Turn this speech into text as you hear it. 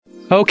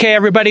Okay,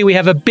 everybody, we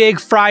have a big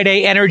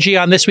Friday energy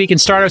on This Week in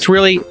Startups.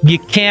 Really, you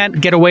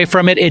can't get away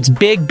from it. It's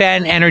Big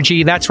Ben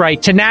energy. That's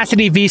right.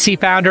 Tenacity VC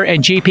founder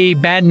and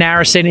GP Ben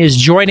Narrison is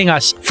joining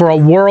us for a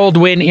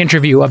whirlwind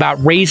interview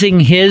about raising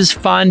his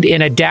fund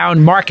in a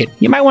down market.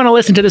 You might want to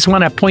listen to this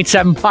one at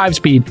 0.75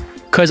 speed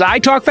because I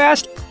talk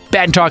fast,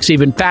 Ben talks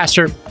even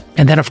faster.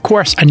 And then, of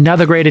course,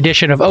 another great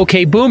edition of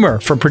OK Boomer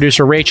from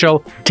producer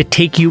Rachel to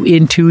take you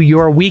into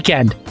your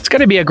weekend. It's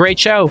going to be a great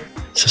show,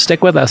 so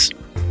stick with us.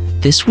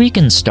 This Week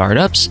in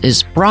Startups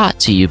is brought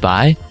to you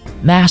by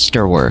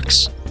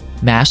Masterworks.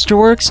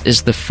 Masterworks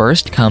is the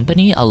first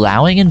company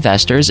allowing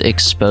investors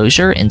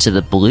exposure into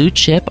the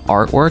blue-chip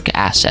artwork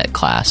asset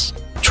class.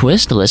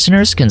 Twist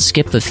listeners can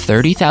skip the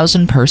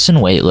 30,000-person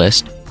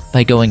waitlist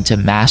by going to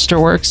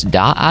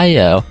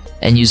masterworks.io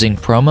and using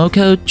promo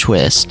code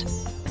TWIST.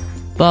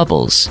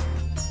 Bubbles.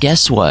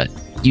 Guess what?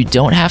 You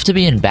don't have to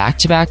be in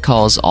back-to-back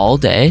calls all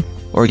day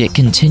or get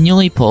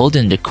continually pulled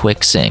into quick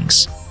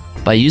syncs.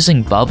 By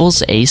using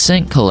Bubbles'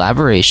 async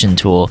collaboration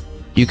tool,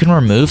 you can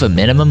remove a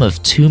minimum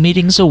of 2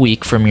 meetings a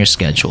week from your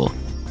schedule.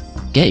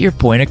 Get your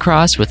point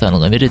across with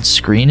unlimited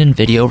screen and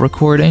video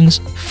recordings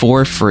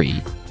for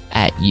free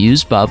at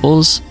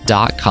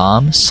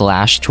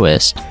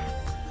usebubbles.com/twist.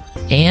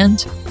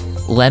 And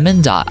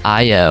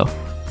Lemon.io.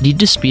 Need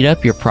to speed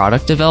up your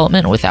product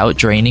development without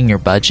draining your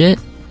budget?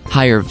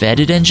 Hire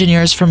vetted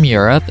engineers from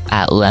Europe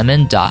at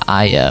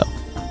Lemon.io.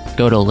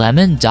 Go to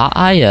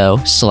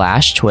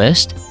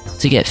lemon.io/twist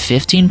to get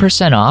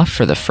 15% off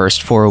for the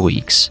first 4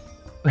 weeks.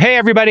 Hey,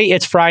 everybody,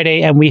 it's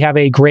Friday, and we have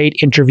a great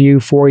interview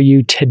for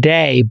you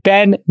today.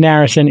 Ben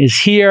Narrison is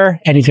here,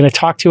 and he's going to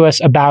talk to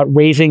us about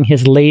raising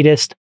his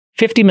latest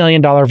 $50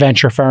 million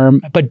venture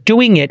firm, but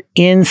doing it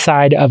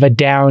inside of a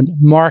down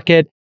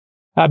market.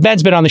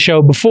 Ben's been on the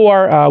show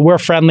before. We're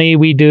friendly.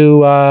 We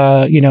do,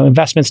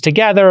 investments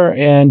together,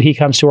 and he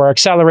comes to our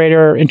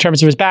accelerator. In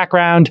terms of his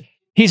background,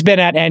 he's been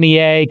at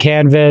NEA,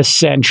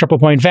 Canvas, and Triple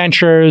Point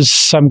Ventures,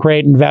 some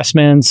great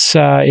investments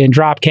in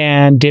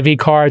Dropcan, Divvy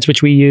Cards,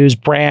 which we use,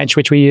 Branch,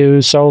 which we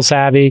use, Soul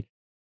Savvy.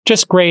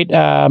 Just great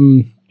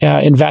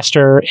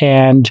investor.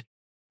 And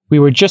we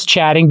were just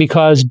chatting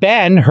because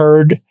Ben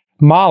heard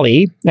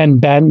Molly, and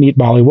Ben, meet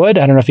Molly Wood.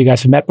 I don't know if you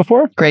guys have met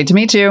before. Great to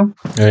meet you.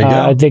 There you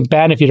go. I think,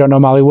 Ben, if you don't know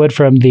Molly Wood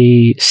from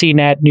the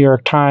CNET, New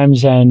York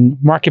Times, and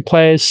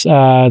Marketplace,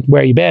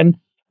 where you been?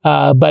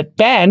 But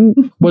Ben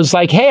was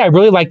like, hey, I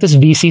really like this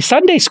VC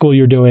Sunday school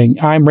you're doing.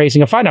 I'm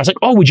raising a fund. I was like,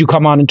 oh, would you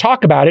come on and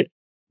talk about it?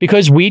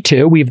 Because we've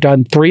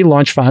done 3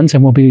 launch funds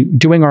and we'll be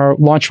doing our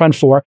launch fund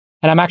 4.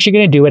 And I'm actually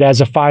going to do it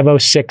as a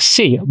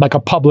 506C, like a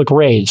public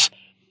raise.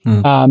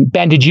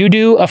 Ben, did you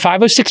do a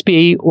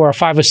 506B or a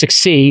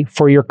 506C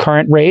for your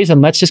current raise?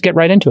 And let's just get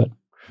right into it.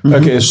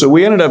 Okay, so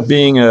we ended up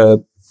being a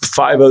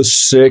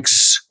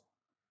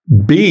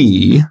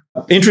 506B.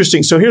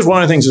 Interesting. So here's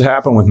one of the things that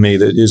happened with me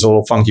that is a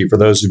little funky for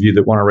those of you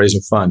that want to raise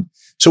a fund.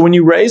 So when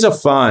you raise a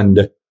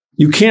fund,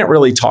 you can't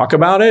really talk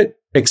about it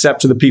except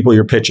to the people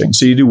you're pitching.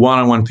 So you do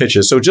one-on-one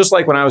pitches. So just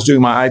like when I was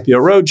doing my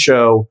IPO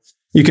roadshow,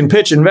 you can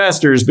pitch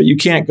investors, but you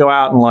can't go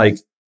out and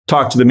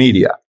talk to the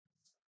media.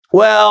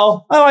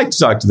 Well, I like to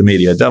talk to the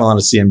media. I've done a lot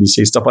of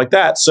CNBC, stuff like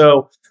that.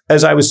 So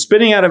as I was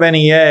spinning out of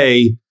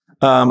NEA,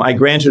 I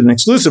granted an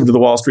exclusive to the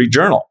Wall Street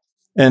Journal.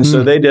 And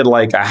so they did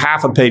a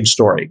half a page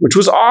story, which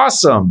was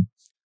awesome.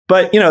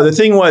 But, the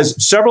thing was,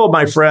 several of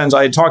my friends,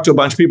 I had talked to a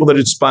bunch of people that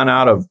had spun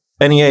out of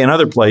NEA and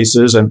other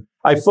places, and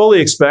I fully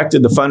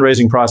expected the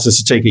fundraising process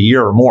to take a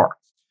year or more.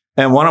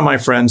 And one of my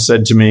friends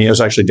said to me, it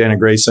was actually Dana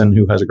Grayson,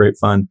 who has a great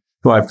fund,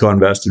 who I've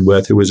co-invested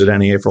with, who was at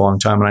NEA for a long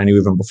time, and I knew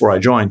even before I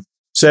joined,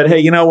 said, hey,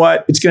 you know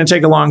what? It's going to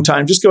take a long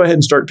time. Just go ahead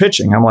and start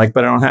pitching. I'm like,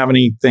 but I don't have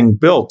anything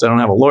built. I don't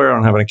have a lawyer. I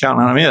don't have an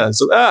accountant. I don't have anything.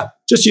 So,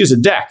 just use a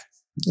deck.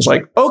 I was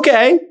like,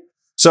 okay.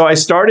 So I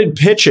started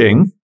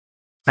pitching,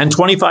 and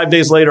 25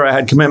 days later, I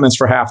had commitments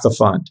for half the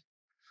fund.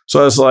 So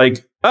I was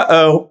like,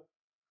 I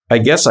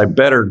guess I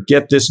better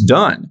get this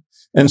done.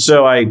 And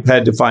so I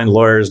had to find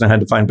lawyers and I had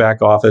to find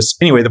back office.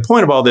 Anyway, the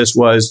point of all this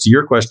was, to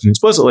your question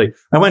explicitly,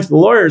 I went to the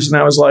lawyers and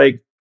I was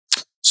like,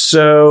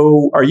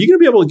 so are you going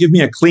to be able to give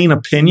me a clean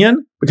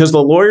opinion? Because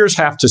the lawyers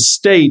have to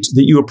state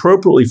that you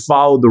appropriately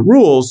followed the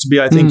rules to be,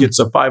 I think it's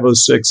a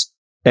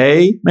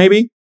 506A,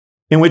 maybe,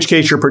 in which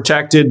case you're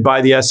protected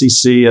by the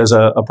SEC as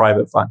a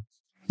private fund.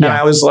 Yeah. And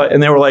I was like,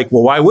 and they were like,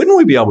 well, why wouldn't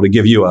we be able to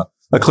give you a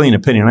clean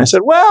opinion? And I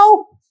said,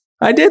 well,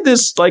 I did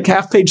this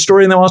half page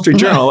story in the Wall Street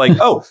Journal.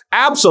 Oh,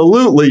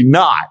 absolutely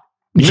not.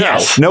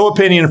 Yes. No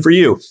opinion for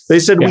you. They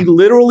said we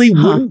literally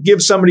wouldn't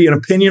give somebody an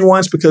opinion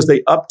once because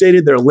they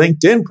updated their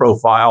LinkedIn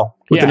profile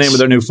with the name of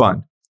their new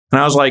fund. And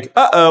I was like,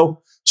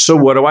 so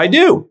what do I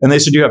do? And they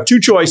said, you have 2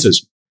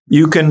 choices.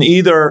 You can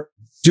either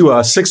do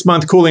a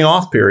 6-month cooling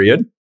off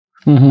period.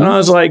 And I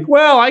was like,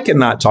 well, I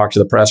cannot talk to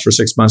the press for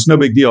 6 months. No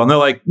big deal. And they're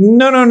like,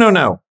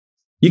 no.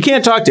 You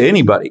can't talk to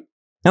anybody.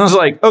 And I was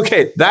like,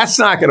 okay, that's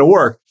not going to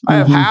work. I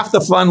have half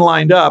the fund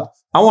lined up.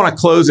 I want to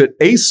close it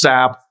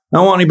ASAP. I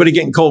don't want anybody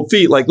getting cold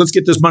feet. Let's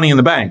get this money in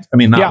the bank. I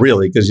mean, not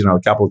really, because,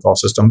 the capital call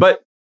system.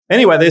 But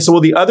anyway, they said,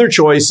 well, the other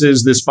choice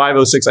is this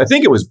 506. I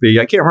think it was B.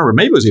 I can't remember.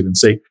 Maybe it was even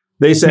C.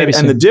 They said,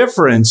 the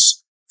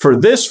difference for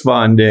this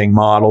funding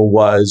model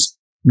was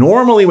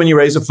normally when you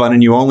raise a fund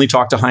and you only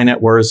talk to high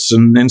net worths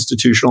and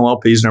institutional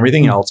LPs and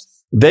everything else,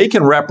 they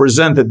can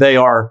represent that they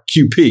are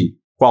QP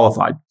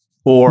qualified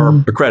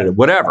or accredited,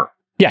 whatever.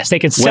 Yes, they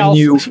can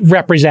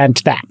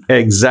self-represent that.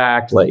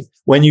 Exactly.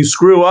 When you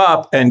screw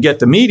up and get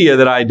the media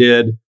that I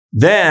did,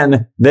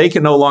 then they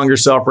can no longer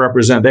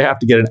self-represent. They have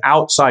to get an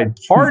outside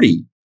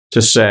party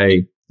to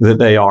say that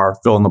they are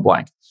fill in the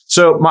blank.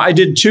 So I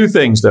did two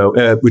things,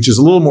 though, which is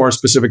a little more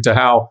specific to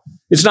how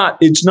it's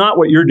not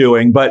what you're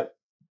doing, but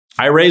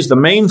I raised the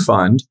main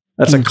fund.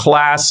 That's a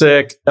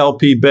classic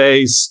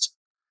LP-based,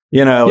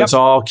 it's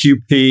all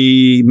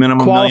QP,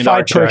 minimum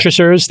qualified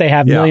purchasers. They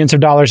have millions of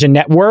dollars in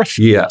net worth.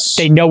 Yes.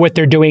 They know what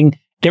they're doing.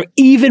 They're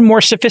even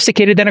more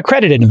sophisticated than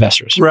accredited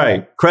investors.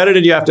 Right.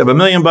 Credited, you have to have $1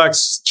 million.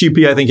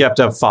 QP, I think you have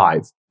to have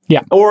 5.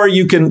 Yeah. Or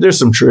you can, there's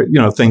some,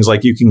 things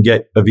like you can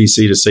get a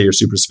VC to say you're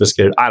super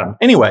sophisticated. I don't know.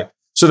 Anyway,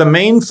 so the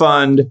main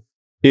fund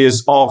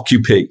is all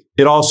QP.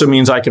 It also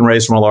means I can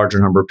raise from a larger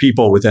number of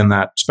people within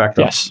that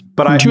spectrum. Yes.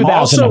 But I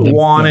also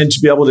wanted to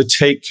be able to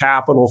take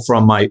capital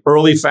from my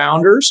early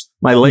founders,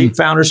 my late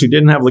founders who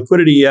didn't have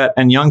liquidity yet,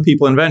 and young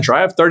people in venture.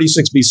 I have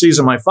 36 VCs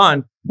in my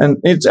fund, and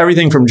it's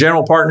everything from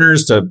general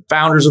partners to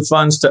founders of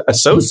funds to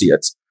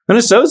associates. An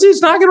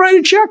associate's not going to write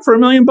a check for $1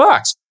 million.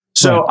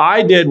 So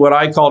I did what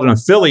I called an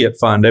affiliate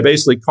fund. I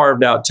basically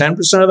carved out 10%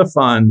 of the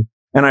fund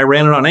and I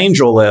ran it on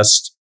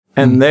AngelList.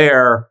 And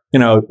there,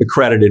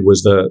 accredited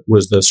was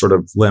the sort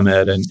of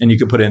limit, and you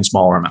could put in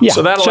smaller amounts. Yeah.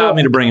 So that allowed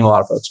me to bring in a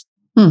lot of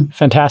folks.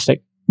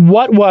 Fantastic.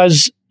 What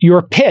was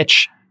your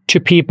pitch to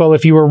people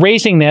if you were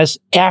raising this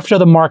after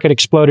the market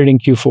exploded in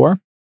Q4?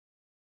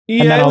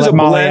 Yeah, it was a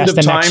blend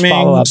of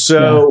timing.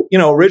 So,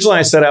 originally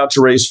I set out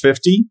to raise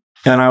 50,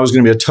 and I was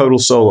going to be a total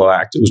solo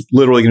act. It was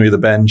literally going to be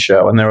the Ben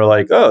show. And they were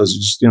like, oh, it's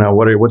just,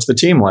 what's the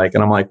team like?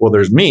 And I'm like, well,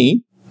 there's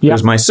me.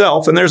 There's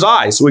myself and there's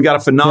I. So we got a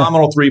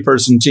phenomenal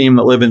 3-person team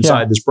that live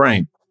inside this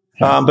brain.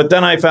 But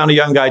then I found a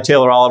young guy,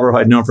 Taylor Oliver, who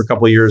I'd known for a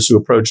couple of years, who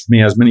approached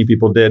me, as many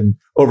people did. And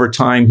over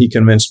time, he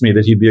convinced me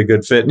that he'd be a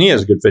good fit. And he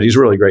is a good fit. He's a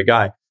really great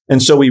guy.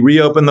 And so we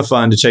reopened the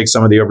fund to take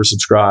some of the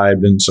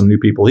oversubscribed and some new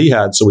people he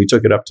had. So we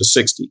took it up to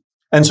 60.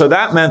 And so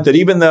that meant that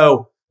even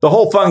though the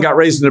whole fund got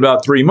raised in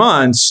about 3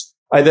 months,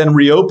 I then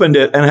reopened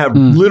it and have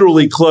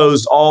literally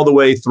closed all the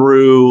way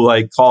through,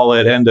 call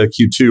it end of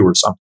Q2 or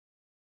something.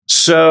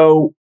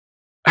 So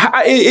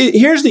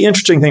here's the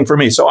interesting thing for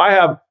me. So I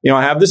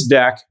have this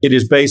deck. It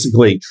is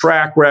basically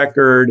track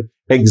record,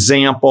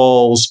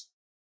 examples,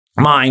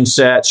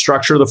 mindset,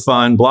 structure of the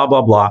fund, blah,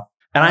 blah, blah.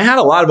 And I had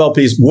a lot of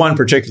LPs, one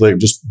particularly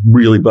just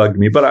really bugged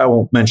me, but I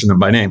won't mention them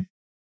by name.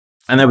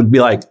 And they would be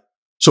like,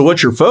 so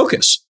what's your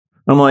focus?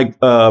 I'm like,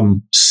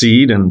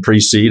 seed and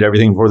pre-seed,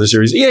 everything before the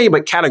series. Yeah,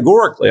 but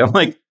categorically, I'm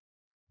like,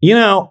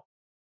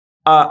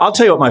 I'll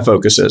tell you what my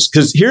focus is.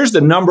 Because here's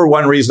the number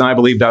one reason I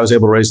believed I was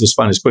able to raise this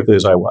fund as quickly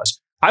as I was.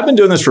 I've been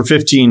doing this for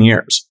 15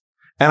 years.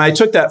 And I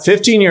took that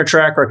 15-year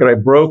track record, I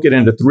broke it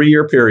into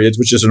 3-year periods,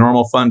 which is a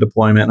normal fund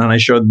deployment, and I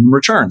showed them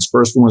returns.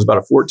 First one was about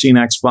a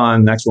 14x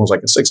fund. Next one was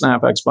like a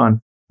 6.5x fund.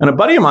 And a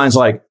buddy of mine's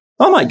like,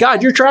 oh my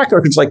God, your track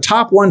record's like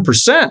top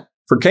 1%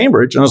 for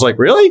Cambridge. And I was like,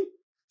 really?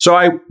 So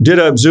I did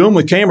a Zoom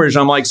with Cambridge,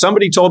 and I'm like,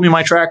 somebody told me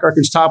my track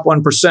record's top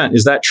 1%.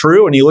 Is that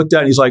true? And he looked at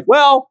it and he's like,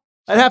 well,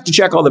 I'd have to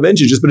check all the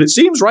vintages, but it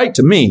seems right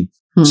to me.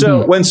 Mm-hmm.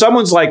 So when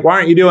someone's like, why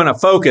aren't you doing a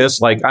focus?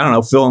 Like, I don't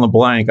know, fill in the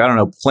blank. I don't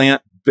know,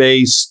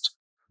 plant-based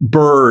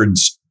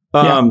birds.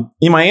 My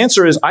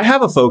answer is I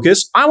have a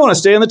focus. I want to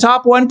stay in the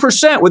top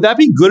 1%. Would that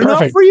be good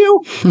enough for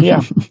you?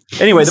 Yeah.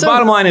 Anyway, the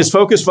bottom line is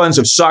focus funds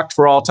have sucked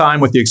for all time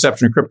with the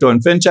exception of crypto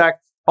and fintech.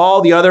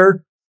 All the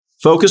other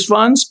focus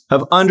funds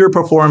have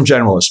underperformed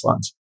generalist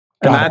funds.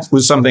 And that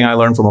was something I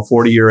learned from a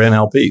 40-year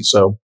NLP.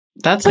 So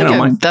that's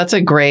that's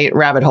a great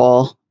rabbit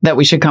hole that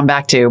we should come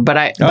back to. But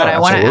I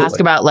want to ask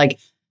about, like,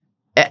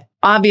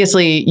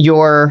 obviously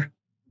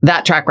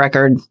that track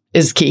record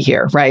is key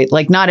here, right?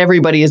 Like, not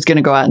everybody is going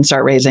to go out and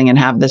start raising and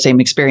have the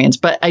same experience.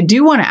 But I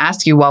do want to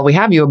ask you, while we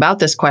have you, about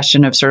this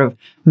question of sort of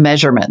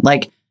measurement.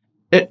 Like,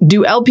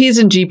 do LPs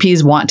and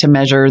GPs want to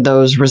measure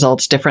those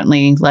results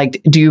differently?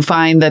 Like, do you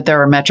find that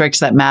there are metrics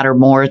that matter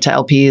more to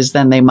LPs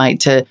than they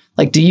might to,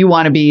 like, do you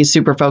want to be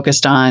super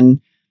focused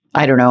on,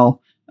 I don't know,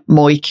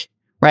 MOIC,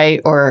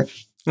 right? Or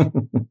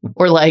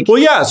like... Well,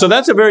 yeah. So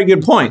that's a very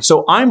good point.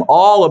 So I'm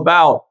all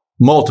about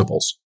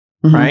multiples,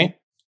 right?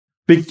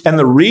 And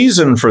the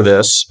reason for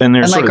this, and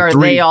there's like, are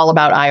they all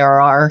about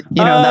IRR?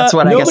 That's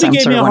what I guess I'm sort of wondering. Nobody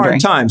gave me a hard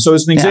time. So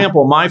as an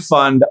example, my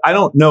fund, I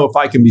don't know if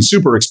I can be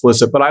super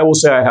explicit, but I will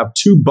say I have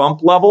 2 bump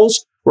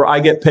levels where I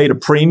get paid a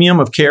premium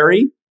of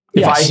carry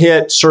if I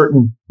hit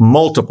certain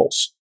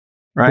multiples,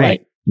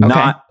 right?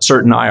 Not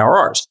certain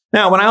IRRs.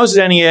 Now, when I was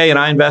at NEA and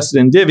I invested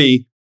in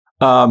Divvy,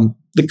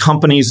 the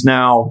company's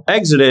now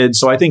exited.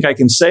 So I think I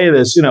can say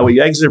this, we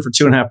exited for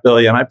 $2.5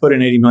 billion. I put in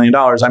 $80 million.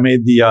 I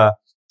made the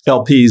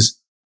LPs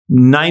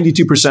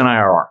 92%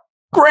 IRR.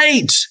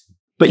 Great.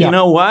 But you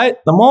know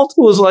what? The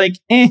multiple is like,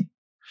 eh.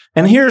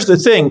 And here's the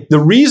thing. The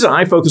reason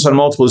I focus on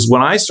multiples is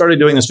when I started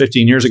doing this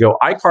 15 years ago,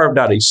 I carved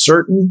out a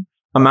certain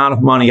amount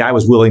of money I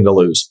was willing to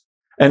lose.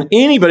 And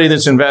anybody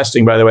that's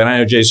investing, by the way, and I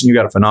know, Jason, you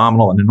got a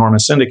phenomenal and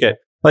enormous syndicate.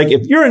 Like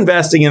if you're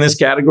investing in this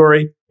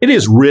category, it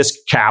is risk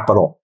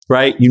capital,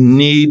 right? You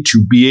need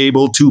to be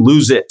able to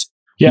lose it.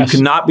 Yes. You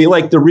cannot be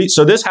like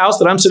so this house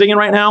that I'm sitting in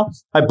right now,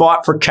 I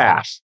bought for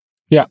cash.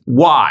 Yeah.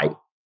 Why?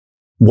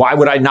 Why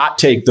would I not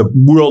take the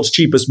world's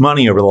cheapest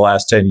money over the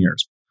last 10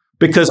 years?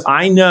 Because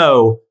I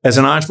know as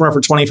an entrepreneur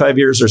for 25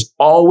 years, there's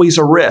always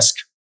a risk.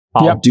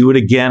 I'll do it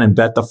again and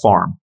bet the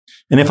farm.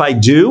 And if I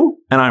do,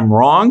 and I'm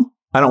wrong,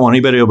 I don't want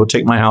anybody able to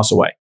take my house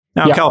away.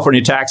 Now,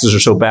 California taxes are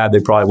so bad, they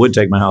probably would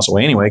take my house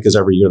away anyway, because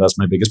every year that's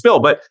my biggest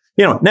bill. But,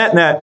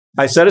 net,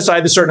 I set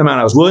aside a certain amount.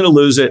 I was willing to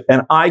lose it.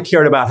 And I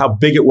cared about how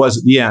big it was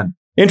at the end.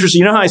 Interesting.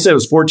 You know how I said it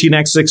was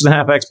 14x,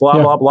 6.5x, blah,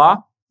 blah, blah.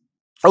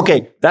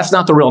 Okay. That's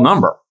not the real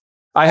number.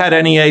 I had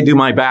NEA do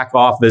my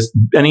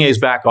NEA's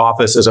back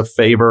office as a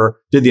favor,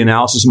 did the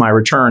analysis of my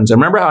returns. And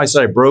remember how I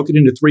said I broke it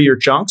into 3-year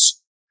chunks?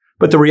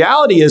 But the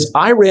reality is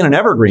I ran an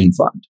evergreen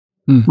fund.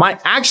 My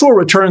actual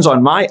returns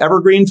on my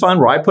evergreen fund,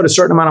 where I put a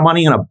certain amount of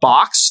money in a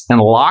box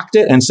and locked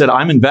it and said,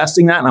 I'm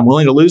investing that and I'm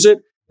willing to lose it,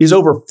 is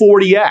over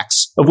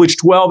 40x, of which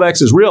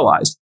 12x is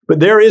realized. But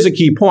there is a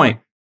key point.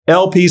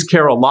 LPs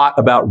care a lot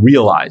about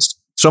realized.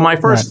 So my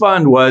first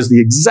fund was the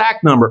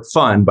exact number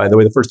fund, by the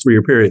way, the first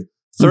 3-year period,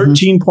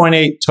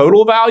 13.8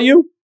 total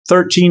value,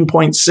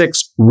 13.6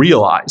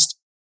 realized.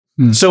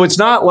 So it's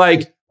not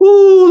like,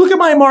 ooh, look at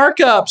my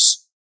markups.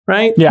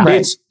 Right? Yeah.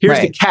 Here's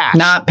the cash.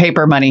 Not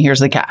paper money.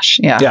 Here's the cash.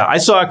 Yeah. Yeah. I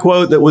saw a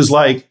quote that was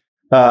like,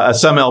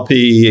 some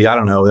LP, I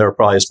don't know, they were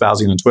probably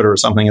espousing on Twitter or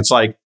something. It's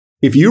like,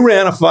 if you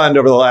ran a fund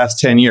over the last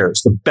 10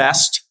 years, the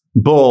best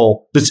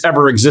bull that's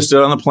ever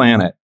existed on the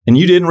planet, and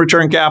you didn't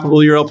return capital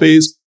to your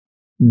LPs,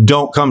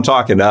 don't come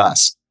talking to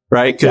us.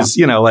 Right? Because,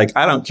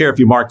 I don't care if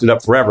you marked it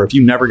up forever. If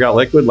you never got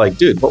liquid, like,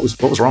 dude, what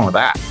was wrong with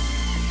that?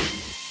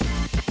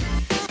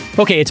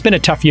 Okay. It's been a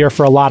tough year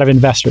for a lot of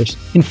investors.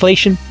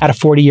 Inflation at a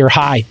 40-year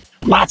high.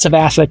 Lots of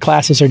asset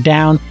classes are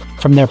down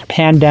from their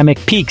pandemic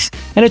peaks,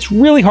 and it's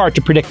really hard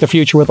to predict the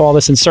future with all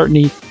this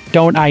uncertainty.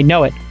 Don't I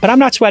know it? But I'm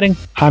not sweating.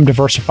 I'm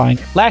diversifying.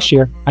 Last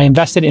year, I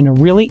invested in a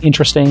really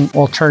interesting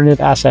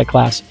alternative asset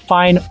class,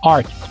 fine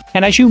art.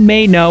 And as you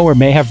may know or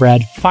may have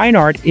read, fine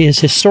art is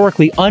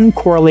historically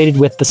uncorrelated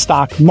with the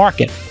stock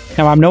market.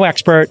 Now, I'm no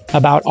expert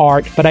about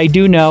art, but I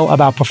do know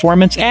about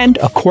performance. And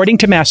according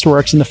to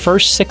Masterworks, in the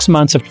first 6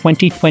 months of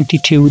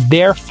 2022,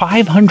 their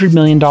 $500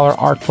 million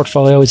art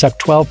portfolio is up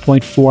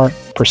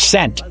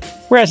 12.4%,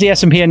 whereas the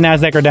S&P and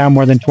NASDAQ are down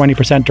more than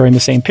 20% during the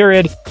same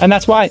period. And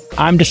that's why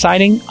I'm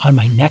deciding on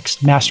my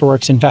next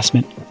Masterworks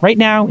investment. Right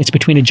now, it's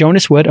between a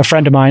Jonas Wood, a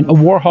friend of mine, a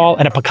Warhol,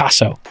 and a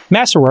Picasso.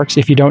 Masterworks,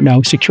 if you don't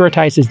know,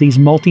 securitizes these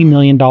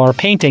multi-million-dollar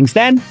paintings.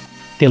 Then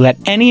they let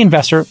any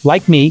investor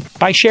like me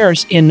buy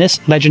shares in this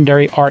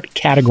legendary art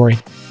category.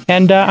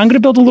 And I'm going to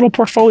build a little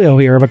portfolio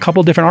here of a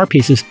couple different art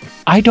pieces.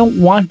 I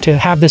don't want to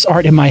have this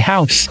art in my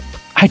house.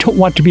 I don't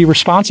want to be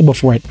responsible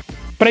for it.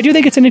 But I do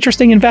think it's an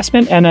interesting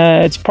investment, and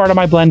it's part of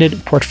my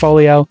blended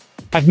portfolio.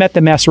 I've met the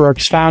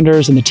Masterworks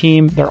founders and the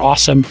team. They're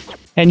awesome.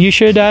 And you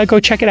should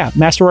go check it out.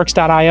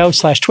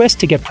 Masterworks.io/twist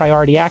to get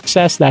priority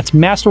access. That's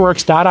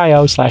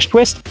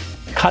Masterworks.io/twist.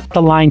 Cut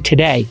the line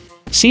today.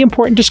 See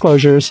important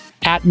disclosures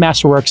at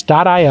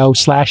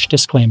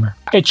masterworks.io/disclaimer.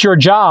 It's your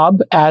job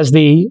as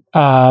the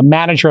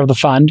manager of the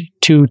fund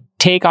to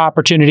take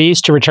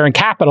opportunities to return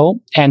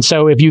capital. And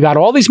so if you got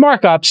all these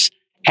markups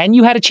and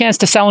you had a chance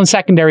to sell in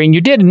secondary and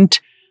you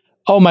didn't,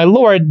 oh my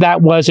Lord,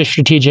 that was a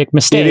strategic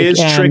mistake. It is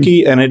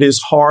tricky and it is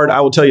hard. I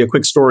will tell you a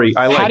quick story.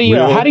 How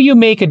do you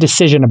make a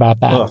decision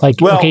about that? You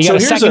got a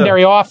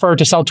secondary offer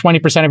to sell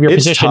 20% of your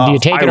position. Tough. Do you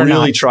take it or not? I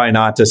really try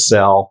not to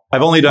sell.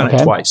 I've only done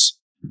it twice.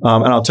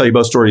 And I'll tell you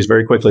both stories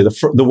very quickly.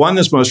 The one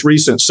that's most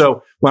recent.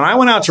 So when I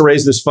went out to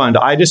raise this fund,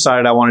 I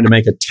decided I wanted to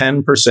make a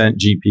 10%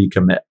 GP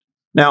commit.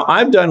 Now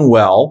I've done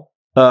well.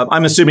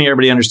 I'm assuming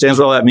everybody understands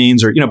what all that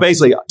means, or,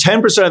 basically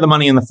 10% of the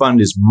money in the fund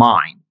is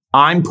mine.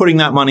 I'm putting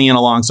that money in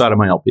alongside of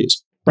my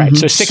LPs. Right.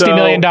 So $60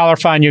 million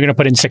fund, you're going to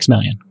put in $6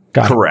 million.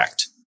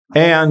 Correct.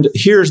 And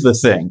here's the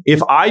thing.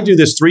 If I do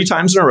this 3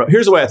 times in a row,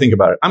 here's the way I think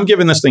about it. I'm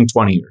giving this thing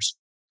 20 years,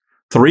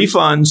 3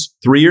 funds,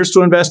 3 years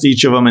to invest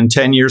each of them, and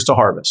 10 years to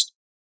harvest.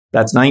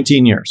 That's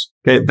 19 years.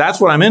 Okay.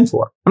 That's what I'm in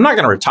for. I'm not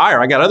going to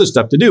retire. I got other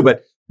stuff to do,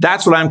 but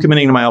that's what I'm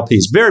committing to my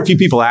LPs. Very few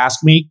people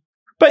ask me,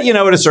 but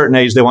at a certain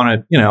age, they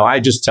want to,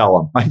 I just tell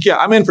them like, yeah,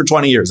 I'm in for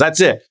 20 years.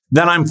 That's it.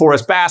 Then I'm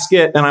Forrest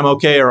Basket and I'm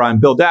okay. Or I'm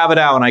Bill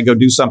Davidow and I go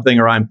do something,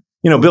 or I'm,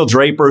 Bill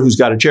Draper, who's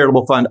got a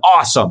charitable fund.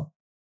 Awesome.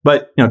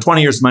 But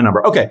 20 years is my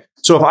number. Okay.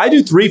 So if I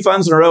do 3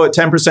 funds in a row at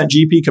 10%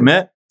 GP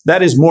commit,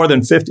 that is more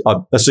than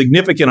a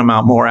significant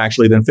amount more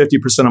actually than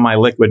 50% of my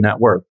liquid net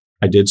worth.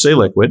 I did say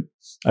liquid.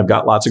 I've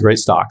got lots of great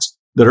stocks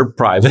that are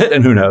private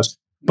and who knows.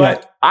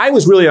 But I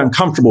was really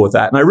uncomfortable with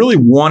that. And I really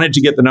wanted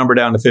to get the number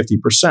down to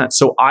 50%.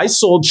 So I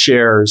sold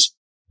shares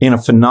in a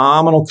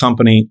phenomenal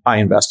company I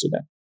invested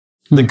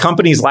in. The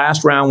company's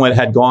last round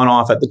had gone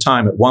off at the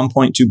time at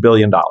 $1.2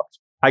 billion.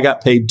 I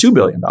got paid $2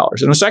 billion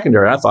in a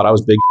secondary. I thought I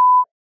was big.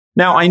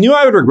 Now, I knew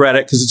I would regret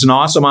it because it's an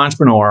awesome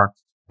entrepreneur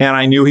and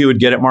I knew he would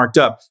get it marked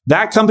up.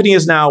 That company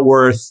is now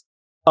worth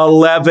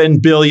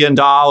 $11 billion.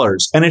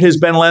 And it has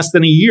been less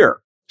than a year.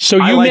 So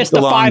you missed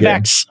the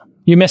 5X.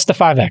 You missed the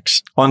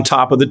 5X. On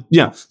top of the,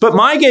 But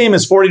my game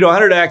is 40 to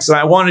 100X.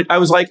 And I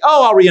was like,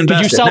 I'll reinvest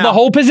it. Did you sell the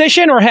whole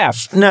position or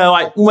half?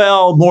 No,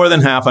 more than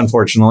half,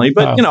 unfortunately.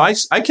 But,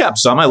 I kept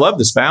some. I love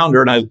this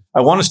founder and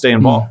I want to stay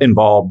involved.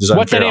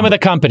 What's the name of the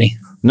company?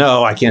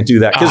 No, I can't do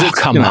that. Because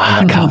come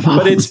on.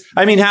 But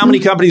how many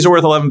companies are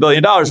worth $11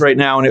 billion right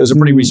now? And it was a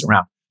pretty recent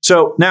round.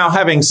 So now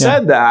having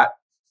said that,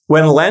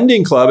 when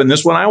Lending Club, and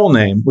this one I will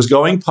name, was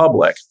going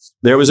public,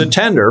 there was a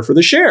tender for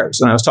the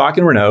shares. And I was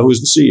talking to Renaud, who's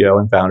the CEO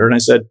and founder, and I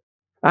said,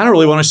 I don't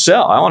really want to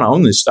sell. I want to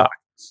own this stock.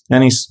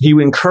 And he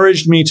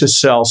encouraged me to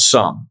sell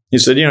some. He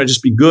said,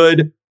 just be good.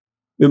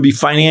 It would be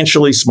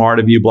financially smart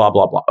of you, blah,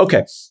 blah, blah.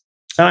 Okay.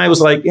 And I was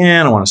like,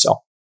 I don't want to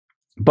sell.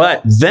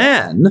 But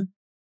then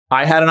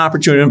I had an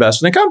opportunity to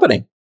invest in a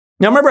company.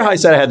 Now, remember how I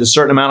said I had this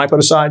certain amount I put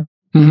aside?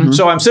 Mm-hmm.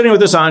 So I'm sitting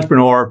with this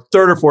entrepreneur,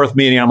 third or fourth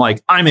meeting. I'm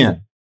like, I'm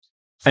in.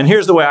 And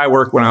here's the way I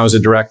work when I was a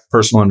direct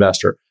personal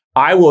investor.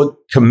 I will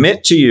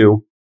commit to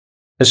you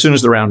as soon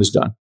as the round is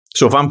done.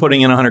 So if I'm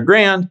putting in 100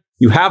 grand,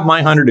 you have my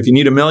 100. If you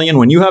need $1 million,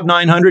 when you have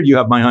 900, you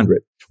have my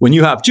 100. When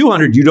you have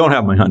 200, you don't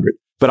have my 100.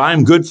 But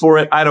I'm good for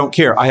it. I don't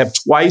care. I have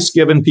twice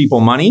given people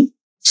money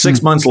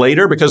 6 months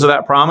later because of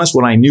that promise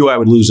when I knew I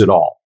would lose it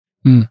all.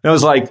 And I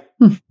was like,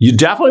 you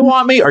definitely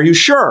want me? Are you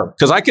sure?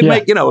 Because I can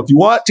make, if you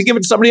want to give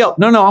it to somebody else.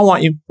 No, I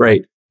want you.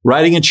 Great.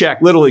 Writing a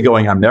check, literally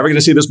going, I'm never going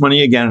to see this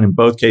money again. And in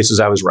both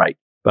cases, I was right.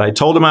 But I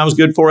told him I was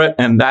good for it.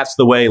 And that's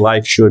the way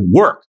life should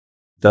work.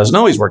 Doesn't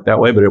always work that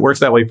way, but it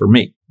works that way for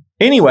me.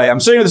 Anyway, I'm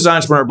sitting with this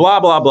entrepreneur,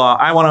 blah, blah, blah.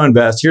 I want to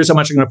invest. Here's how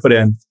much I'm going to put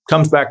in.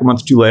 Comes back a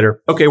month or two later.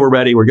 Okay, we're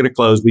ready. We're going to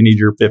close. We need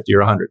your 50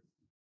 or 100.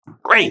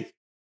 Great.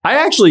 I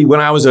actually,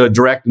 when I was a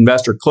direct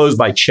investor, closed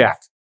by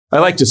check. I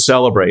like to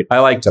celebrate. I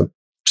like to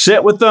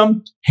sit with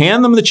them,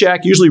 hand them the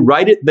check, usually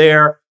write it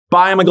there,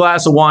 buy them a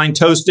glass of wine,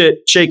 toast it,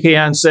 shake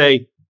hands,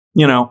 say,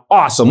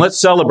 awesome. Let's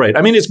celebrate.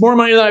 I mean, it's more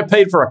money than I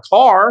paid for a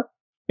car.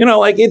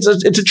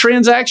 It's a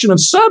transaction of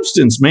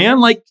substance, man.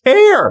 Like,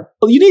 care.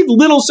 You need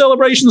little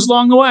celebrations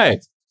along the way.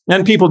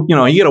 And people,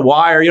 you get a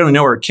wire, you don't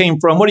know where it came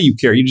from. What do you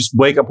care? You just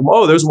wake up,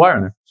 there's a wire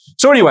in there.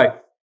 So anyway,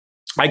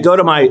 I go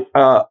to my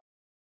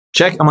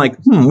check. I'm like,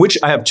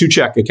 I have two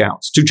checking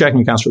accounts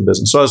for the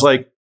business. So I was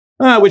like,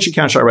 which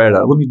account should I write it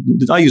out?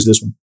 I'll use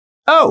this one.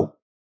 Oh,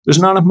 there's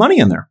not enough money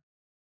in there.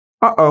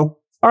 Uh-oh.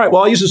 All right,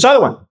 well, I'll use this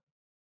other one.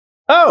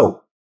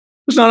 Oh,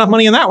 there's not enough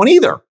money in that one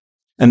either.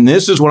 And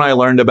this is when I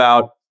learned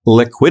about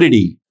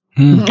liquidity.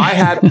 I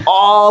had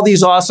all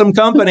these awesome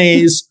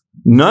companies,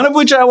 none of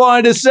which I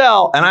wanted to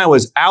sell, and I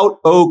was out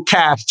of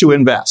cash to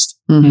invest.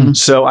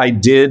 So I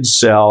did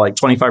sell like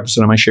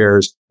 25% of my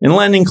shares in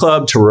Lending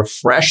Club to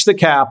refresh the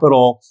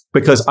capital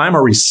because I'm a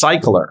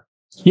recycler.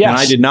 Yes. And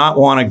I did not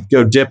want to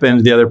go dip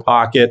into the other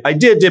pocket. I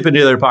did dip into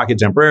the other pocket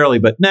temporarily,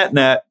 but net,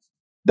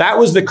 that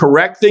was the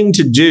correct thing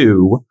to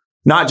do.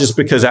 Not just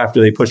because after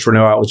they pushed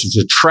Renaud out, which was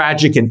a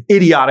tragic and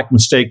idiotic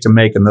mistake to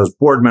make, and those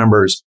board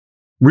members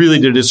really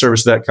did a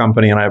disservice to that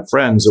company. And I have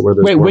friends that were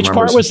those board members. Which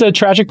part was the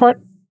tragic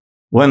part?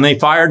 When they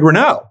fired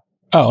Renaud.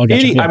 Oh,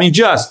 okay. I mean,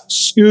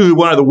 just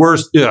one of the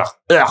worst. The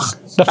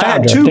founder. I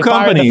had two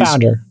companies. The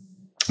founder.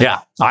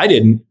 Yeah, I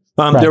didn't.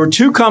 There were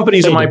two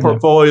companies in my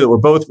portfolio that were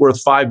both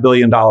worth $5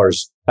 billion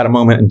at a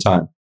moment in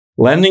time.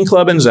 Lending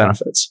Club and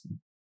Zenefits.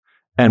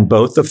 And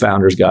both the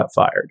founders got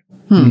fired.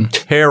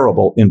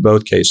 Terrible in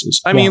both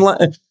cases. I mean,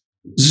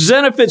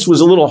 Zenefits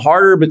was a little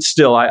harder, but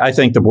still, I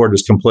think the board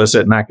was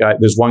complicit. And that guy,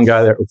 there's one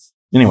guy there.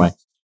 Anyway,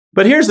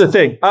 but here's the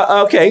thing.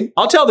 Okay,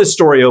 I'll tell this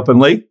story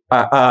openly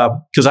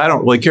because I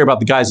don't really care about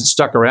the guys that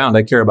stuck around.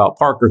 I care about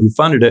Parker, who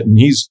funded it, and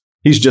he's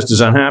just as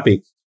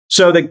unhappy.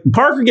 So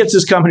Parker gets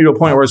this company to a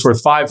point where it's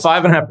worth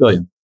 $5.5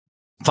 billion.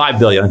 $5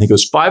 billion. I think it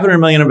was $500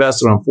 million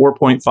invested on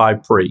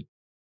 4.5 pre.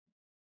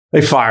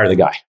 They fire the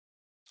guy.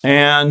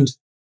 And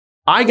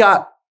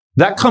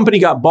that company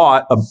got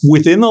bought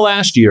within the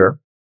last year.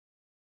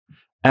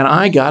 And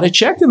I got a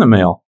check in the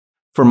mail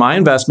for my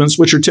investments,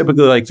 which are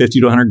typically like 50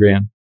 to 100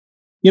 grand.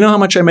 You know how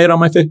much I made on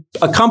my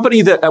a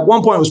company that at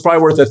one point was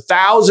probably worth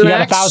 1,000. You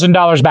got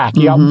 $1,000 back.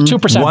 You got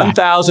 2% back.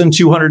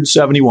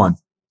 1,271.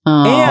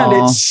 And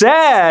it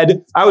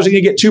said I was going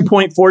to get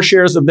 2.4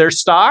 shares of their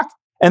stock.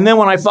 And then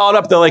when I followed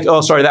up, they're like, oh,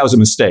 sorry, that was a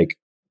mistake.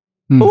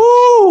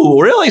 Ooh,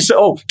 really?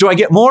 So do I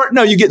get more?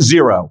 No, you get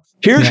zero.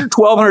 Here's your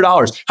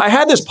 $1,200. I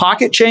had this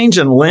pocket change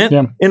and lint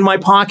in my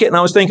pocket. And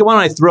I was thinking, why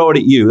don't I throw it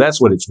at you? That's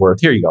what it's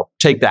worth. Here you go.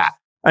 Take that.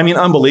 I mean,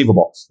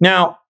 unbelievable.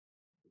 Now,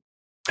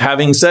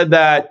 having said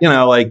that,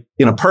 like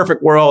in a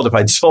perfect world, if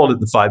I'd sold it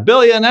to $5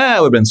 billion,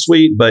 it would have been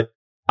sweet. But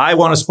I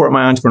want to support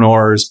my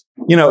entrepreneurs.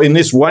 In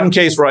this one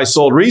case where I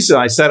sold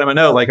recently, I sent him a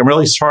note, like, I'm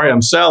really sorry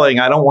I'm selling.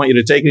 I don't want you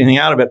to take anything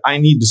out of it. I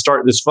need to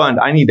start this fund.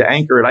 I need to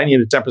anchor it. I need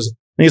a 10%. And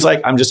he's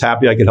like, I'm just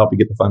happy I could help you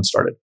get the fund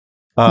started.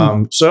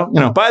 So,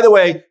 by the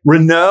way,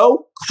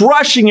 Renaud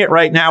crushing it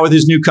right now with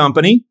his new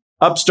company,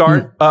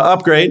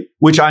 Upgrade,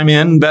 which I'm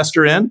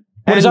investor in.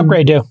 What does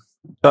Upgrade do?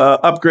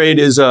 Upgrade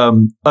is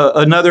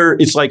another,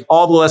 it's like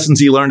all the lessons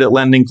he learned at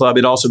Lending Club.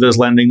 It also does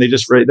lending. They're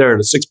at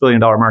a $6 billion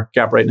market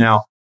cap right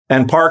now.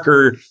 And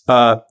Parker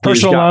has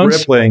got loans?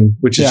 Rippling,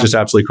 which is just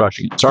absolutely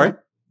crushing it. Sorry?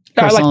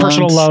 I like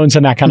personal loans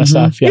and that kind of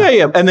stuff.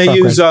 Yeah. And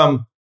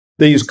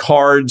they use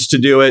cards to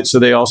do it. So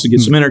they also get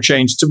some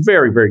interchange. It's a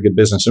very, very good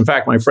business. In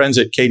fact, my friends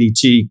at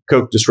KDT,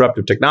 Koch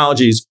Disruptive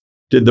Technologies,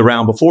 did the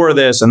round before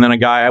this. And then a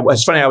guy,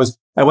 it's funny,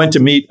 I went to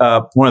meet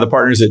one of the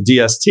partners at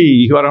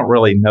DST, who I don't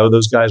really know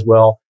those guys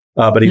well,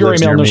 but he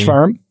lives near me.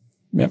 Firm.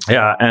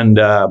 Yeah.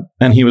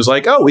 And he was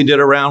like, oh, we did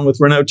a round with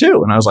Renault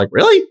too. And I was like,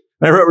 really?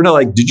 And I wrote Renault,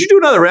 like, did you do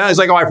another round? He's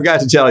like, oh, I forgot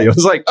to tell you. I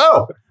was like,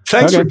 oh,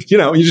 thanks for,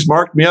 you just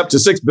marked me up to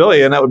 $6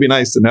 billion. That would be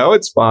nice to know.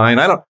 It's fine.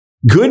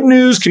 Good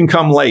news can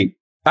come late.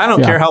 I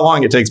don't care how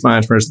long it takes my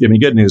entrepreneurs to give me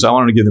good news. I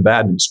want them to give the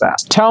bad news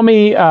fast. Tell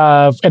me,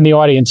 in the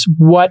audience,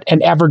 what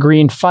an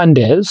evergreen fund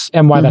is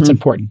and why that's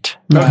important.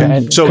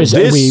 Okay. So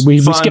this we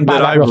fund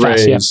that I've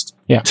raised,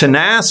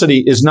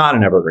 Tenacity is not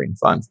an evergreen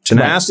fund.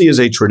 Tenacity is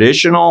a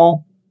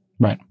traditional,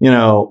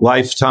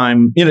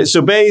 lifetime.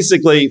 So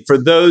basically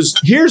for those,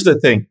 here's the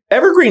thing.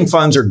 Evergreen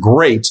funds are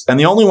great. And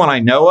the only one I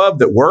know of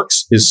that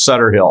works is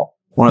Sutter Hill,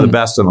 one of the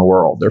best in the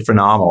world. They're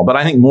phenomenal. But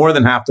I think more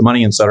than half the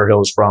money in Sutter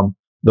Hill is from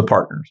the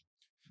partners.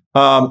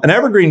 An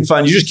evergreen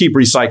fund, you just keep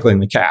recycling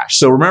the cash.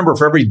 So remember,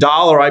 for every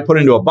dollar I put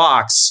into a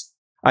box,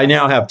 I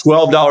now have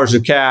 $12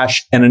 of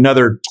cash and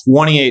another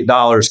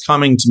 $28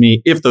 coming to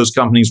me if those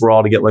companies were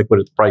all to get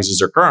liquid at the prices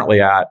they're currently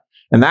at.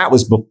 And that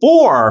was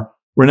before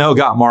Renault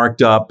got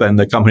marked up and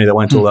the company that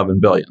went to 11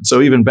 billion.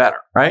 So even better,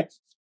 right?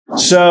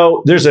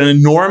 So there's an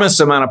enormous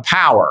amount of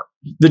power.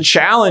 The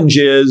challenge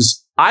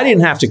is I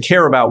didn't have to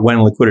care about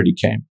when liquidity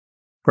came,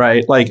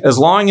 right? Like as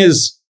long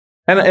as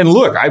And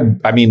look,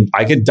 I mean,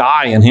 I could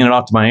die and hand it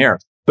off to my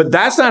heirs, but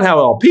that's not how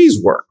LPs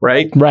work,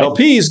 right?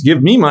 LPs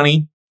give me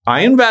money,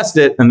 I invest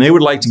it, and they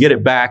would like to get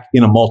it back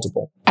in a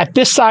multiple. At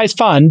this size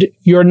fund,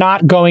 you're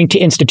not going to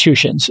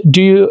institutions.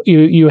 Do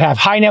you have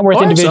high net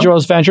worth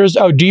individuals, ventures?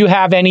 Oh, do you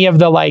have any of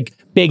the like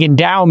big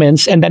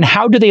endowments? And then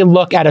how do they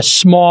look at a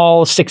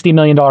small $60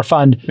 million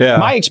fund? Yeah.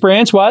 My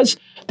experience was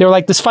they were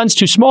like, this fund's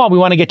too small. We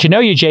want to get to know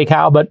you, J.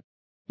 Cal, but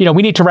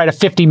we need to write a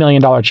 $50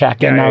 million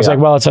check. And I was like,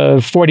 well, it's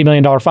a $40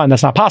 million fund.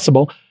 That's not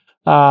possible.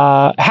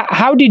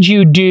 How did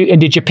you do,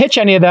 and did you pitch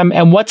any of them?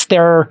 And what's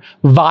their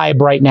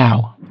vibe right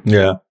now?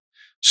 Yeah.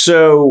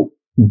 So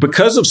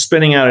because of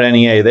spinning out at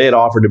NEA, they had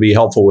offered to be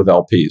helpful with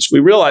LPs. We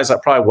realized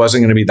that probably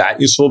wasn't going to be that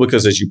useful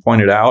because, as you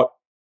pointed out,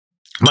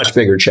 much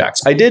bigger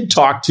checks. I did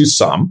talk to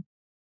some.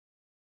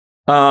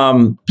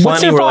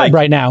 What's their vibe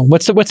right now?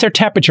 What's their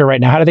temperature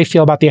right now? How do they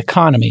feel about the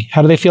economy?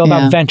 How do they feel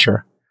about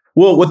venture?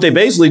 Well, what they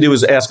basically do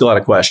is ask a lot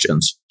of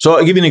questions. So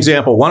I'll give you an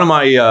example. One of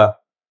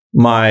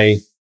my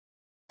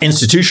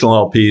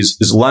institutional LPs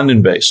is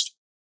London-based.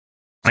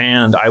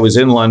 And I was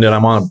in London.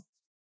 I'm on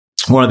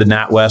one of the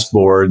NatWest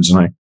boards, and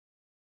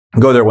I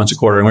go there once a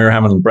quarter, and we were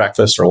having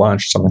breakfast or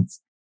lunch or something.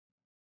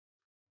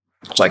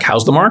 It's like,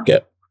 how's the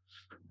market?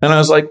 And I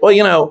was like,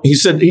 well, he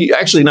said,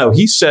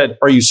 he said,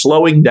 are you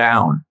slowing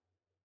down?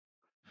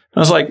 I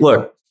was like,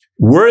 look,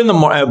 we're in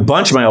a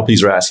bunch of my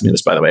LPs are asking me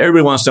this, by the way.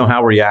 Everybody wants to know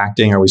how we're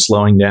reacting. Are we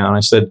slowing down? I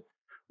said,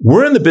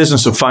 we're in the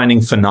business of finding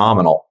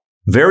phenomenal.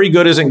 Very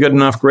good isn't good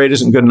enough. Great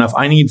isn't good enough.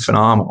 I need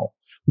phenomenal.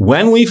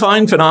 When we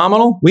find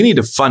phenomenal, we need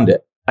to fund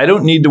it. I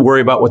don't need to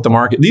worry about what the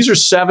market, these are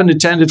 7 to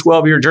 10 to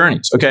 12 year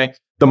journeys. Okay.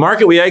 The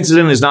market we exit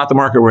in is not the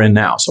market we're in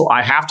now. So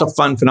I have to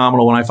fund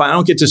phenomenal when I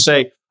don't get to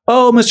say,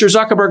 oh, Mr.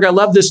 Zuckerberg, I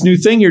love this new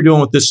thing you're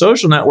doing with this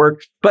social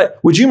network, but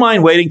would you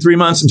mind waiting 3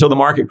 months until the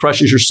market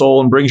crushes your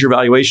soul and brings your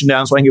valuation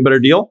down so I can get a better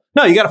deal?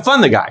 No, you got to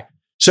fund the guy.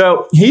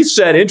 So he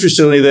said,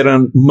 interestingly, that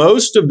on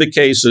most of the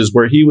cases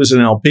where he was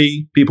an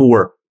LP, people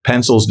were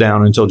pencils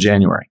down until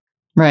January.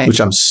 Right.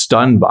 Which I'm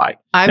stunned by.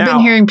 I've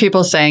been hearing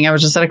people saying, I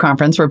was just at a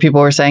conference where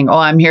people were saying, oh,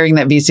 I'm hearing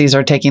that VCs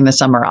are taking the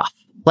summer off.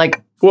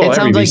 Like, it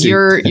sounds like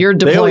your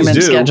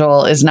deployment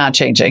schedule is not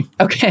changing.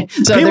 Okay.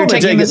 So people they're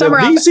taking the summer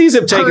off. VCs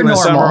have taken the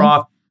summer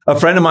off. A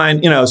friend of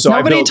mine, so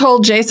nobody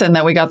told Jason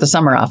that we got the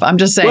summer off. I'm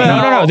just saying.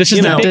 Well, no. This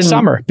is the big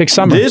summer. Big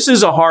summer. This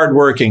is a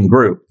hardworking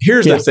group.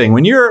 Here's the thing.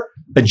 When you're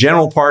a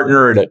general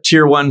partner at a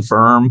tier 1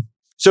 firm,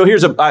 so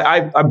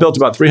I built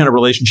about 300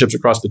 relationships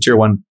across the tier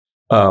 1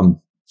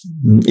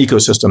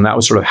 ecosystem. That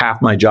was sort of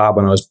half my job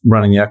when I was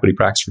running the equity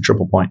practice for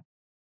TriplePoint.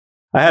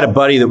 I had a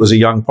buddy that was a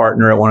young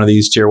partner at one of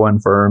these tier 1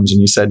 firms,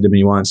 and he said to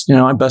me once,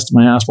 I busted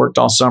my ass, worked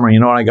all summer. You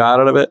know what I got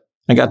out of it?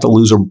 I got to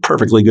lose a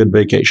perfectly good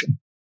vacation.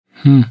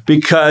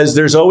 Because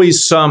there's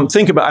always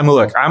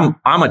look,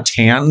 I'm a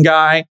tan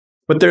guy,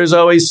 but there's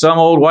always some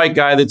old white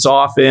guy that's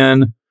off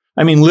in,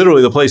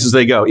 literally the places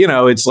they go,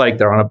 it's like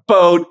they're on a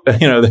boat,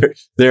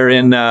 they're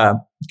in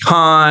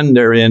Cannes,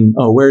 they're in,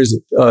 where is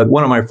it?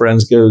 One of my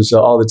friends goes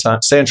all the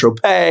time,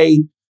 Saint-Tropez,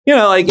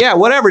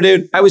 whatever,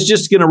 dude. I was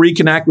just going to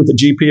reconnect with the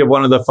GP of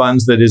one of the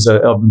funds that is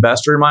an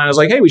investor of mine. I was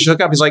like, hey, we should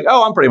hook up. He's like,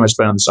 oh, I'm pretty much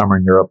spending the summer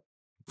in Europe.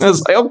 I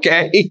was like,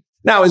 okay.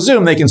 Now, with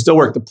Zoom, they can still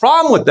work. The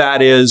problem with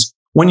that is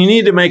when you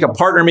need to make a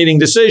partner meeting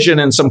decision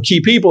and some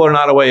key people are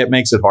not away, it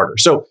makes it harder.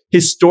 So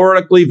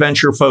historically,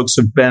 venture folks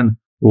have been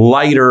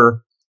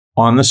lighter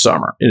on the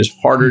summer. It is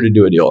harder to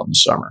do a deal in the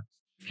summer.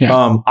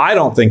 Yeah. I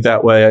don't think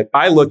that way.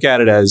 I look at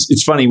it as,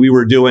 it's funny, we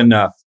were doing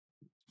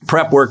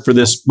prep work for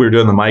this. We were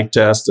doing the mic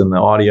test and the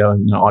audio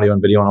and audio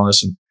and video and all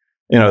this. And,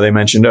 they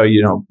mentioned,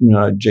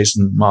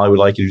 Jason Molly would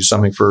like you to do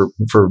something for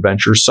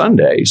Venture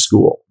Sunday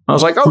School. I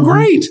was like, oh,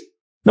 great.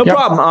 No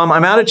problem.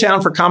 I'm out of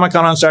town for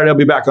Comic-Con on Saturday. I'll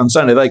be back on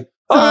Sunday. Like,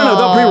 no,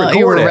 they'll pre-record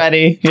you were it.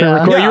 ready.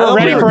 Yeah. You were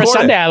ready for a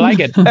Sunday. I like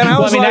it. And I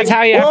was that's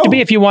how you have to be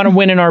if you want to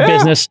win in our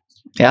business.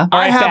 Yeah.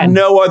 I have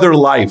no other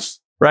life,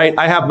 right?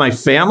 I have my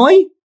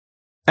family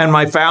and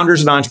my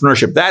founders and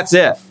entrepreneurship. That's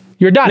it.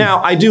 You're done.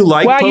 Now, I do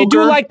like poker. You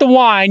do like the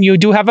wine. You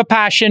do have a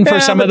passion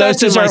for some of those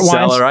dessert wines.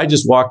 Cellar. I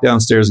just walk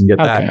downstairs and get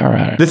that. All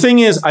right. The thing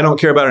is, I don't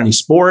care about any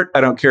sport. I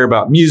don't care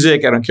about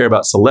music. I don't care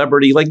about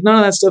celebrity. Like, none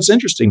of that stuff's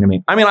interesting to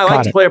me. I mean, I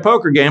like to play a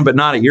poker game, but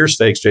not at your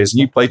stakes, Jason.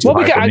 You play too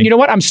high for me. You know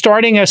what? I'm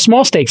starting a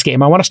small stakes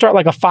game. I want to start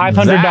like a $500,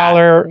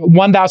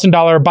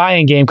 $1,000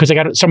 buy-in game because I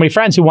got so many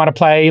friends who want to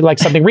play like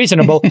something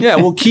reasonable. Yeah,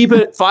 we'll keep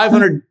it at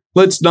 500.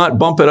 Let's not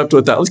bump it up to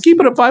 1,000. Let's keep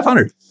it at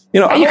 500.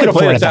 I could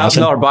play a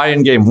 $1,000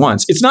 buy-in game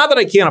once. It's not that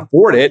I can't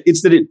afford it.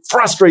 It's that it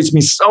frustrates me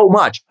so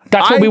much.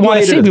 That's what we want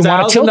to see. We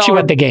want to tilt you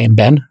at the game,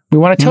 Ben. We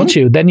want to tilt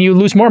you. Then you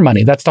lose more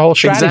money. That's the whole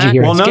strategy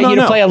here. Well, get you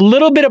to play a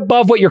little bit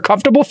above what you're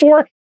comfortable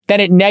for. Then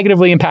it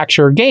negatively impacts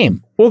your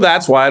game. Well,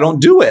 that's why I don't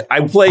do it.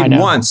 I played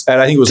once,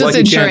 and I think it was just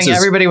Lucky ensuring Chances.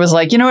 Everybody was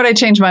like, you know what? I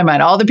changed my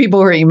mind. All the people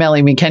who are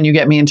emailing me, can you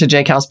get me into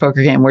Jake House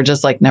poker game? We're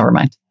just like, never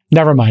mind.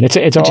 Never mind. It's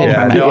all.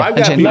 I've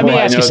got people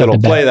I know that'll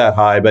play that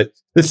high, but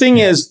the thing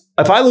is,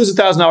 if I lose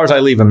 $1,000, I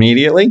leave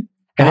immediately.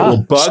 And it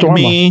will bug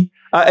me.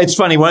 It's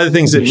funny. One of the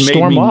things that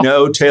made me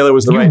know Taylor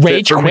was the right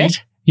fit for me.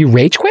 You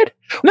rage quit?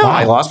 No,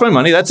 I lost my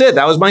money. That's it.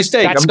 That was my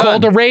stake. That's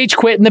called a rage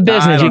quit in the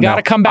business. You got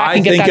to come back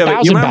and get that $1,000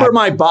 back. You remember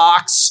my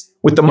box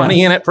with the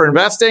money in it for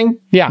investing?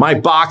 Yeah. My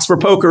box for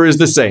poker is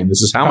the same.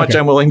 This is how much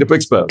I'm willing to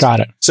expose. Got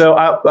it. So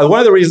one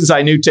of the reasons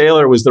I knew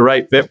Taylor was the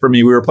right fit for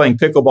me, we were playing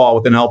pickleball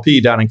with an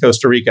LP down in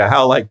Costa Rica.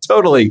 How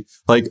totally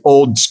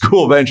old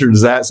school venture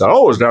does that sound?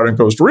 Oh, I was down in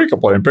Costa Rica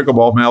playing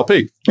pickleball with an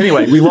LP.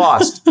 Anyway, we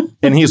lost.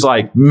 And he's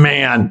like,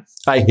 man,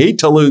 I hate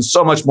to lose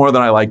so much more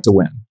than I like to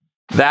win.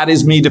 That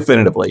is me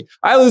definitively.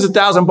 I lose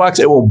 $1,000,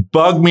 it will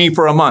bug me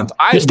for a month.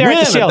 I win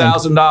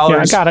 $1,000. Yeah,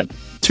 I got it.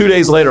 2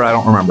 days later, I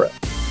don't remember it.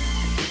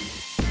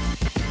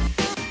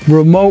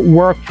 Remote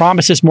work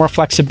promises more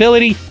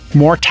flexibility,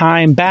 more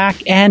time back,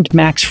 and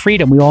max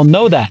freedom. We all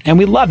know that, and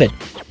we love it.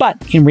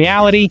 But in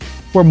reality,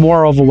 we're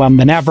more overwhelmed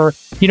than ever.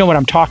 You know what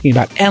I'm talking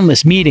about.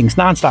 Endless meetings,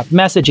 nonstop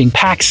messaging,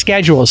 packed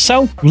schedules.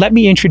 So let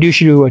me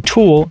introduce you to a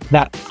tool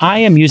that I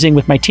am using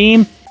with my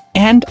team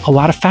and a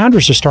lot of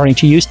founders are starting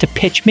to use to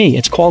pitch me.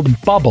 It's called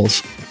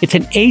Bubbles. It's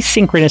an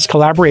asynchronous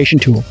collaboration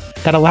tool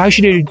that allows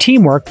you to do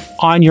teamwork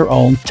on your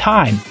own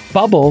time.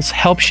 Bubbles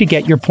helps you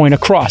get your point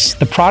across.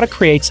 The product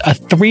creates a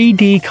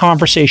 3D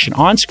conversation,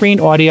 on-screen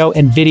audio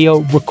and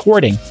video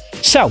recording.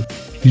 So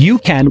you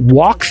can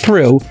walk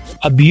through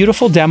a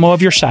beautiful demo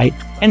of your site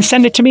and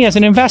send it to me as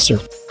an investor.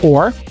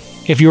 Or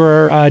if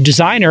you're a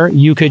designer,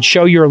 you could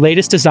show your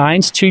latest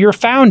designs to your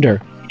founder.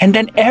 And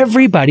then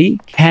everybody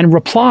can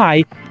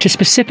reply to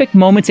specific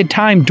moments in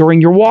time during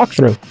your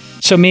walkthrough.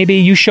 So maybe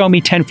you show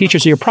me 10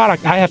 features of your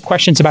product. I have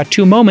questions about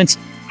 2 moments.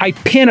 I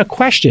pin a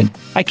question,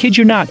 I kid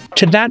you not,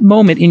 to that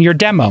moment in your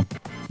demo.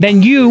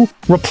 Then you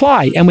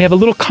reply, and we have a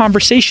little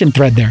conversation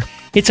thread there.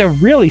 It's a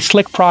really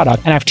slick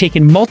product, and I've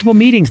taken multiple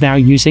meetings now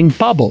using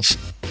Bubbles.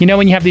 You know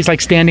when you have these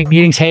standing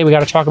meetings, hey, we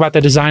got to talk about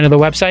the design of the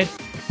website?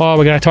 Oh,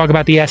 we got to talk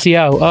about the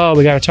SEO. Oh,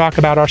 we got to talk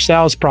about our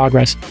sales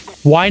progress.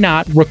 Why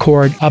not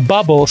record a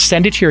bubble,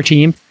 send it to your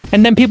team,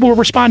 and then people will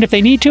respond if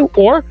they need to,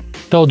 or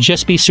they'll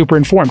just be super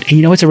informed. And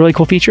you know what's a really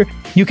cool feature?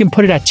 You can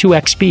put it at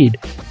 2x speed.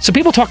 So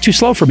people talk too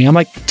slow for me. I'm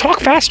like,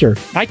 talk faster.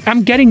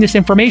 I'm getting this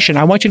information.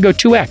 I want you to go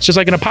 2x, just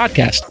like in a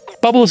podcast.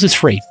 Bubbles is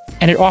free,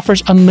 and it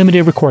offers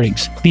unlimited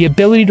recordings. The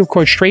ability to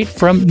record straight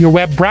from your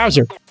web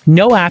browser.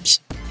 No apps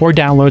or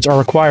downloads are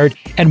required,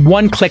 and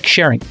one-click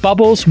sharing.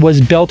 Bubbles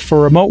was built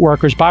for remote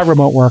workers by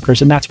remote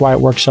workers, and that's why it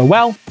works so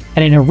well.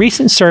 And in a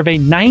recent survey,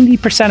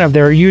 90% of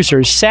their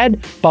users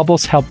said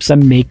Bubbles helps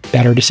them make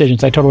better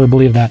decisions. I totally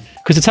believe that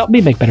because it's helped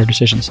me make better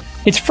decisions.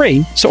 It's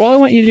free, so all I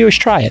want you to do is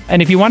try it.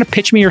 And if you want to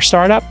pitch me your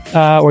startup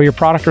or your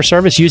product or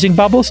service using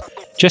Bubbles,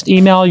 just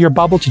email your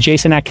bubble to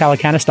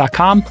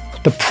jason@calacanis.com.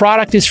 The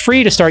product is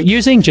free to start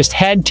using. Just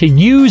head to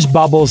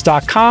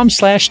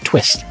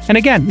usebubbles.com/twist. And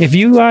again, if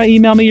you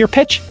email me your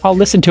pitch, I'll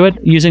listen to it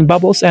using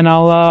Bubbles and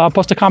I'll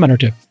post a comment or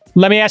two.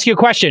 Let me ask you a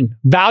question.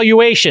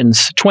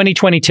 Valuations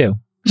 2022.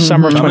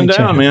 Summer of 2022.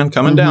 Coming down, man.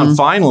 Coming down.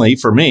 Finally,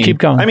 for me. Keep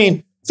going. I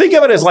mean, think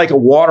of it as like a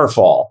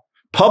waterfall.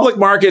 Public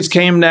markets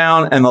came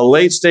down and the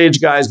late stage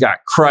guys got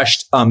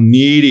crushed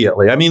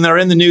immediately. I mean, they're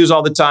in the news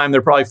all the time.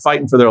 They're probably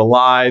fighting for their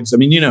lives. I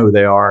mean, you know who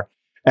they are.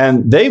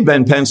 And they've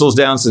been pencils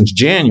down since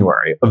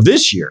January of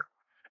this year.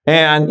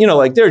 And,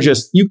 they're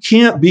just, you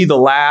can't be the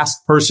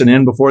last person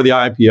in before the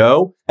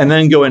IPO and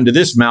then go into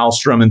this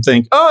maelstrom and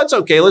think, oh, it's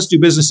okay. Let's do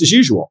business as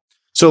usual.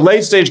 So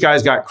late stage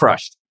guys got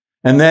crushed.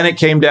 And then it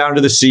came down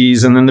to the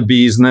C's and then the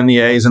B's and then the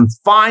A's and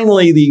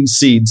finally the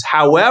seeds.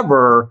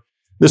 However,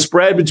 The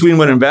spread between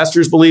what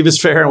investors believe is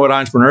fair and what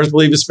entrepreneurs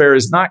believe is fair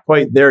is not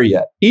quite there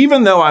yet.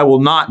 Even though I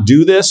will not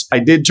do this, I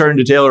did turn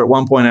to Taylor at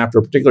one point after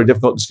a particular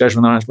difficult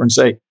discussion with an entrepreneur and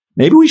say,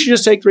 maybe we should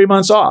just take 3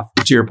 months off,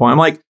 to your point. I'm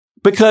like,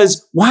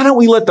 because why don't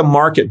we let the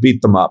market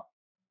beat them up?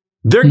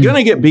 They're going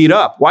to get beat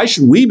up. Why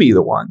should we be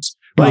the ones?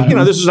 Like,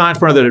 this was an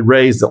entrepreneur that had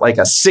raised at like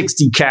a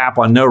 60 cap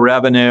on no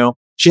revenue.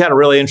 She had a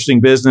really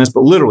interesting business,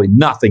 but literally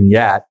nothing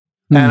yet.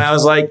 And I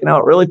was like, it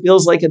really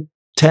feels like a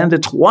 10 to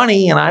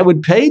 20 and I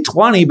would pay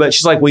 20. But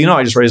she's like, well,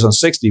 I just raised on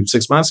 60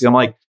 6 months ago. I'm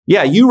like,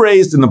 yeah, you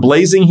raised in the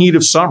blazing heat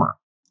of summer.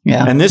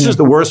 Yeah. And this is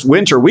the worst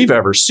winter we've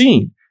ever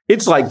seen.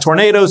 It's like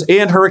tornadoes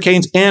and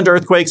hurricanes and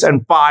earthquakes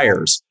and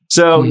fires.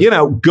 So,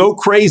 go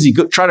crazy.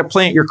 Go try to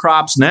plant your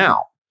crops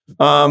now.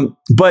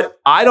 But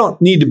I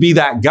don't need to be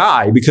that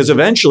guy because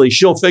eventually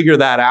she'll figure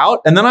that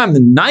out. And then I'm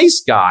the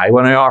nice guy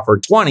when I offer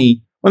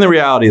 20, when the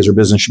reality is her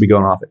business should be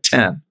going off at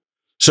 10.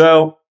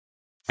 So,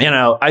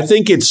 I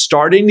think it's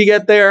starting to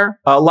get there.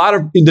 A lot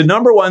of the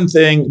number one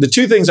thing, the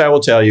two things I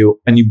will tell you,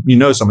 and you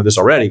know some of this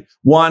already.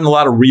 One, a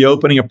lot of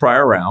reopening of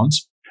prior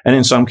rounds. And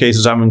in some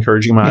cases, I'm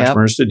encouraging my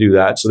entrepreneurs to do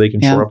that so they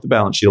can shore up the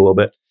balance sheet a little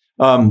bit.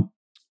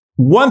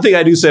 One thing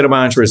I do say to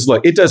my entrepreneurs is,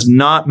 look, it does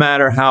not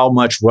matter how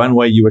much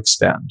runway you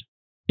extend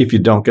if you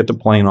don't get the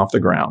plane off the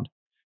ground.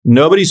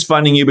 Nobody's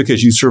funding you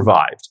because you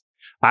survived.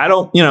 I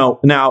don't,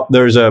 now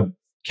there's a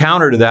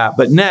counter to that,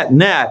 but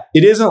net,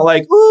 it isn't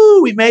like,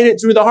 ooh, we made it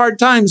through the hard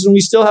times and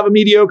we still have a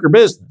mediocre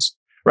business,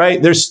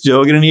 right? They're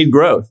still going to need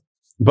growth.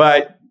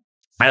 But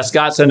as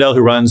Scott Sandell,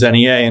 who runs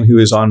NEA and who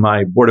is on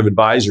my board of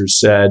advisors,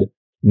 said,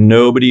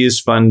 nobody is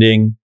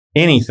funding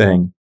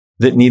anything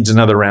that needs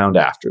another round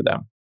after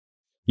them.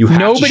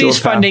 Nobody's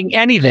funding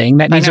anything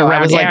that needs a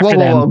round after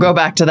them. Whoa, go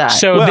back to that.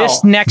 So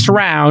this next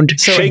round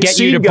should get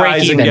you to break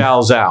guys even. And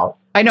gals out.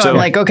 I know. So, I'm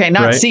like, okay,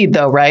 not seed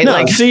though, right?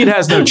 No, seed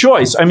has no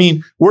choice. I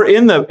mean, we're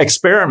in the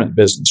experiment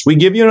business. We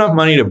give you enough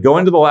money to go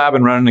into the lab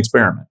and run an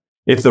experiment.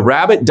 If the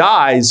rabbit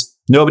dies,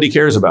 nobody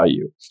cares about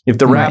you. If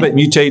the rabbit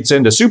mutates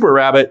into super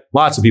rabbit,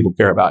 lots of people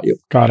care about you.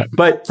 Got it.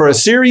 But for a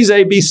Series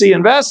A, B, C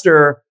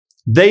investor,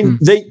 they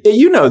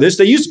this.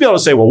 They used to be able to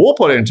say, well, we'll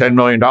put in $10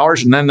 million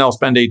and then they'll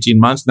spend 18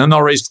 months. And then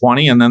they'll raise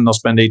 20 and then they'll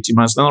spend 18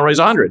 months. And then they'll raise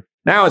 100.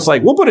 Now it's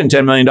like, we'll put in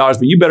 $10 million,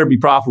 but you better be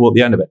profitable at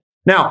the end of it.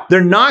 Now,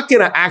 they're not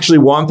going to actually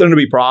want them to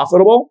be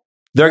profitable.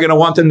 They're going to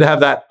want them to have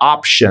that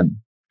option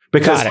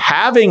because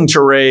having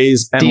to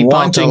raise and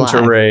wanting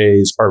to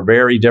raise are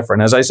very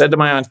different. As I said to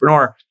my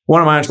entrepreneur,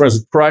 one of my entrepreneurs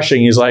was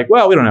crushing. He's like,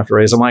 well, we don't have to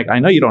raise. I'm like, I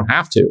know you don't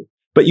have to,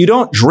 but you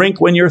don't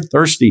drink when you're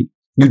thirsty.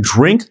 You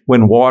drink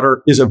when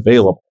water is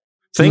available.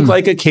 Think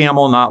like a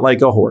camel, not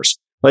like a horse.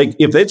 Like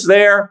if it's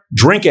there,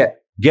 drink it,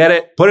 get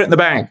it, put it in the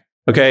bank.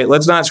 Okay,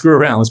 let's not screw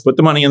around. Let's put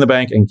the money in the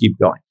bank and keep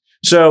going.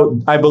 So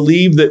I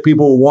believe that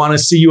people want to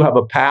see you have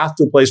a path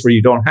to a place where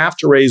you don't have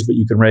to raise, but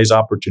you can raise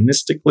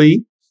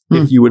opportunistically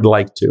if you would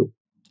like to.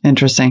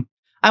 Interesting.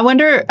 I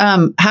wonder,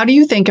 how do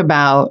you think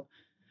about,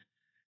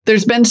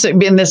 there's been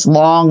this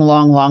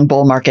long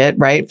bull market,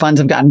 right? Funds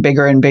have gotten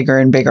bigger and bigger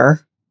and bigger.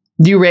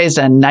 You raised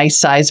a nice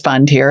size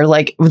fund here.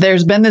 Like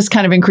there's been this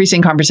kind of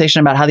increasing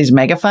conversation about how these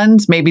mega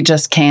funds maybe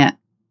just can't,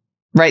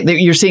 right?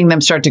 You're seeing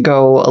them start to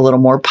go a little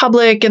more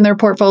public in their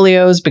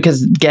portfolios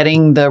because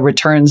getting the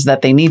returns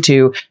that they need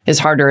to is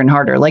harder and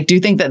harder. Like, do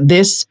you think that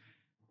this,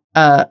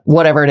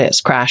 whatever it is,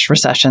 crash,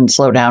 recession,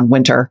 slowdown,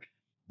 winter,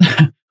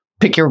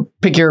 pick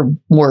your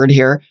word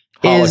here,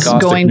 is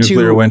going to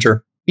nuclear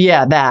winter?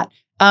 Yeah, that.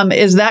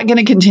 Is that going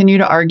to continue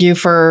to argue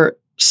for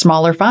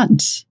smaller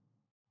funds?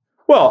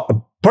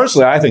 Well,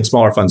 personally, I think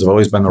smaller funds have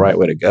always been the right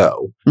way to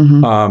go.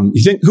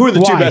 You think, who are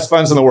the two best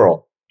funds in the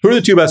world? Who are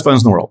the two best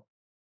funds in the world?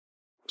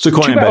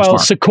 Sequoia and Benchmark. Well,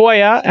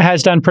 Sequoia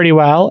has done pretty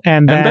well.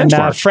 And then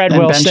Fred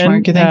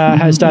Wilson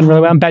has done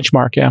really well. And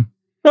Benchmark, yeah.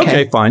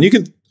 Okay, fine. You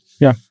could.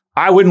 Yeah.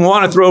 I wouldn't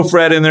want to throw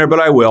Fred in there, but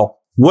I will.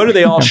 What do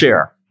they all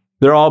share?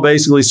 They're all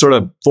basically sort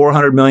of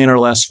 400 million or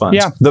less funds.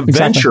 Yeah, the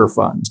venture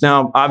funds.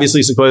 Now,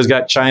 obviously, Sequoia's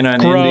got China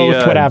and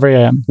India.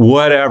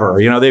 Whatever.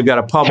 They've got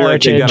a public.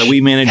 Heritage, they've got a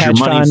we manage your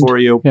money for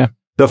you. Yeah.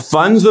 The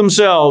funds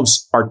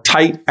themselves are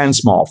tight and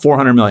small,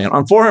 400 million.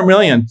 On 400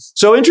 million.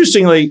 So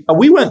interestingly,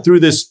 we went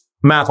through this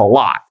math a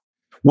lot.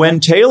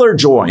 When Taylor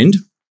joined,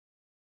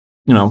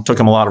 took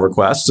him a lot of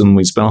requests and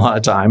we spent a lot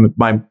of time.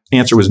 My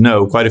answer was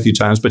no quite a few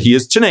times, but he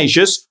is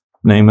tenacious,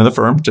 name of the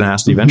firm,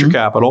 Tenacity Venture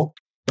Capital,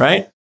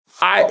 right?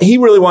 He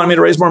really wanted me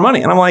to raise more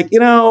money. And I'm like, I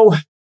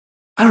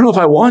don't know if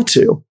I want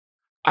to.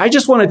 I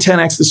just want to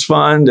 10X this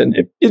fund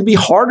and it'd be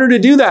harder to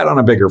do that on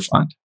a bigger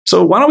fund.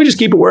 So why don't we just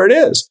keep it where it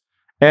is?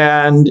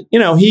 And,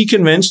 he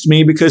convinced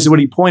me because what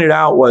he pointed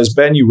out was,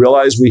 Ben, you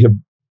realize we have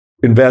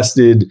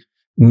invested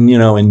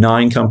in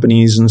 9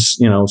 companies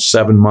in,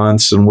 7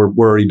 months, and we're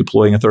already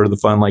deploying a third of the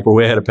fund. Like we're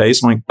way ahead of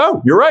pace. I'm like,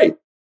 oh, you're right.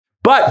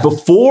 But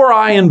before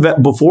I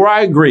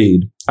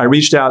agreed, I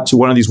reached out to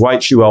one of these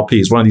white shoe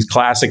LPs, one of these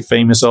classic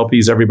famous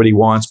LPs everybody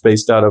wants,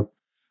 based out of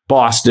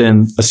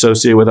Boston,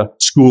 associated with a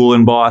school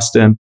in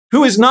Boston,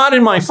 who is not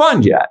in my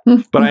fund yet,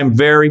 but I'm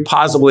very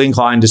positively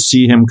inclined to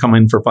see him come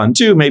in for fund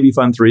 2, maybe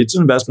fund 3. It's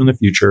an investment in the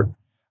future.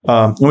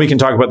 And we can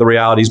talk about the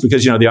realities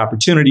because, the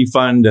opportunity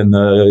fund and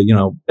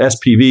the,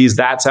 SPVs,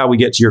 that's how we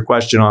get to your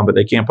question on, but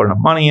they can't put enough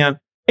money in.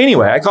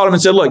 Anyway, I called him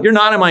and said, look, you're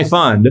not in my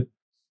fund.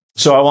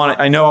 So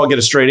I know I'll get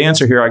a straight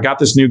answer here. I got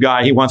this new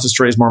guy. He wants us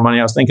to raise more money.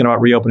 I was thinking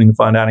about reopening the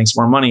fund, adding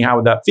some more money. How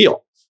would that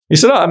feel? He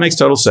said, oh, that makes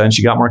total sense.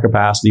 You got more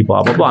capacity,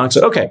 blah, blah, blah. And I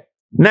said, okay,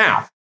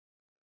 now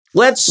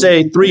let's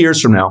say 3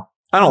 years from now,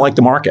 I don't like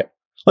the market.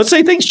 Let's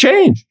say things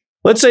change.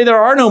 Let's say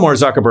there are no more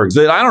Zuckerbergs.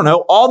 I don't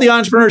know. All the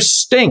entrepreneurs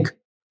stink.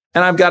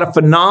 And I've got a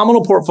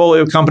phenomenal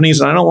portfolio of companies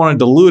and I don't want to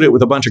dilute it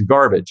with a bunch of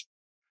garbage.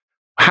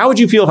 How would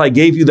you feel if I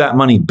gave you that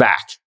money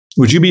back?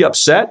 Would you be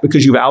upset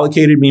because you've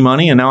allocated me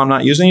money and now I'm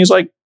not using it? He's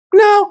like,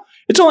 no,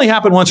 it's only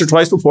happened once or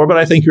twice before, but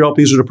I think your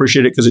LPs would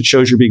appreciate it because it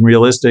shows you're being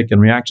realistic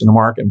and reacting to the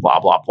market and blah,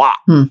 blah, blah.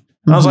 And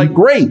I was like,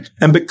 great.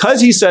 And because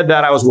he said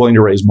that, I was willing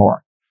to raise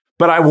more.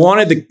 But I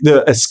wanted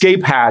the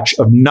escape hatch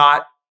of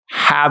not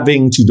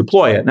having to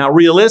deploy it. Now,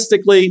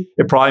 realistically,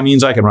 it probably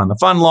means I can run the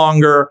fund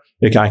longer.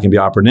 I can be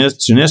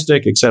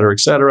opportunistic, et cetera, et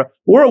cetera.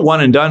 We're a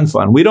one and done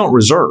fund. We don't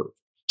reserve.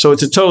 So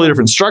it's a totally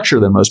different structure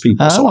than most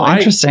people. Oh, so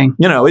interesting.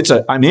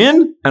 I'm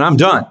in and I'm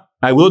done.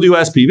 I will do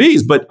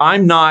SPVs, but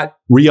I'm not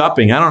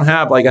re-upping. I don't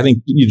have I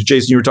think,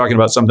 Jason, you were talking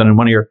about something in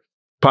one of your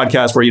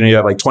podcasts where, you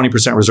have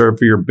 20% reserved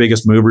for your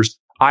biggest movers.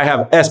 I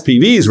have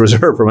SPVs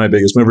reserved for my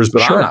biggest movers,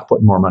 but sure. I'm not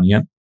putting more money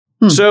in.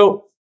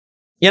 So,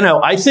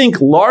 I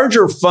think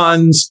larger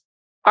funds,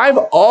 I've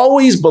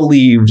always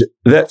believed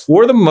that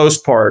for the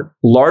most part,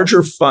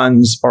 larger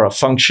funds are a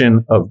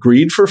function of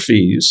greed for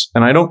fees.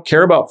 And I don't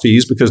care about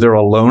fees because they're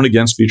a loan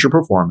against future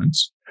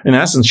performance. In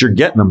essence, you're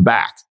getting them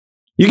back.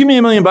 You give me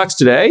 $1 million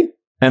today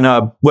and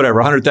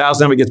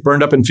 100,000 of it gets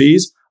burned up in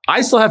fees.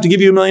 I still have to give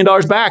you $1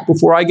 million back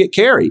before I get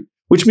carried,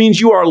 which means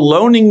you are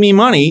loaning me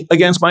money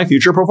against my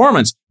future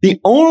performance.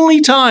 The only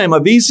time a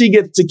VC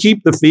gets to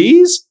keep the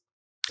fees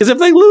is if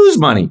they lose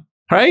money.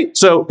 Right?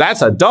 So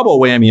that's a double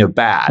whammy of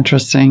bad.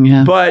 Interesting.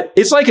 Yeah. But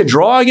it's like a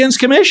draw against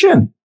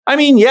commission. I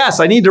mean,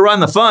 yes, I need to run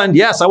the fund.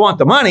 Yes, I want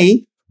the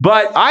money,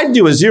 but I'd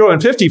do a 0 and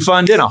 50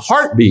 fund in a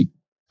heartbeat.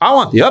 I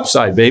want the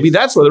upside, baby.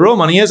 That's where the real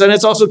money is. And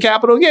it's also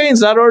capital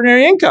gains, not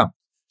ordinary income.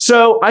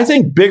 So I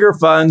think bigger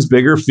funds,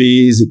 bigger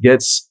fees, it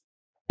gets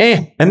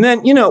And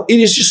then, it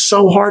is just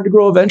so hard to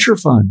grow a venture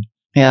fund.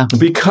 Yeah.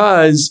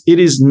 Because it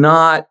is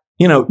not,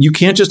 you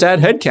can't just add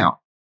headcount.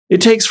 It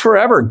takes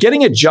forever.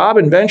 Getting a job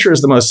in venture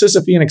is the most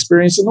Sisyphean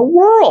experience in the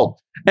world.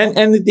 And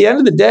at the end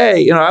of the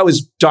day, I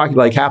was talking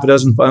to half a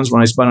dozen funds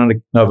when I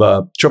spun out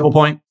of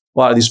TriplePoint. A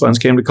lot of these funds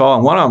came to call.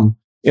 And one of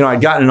them,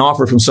 I'd gotten an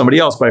offer from somebody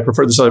else, but I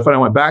preferred this other fund. I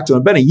went back to him.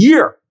 It's been a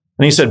year.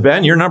 And he said,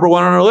 Ben, you're number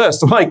one on our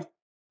list. I'm like,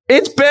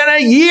 it's been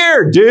a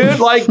year, dude.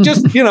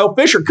 Just,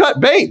 fish or cut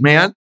bait,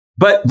 man.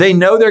 But they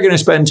know they're going to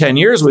spend 10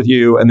 years with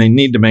you and they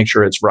need to make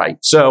sure it's right.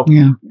 So,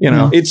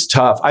 it's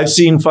tough. I've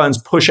seen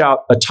funds push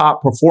out a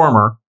top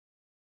performer.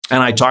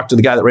 And I talked to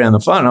the guy that ran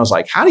the fund and I was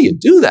like, how do you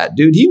do that,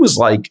 dude? He was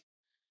like,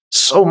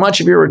 so much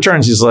of your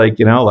returns. He's like,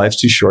 life's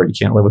too short. You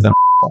can't live with an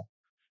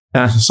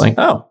And I was like,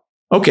 oh,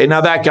 okay.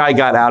 Now that guy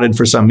got outed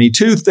for some Me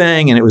Too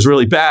thing and it was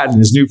really bad and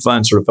his new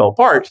fund sort of fell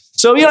apart.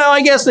 So,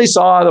 I guess they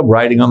saw the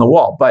writing on the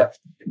wall, but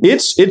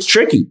it's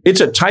tricky. It's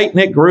a tight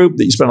knit group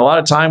that you spend a lot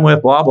of time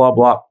with, blah, blah,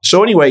 blah.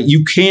 So anyway,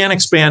 you can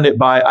expand it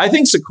I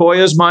think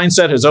Sequoia's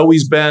mindset has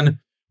always been,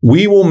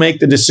 we will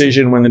make the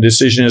decision when the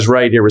decision is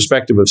right,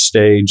 irrespective of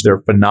stage. They're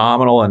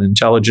phenomenal and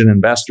intelligent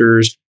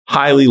investors,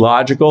 highly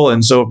logical.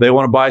 And so if they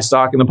want to buy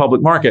stock in the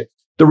public market,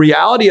 the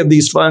reality of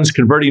these funds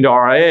converting to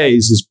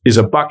RIAs is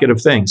a bucket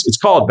of things. It's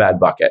called bad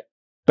bucket.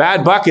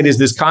 Bad bucket is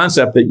this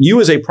concept that you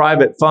as a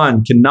private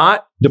fund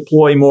cannot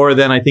deploy more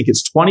than, I think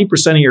it's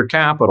 20% of your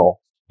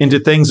capital into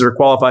things that are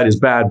qualified as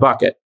bad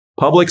bucket.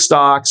 Public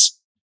stocks,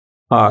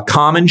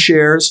 common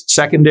shares,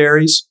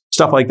 secondaries,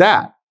 stuff like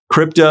that.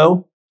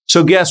 Crypto.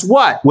 So guess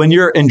what? When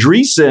you're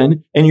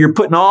Andreessen and you're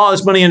putting all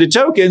this money into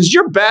tokens,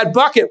 your bad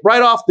bucket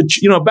right off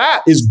the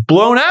bat is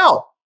blown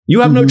out.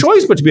 You have no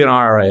choice but to be an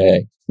RIA.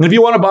 And if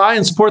you want to buy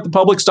and support the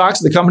public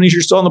stocks of the companies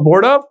you're still on the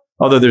board of,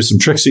 although there's some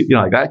tricks,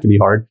 that can be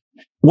hard.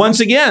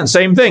 Once again,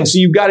 same thing. So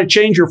you've got to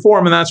change your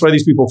form. And that's why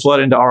these people flood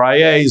into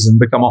RIAs and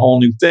become a whole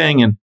new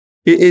thing. And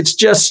it's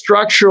just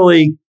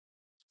structurally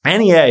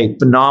NEA,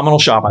 phenomenal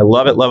shop. I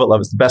love it, love it, love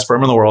it. It's the best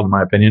firm in the world, in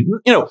my opinion.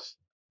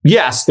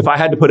 Yes, if I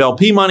had to put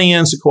LP money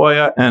in,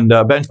 Sequoia and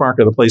Benchmark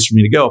are the place for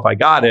me to go if I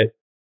got it.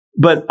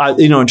 But,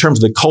 in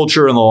terms of the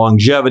culture and the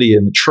longevity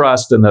and the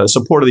trust and the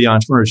support of the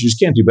entrepreneurs, you just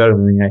can't do better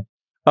than NEA.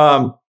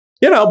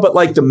 But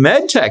like the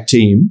MedTech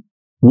team,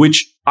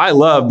 which I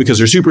love because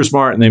they're super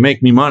smart and they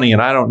make me money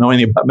and I don't know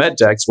anything about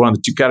MedTech. It's one of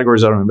the two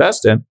categories I don't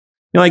invest in.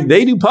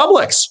 They do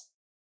publics,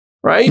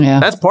 right? Yeah,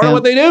 that's part of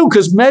what they do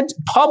because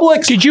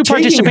publics. Did you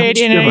participate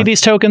in any of these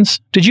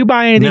tokens? Did you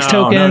buy any of these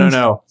tokens?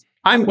 No.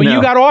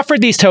 You got offered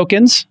these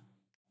tokens,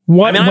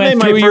 what went I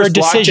made through my your first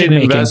decision blockchain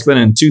making? investment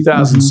in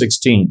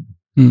 2016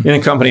 in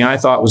a company I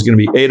thought was going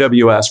to be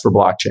AWS for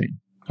blockchain.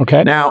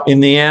 Okay. Now, in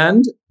the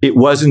end, it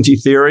wasn't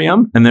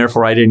Ethereum, and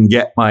therefore I didn't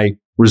get my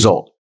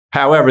result.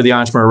 However, the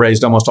entrepreneur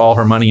raised almost all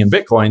her money in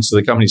Bitcoin, so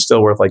the company's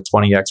still worth like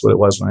 20x what it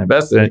was when I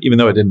invested in it, even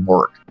though it didn't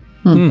work.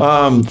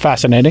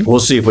 Fascinating. We'll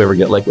see if we ever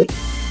get liquid.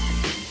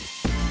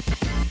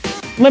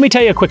 Let me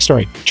tell you a quick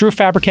story. Drew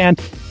Fabricant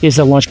is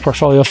a Launch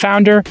Portfolio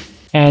founder,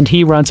 and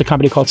he runs a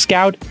company called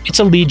Scout. It's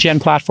a lead gen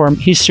platform.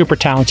 He's super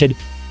talented,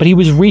 but he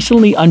was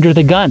recently under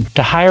the gun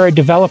to hire a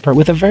developer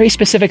with a very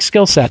specific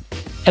skill set.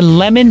 And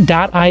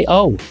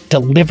Lemon.io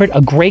delivered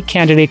a great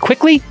candidate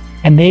quickly,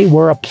 and they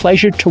were a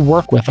pleasure to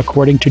work with,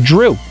 according to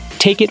Drew.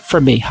 Take it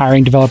from me,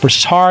 hiring developers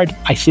is hard.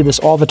 I see this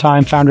all the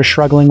time, founders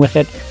struggling with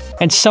it.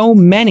 And so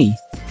many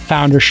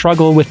founders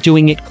struggle with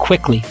doing it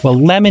quickly. Well,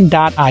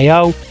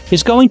 Lemon.io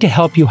is going to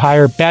help you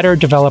hire better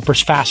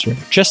developers faster,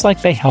 just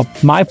like they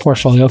helped my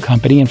portfolio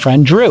company and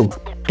friend Drew.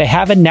 They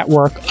have a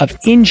network of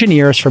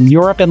engineers from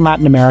Europe and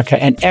Latin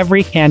America, and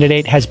every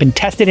candidate has been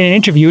tested and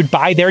interviewed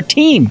by their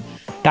team.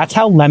 That's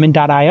how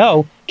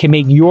Lemon.io can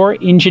make your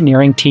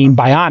engineering team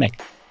bionic.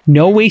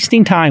 No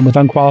wasting time with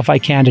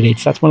unqualified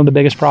candidates. That's one of the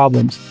biggest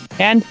problems.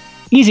 And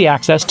easy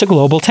access to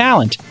global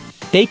talent.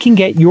 They can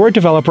get your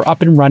developer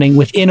up and running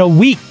within a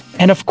week.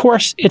 And of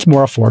course, it's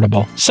more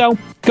affordable. So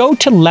go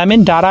to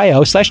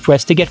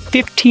lemon.io/twist to get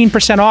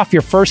 15% off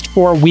your first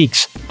 4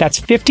 weeks. That's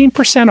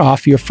 15%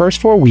 off your first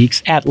 4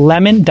 weeks at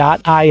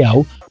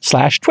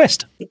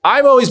lemon.io/twist.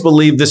 I've always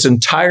believed this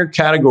entire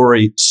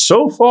category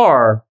so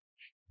far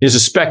is a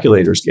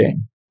speculator's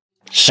game.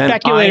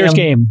 Speculator's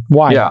game.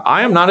 Why? Yeah,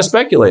 I am not a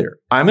speculator.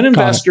 I'm an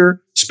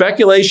investor.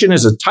 Speculation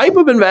is a type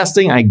of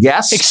investing, I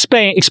guess.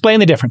 Explain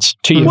the difference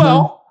to you.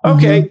 Well,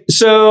 okay.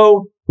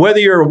 So whether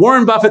you're a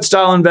Warren Buffett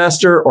style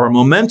investor or a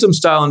momentum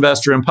style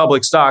investor in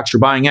public stocks, you're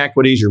buying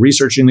equities, you're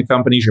researching the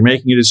companies, you're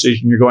making a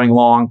decision, you're going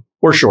long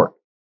or short.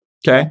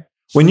 Okay.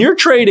 When you're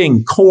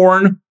trading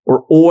corn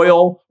or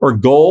oil or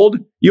gold,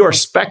 you are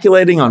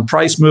speculating on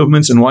price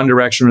movements in one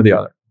direction or the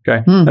other.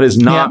 Okay. That is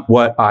not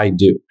what I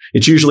do.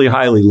 It's usually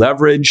highly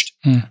leveraged.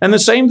 And the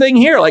same thing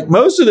here. Like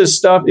most of this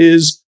stuff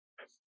is,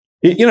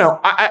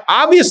 I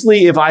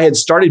obviously, if I had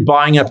started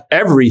buying up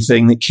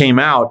everything that came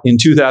out in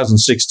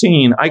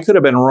 2016, I could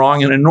have been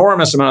wrong an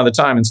enormous amount of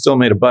the time and still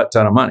made a butt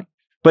ton of money.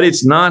 But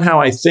it's not how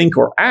I think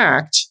or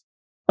act.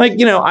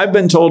 Like, I've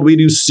been told we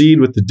do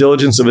seed with the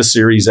diligence of a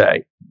Series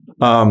A.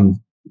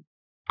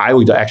 I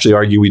would actually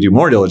argue we do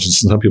more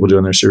diligence than some people do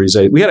in their Series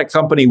A. We had a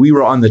company, we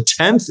were on the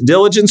 10th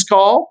diligence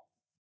call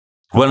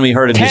when we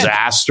heard a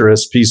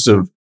disastrous piece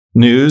of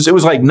news. It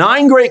was like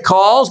 9 great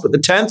calls, but the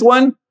 10th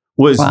one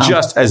was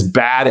just as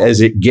bad as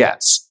it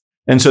gets.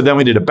 And so then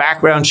we did a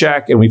background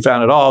check and we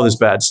found out all this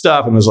bad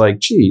stuff and was like,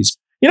 geez,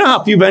 you know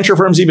how few venture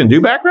firms even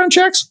do background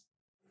checks?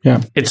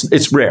 Yeah.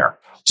 It's rare.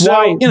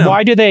 So,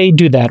 why do they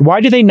do that?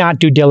 Why do they not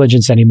do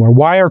diligence anymore?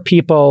 Why are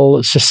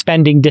people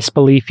suspending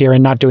disbelief here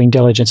and not doing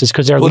diligence? Is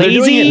because they're lazy?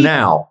 They're doing it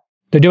now.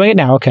 They're doing it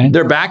now. Okay.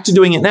 They're back to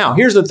doing it now.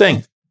 Here's the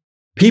thing.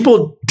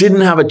 People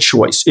didn't have a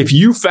choice. If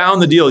you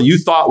found the deal you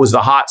thought was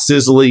the hot,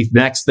 sizzly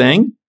next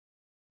thing,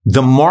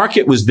 the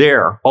market was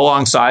there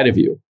alongside of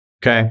you.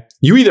 Okay.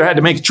 You either had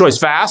to make a choice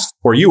fast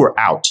or you were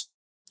out.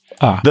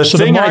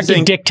 The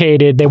market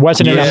dictated there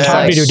wasn't enough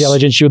time to do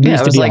diligence. You would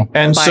lose the deal. Like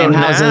buying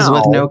houses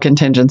with no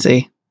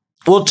contingency.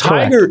 Well,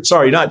 Tiger's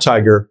argument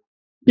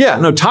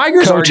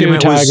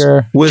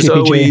was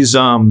always,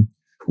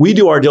 we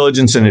do our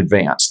diligence in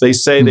advance. They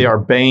say they are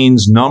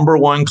Bain's number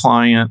one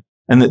client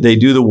and that they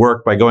do the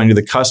work by going to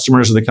the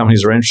customers of the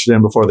companies they're interested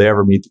in before they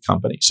ever meet the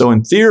company. So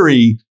in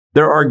theory,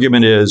 their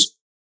argument is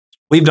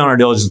we've done our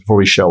diligence before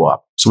we show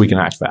up so we can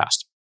act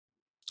fast.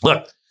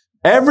 Look,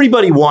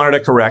 everybody wanted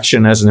a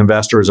correction as an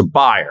investor, as a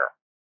buyer.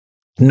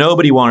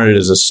 Nobody wanted it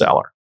as a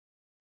seller.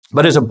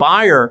 But as a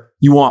buyer,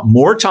 you want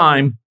more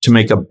time to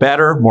make a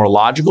better, more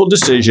logical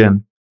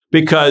decision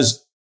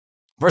because,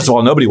 first of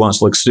all, nobody wants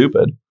to look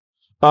stupid.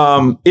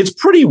 It's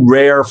pretty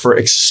rare for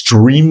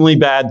extremely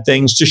bad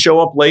things to show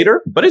up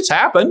later, but it's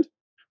happened.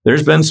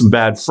 There's been some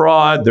bad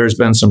fraud. There's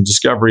been some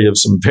discovery of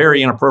some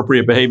very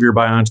inappropriate behavior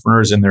by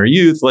entrepreneurs in their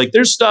youth. Like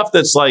there's stuff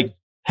that's like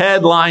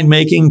headline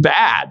making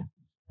bad.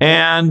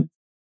 And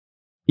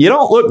you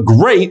don't look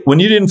great when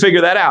you didn't figure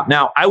that out.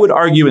 Now, I would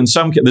argue in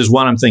some cases, there's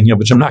one I'm thinking of,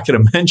 which I'm not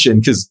going to mention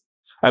because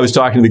I was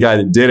talking to the guy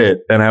that did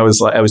it and I was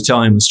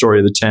telling him the story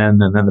of the 10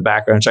 and then the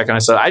background check. And I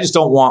said, I just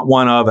don't want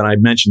one of, and I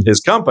mentioned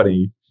his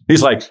company.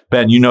 He's like,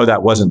 Ben,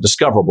 that wasn't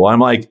discoverable. I'm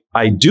like,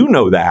 I do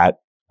know that,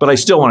 but I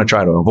still want to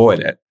try to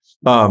avoid it.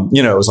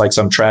 It was like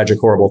some tragic,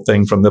 horrible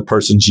thing from the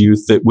person's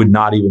youth that would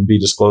not even be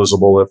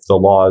disclosable if the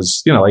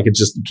laws, you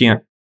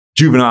can't,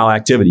 juvenile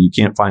activity, you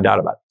can't find out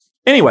about it.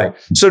 Anyway,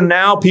 so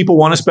now people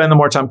want to spend the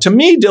more time. To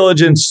me,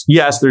 diligence,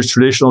 yes, there's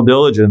traditional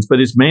diligence, but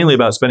it's mainly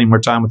about spending more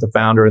time with the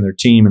founder and their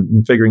team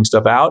and figuring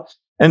stuff out.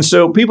 And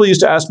so people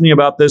used to ask me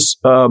about this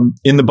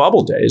in the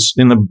bubble days,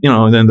 in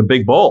the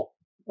big bull.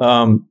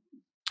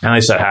 And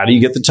I said, how do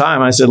you get the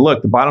time? I said,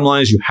 look, the bottom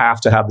line is you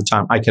have to have the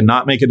time. I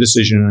cannot make a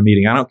decision in a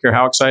meeting. I don't care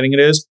how exciting it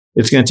is.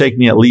 It's going to take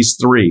me at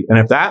least 3. And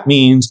if that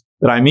means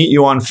that I meet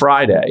you on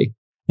Friday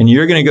and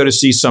you're going to go to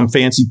see some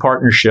fancy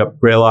partnership,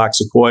 Greylock,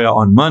 Sequoia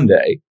on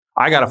Monday,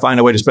 I got to find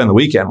a way to spend the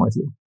weekend with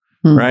you,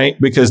 right?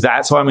 Because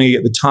that's how I'm going to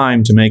get the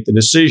time to make the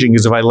decision.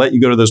 Because if I let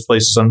you go to those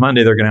places on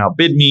Monday, they're going to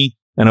outbid me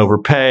and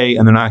overpay,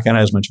 and they're not going to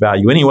have as much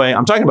value anyway.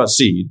 I'm talking about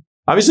seed.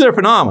 Obviously, they're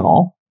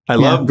phenomenal. I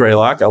love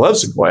Greylock. I love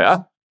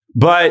Sequoia.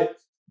 But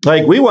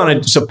like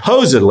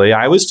supposedly,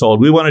 I was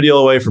told we want to deal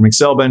away from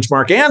Excel,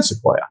 Benchmark, and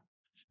Sequoia.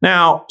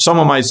 Now,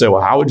 someone might say,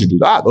 well, how would you do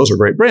that? Those are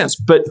great brands.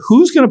 But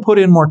who's going to put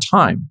in more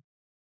time?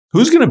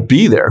 Who's going to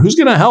be there? Who's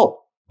going to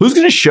help? Who's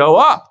going to show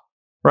up?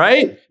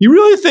 Right? You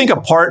really think a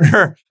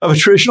partner of a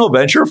traditional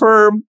venture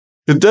firm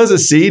that does a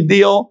seed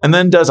deal and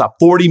then does a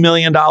 $40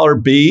 million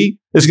B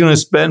is going to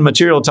spend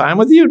material time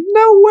with you?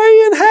 No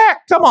way in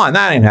heck. Come on,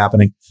 that ain't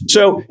happening.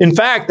 So, in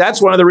fact,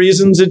 that's one of the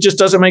reasons it just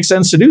doesn't make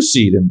sense to do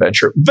seed and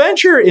venture.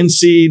 Venture and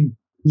seed,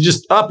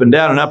 just up and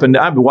down and up and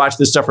down. I've watched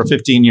this stuff for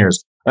 15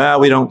 years.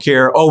 We don't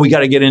care. Oh, we got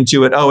to get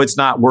into it. Oh, it's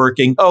not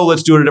working. Oh,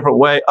 let's do it a different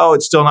way. Oh,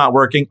 it's still not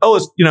working. Oh,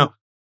 it's,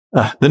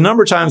 the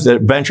number of times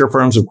that venture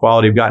firms of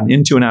quality have gotten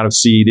into and out of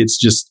seed,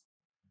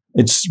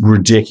 it's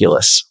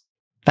ridiculous.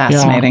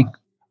 Fascinating. Yeah.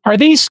 Are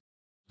these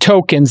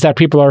tokens that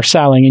people are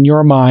selling, in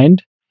your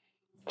mind,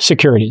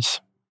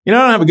 securities? I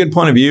don't have a good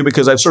point of view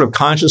because I've sort of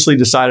consciously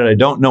decided I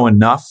don't know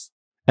enough.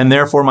 And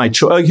therefore, I will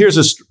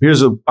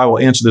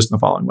answer this in the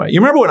following way. You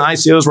remember when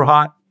ICOs were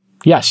hot?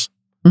 Yes.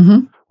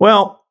 Mm-hmm.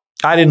 Well,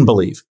 I didn't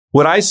believe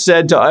what I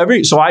said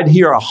so I'd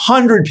hear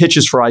 100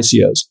 pitches for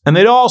ICOs and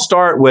they'd all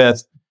start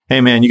with, hey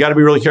man, you got to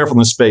be really careful in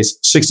this space.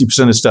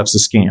 60% of stuff's a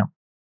scam,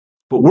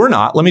 but we're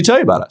not. Let me tell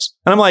you about us.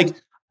 And I'm like,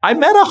 I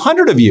met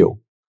 100 of you.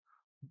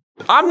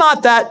 I'm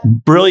not that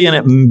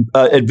brilliant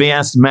at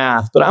advanced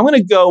math, but I'm going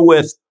to go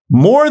with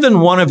more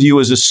than one of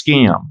you as a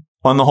scam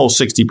on the whole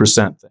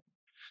 60% thing.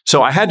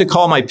 So I had to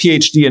call my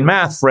PhD in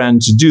math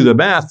friend to do the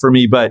math for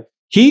me, but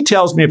he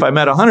tells me if I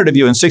met 100 of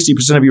you and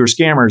 60% of you are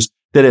scammers,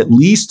 that at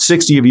least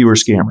 60 of you are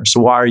scammers.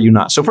 So why are you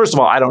not? So first of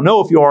all, I don't know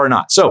if you are or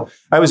not. So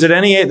I was at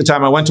NEA at the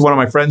time. I went to one of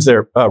my friends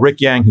there, Rick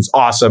Yang, who's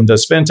awesome,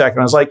 does fintech. And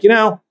I was like,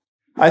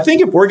 I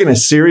think if we're going to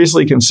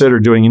seriously consider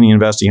doing any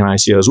investing in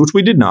ICOs, which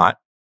we did not,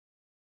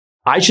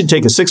 I should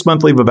take a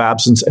 6-month leave of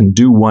absence and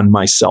do one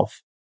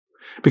myself.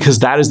 Because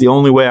that is the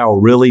only way I will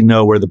really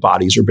know where the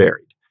bodies are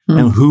buried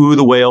and who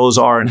the whales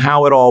are and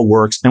how it all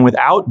works. And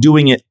without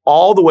doing it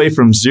all the way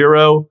from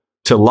zero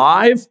to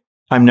live,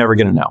 I'm never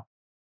going to know.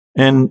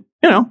 And,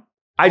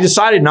 I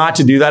decided not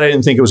to do that. I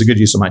didn't think it was a good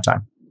use of my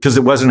time because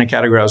it wasn't a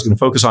category I was going to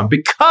focus on.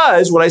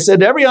 Because what I said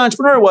to every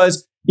entrepreneur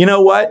was, you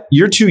know what?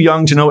 You're too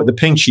young to know what the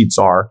pink sheets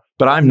are,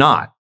 but I'm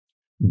not.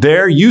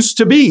 There used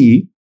to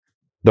be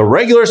the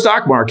regular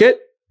stock market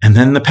and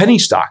then the penny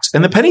stocks.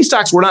 And the penny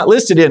stocks were not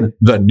listed in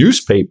the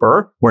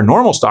newspaper where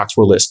normal stocks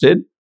were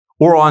listed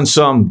or on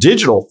some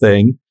digital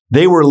thing.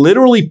 They were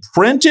literally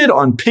printed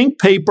on pink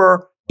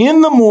paper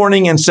in the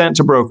morning and sent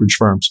to brokerage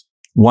firms.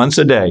 Once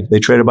a day, they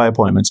traded by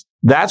appointments.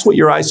 That's what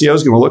your ICO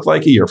is going to look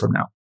like a year from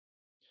now.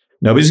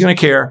 Nobody's going to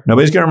care.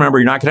 Nobody's going to remember.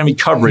 You're not going to have any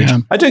coverage.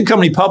 Yeah. I took a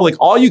company public.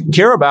 All you can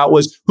care about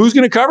was who's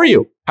going to cover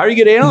you. How do you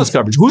get analyst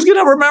coverage? Who's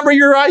going to remember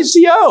your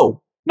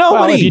ICO?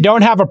 Nobody. Well, if you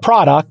don't have a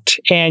product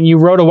and you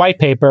wrote a white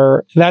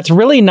paper, that's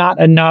really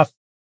not enough,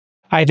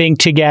 I think,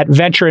 to get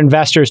venture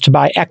investors to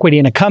buy equity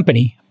in a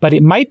company. But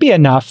it might be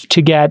enough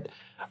to get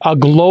a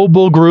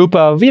global group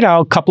of,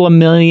 a couple of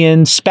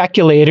million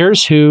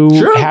speculators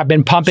who have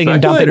been pumping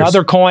and dumping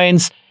other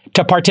coins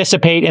to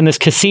participate in this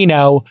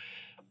casino.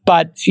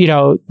 But,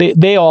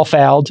 they all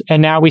failed.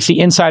 And now we see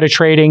insider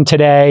trading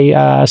today.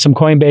 Some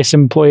Coinbase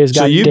employees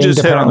got dinged. So you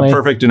just hit on the apparently.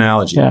 Perfect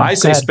analogy. Yeah, I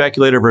say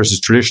speculator versus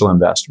traditional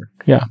investor.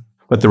 Yeah.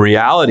 But the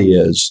reality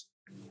is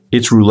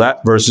it's roulette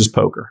versus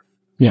poker.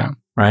 Yeah.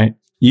 Right?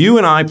 You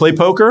and I play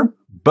poker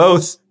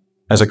both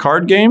as a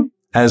card game,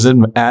 as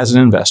an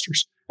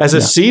investors. As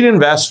a seed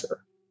investor,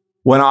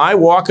 when I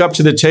walk up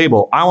to the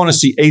table, I want to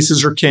see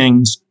aces or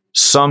kings,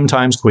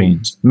 sometimes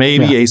queens,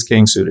 maybe ace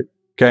king suited.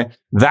 Okay.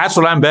 That's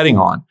what I'm betting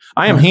on.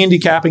 I am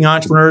handicapping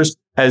entrepreneurs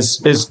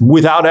as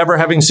without ever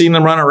having seen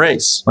them run a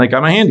race. Like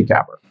I'm a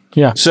handicapper.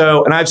 Yeah.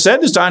 So, and I've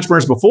said this to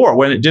entrepreneurs before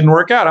when it didn't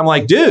work out. I'm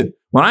like, dude,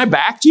 when I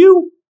backed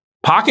you,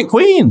 pocket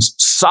queens,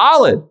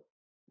 solid.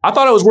 I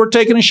thought it was worth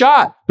taking a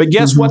shot. But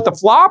guess what the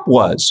flop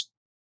was?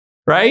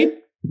 Right?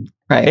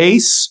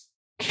 Ace,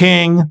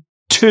 king,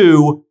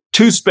 two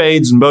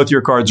spades, and both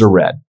your cards are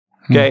red.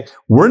 Okay.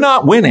 We're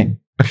not winning.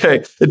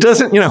 Okay. It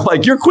doesn't,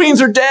 like your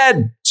queens are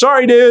dead.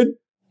 Sorry, dude.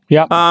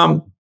 Yeah.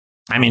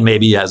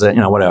 Maybe he has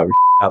whatever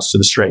outs to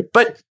the straight,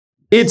 but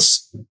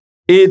that's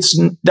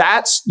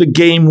the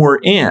game we're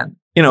in.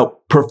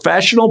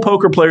 Professional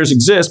poker players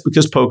exist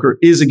because poker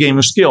is a game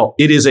of skill.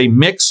 It is a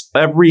mix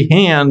every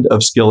hand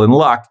of skill and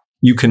luck.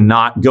 You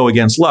cannot go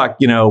against luck,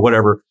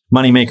 whatever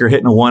moneymaker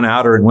hitting a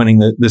 1-outer and winning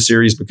the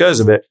series because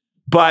of it.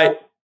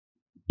 But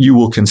you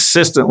will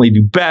consistently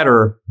do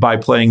better by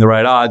playing the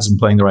right odds and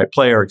playing the right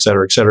player, et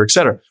cetera, et cetera, et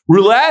cetera.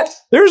 Roulette,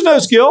 there's no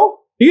skill.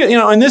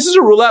 And this is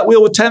a roulette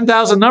wheel with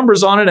 10,000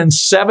 numbers on it and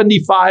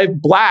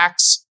 75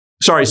 blacks.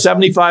 Sorry,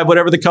 75,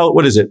 whatever the color.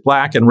 What is it?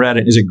 Black and red.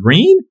 Is it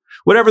green?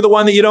 Whatever the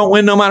one that you don't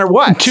win no matter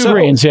what. Two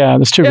greens, yeah.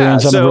 There's two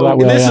greens on the roulette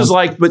wheel. This is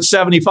but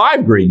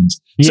 75 greens.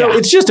 Yeah. So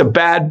it's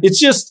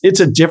just it's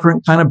a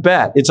different kind of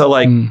bet. It's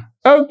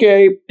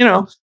okay,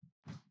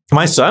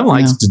 my son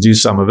likes to do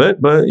some of it,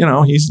 but,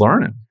 he's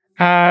learning.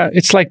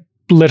 It's like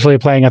literally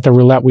playing at the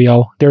roulette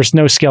wheel. There's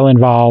no skill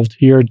involved.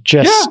 You're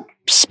just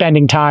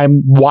spending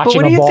time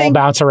watching a ball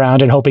bounce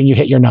around and hoping you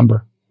hit your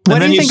number. What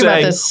do you think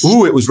about this?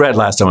 Ooh, it was red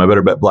last time. I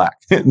better bet black.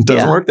 It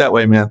doesn't work that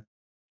way, man.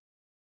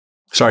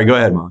 Sorry, go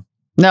ahead, Molly.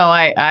 No,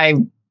 I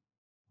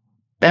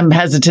am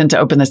hesitant to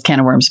open this can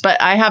of worms, but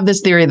I have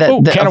this theory that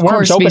of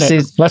course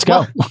VCs. Let's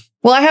go.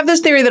 Well, I have this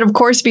theory that of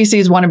course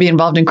VCs want to be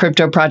involved in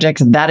crypto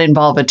projects that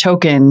involve a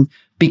token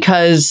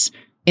because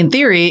in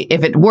theory,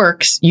 if it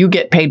works, you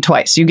get paid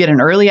twice. You get an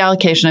early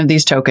allocation of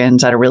these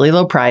tokens at a really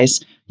low price.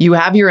 You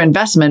have your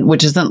investment,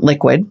 which isn't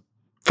liquid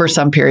for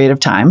some period of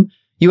time.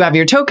 You have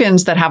your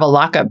tokens that have a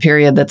lockup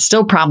period that's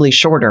still probably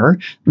shorter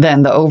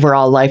than the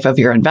overall life of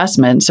your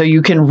investment. So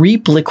you can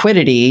reap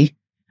liquidity,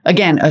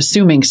 again,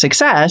 assuming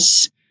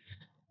success,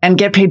 and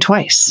get paid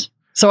twice.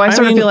 So I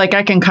sort of feel like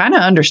I can kind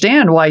of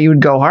understand why you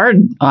would go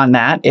hard on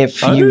that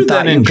if you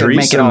thought you could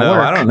make it all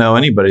work. I don't know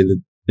anybody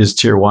that is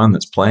tier one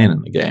that's playing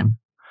in the game.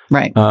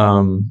 Right.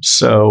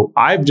 So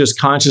I've just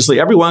consciously,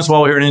 every once in a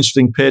while, we'll hear an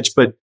interesting pitch,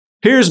 but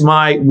here's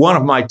one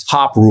of my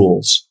top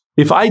rules.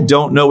 If I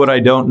don't know what I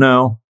don't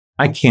know,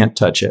 I can't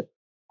touch it.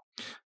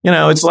 You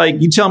know, it's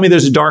like you tell me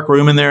there's a dark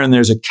room in there and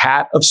there's a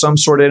cat of some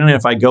sort in it.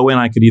 If I go in,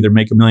 I could either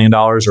make $1 million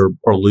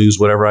or lose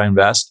whatever I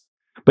invest.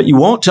 But you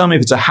won't tell me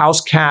if it's a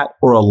house cat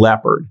or a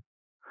leopard.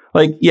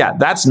 Like, yeah,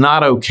 that's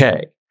not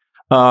okay.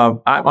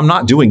 I'm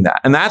not doing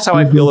that. And that's how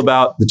I feel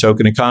about the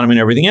token economy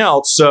and everything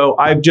else. So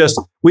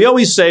we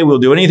always say we'll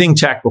do anything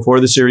tech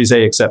before the Series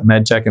A except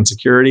med tech and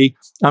security.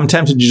 I'm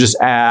tempted to just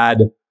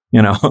add,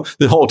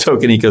 the whole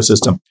token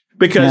ecosystem.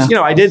 Because,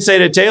 I did say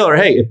to Taylor,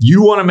 hey, if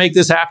you want to make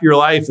this half your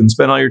life and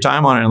spend all your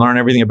time on it and learn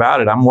everything about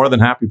it, I'm more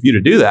than happy for you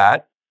to do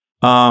that.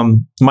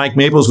 Mike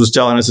Maples was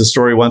telling us a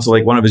story once,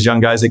 like one of his young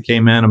guys that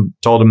came in and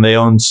told him they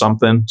owned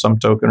something, some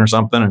token or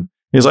something. And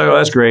he's like, oh,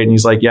 that's great. And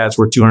he's like, yeah, it's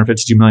worth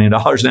 $252 million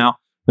now.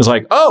 It's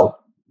like, oh,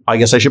 I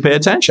guess I should pay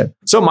attention.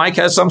 So Mike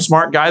has some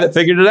smart guy that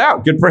figured it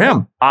out. Good for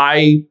him.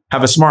 I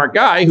have a smart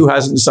guy who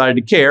hasn't decided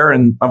to care.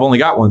 And I've only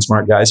got one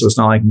smart guy. So it's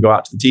not like I can go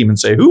out to the team and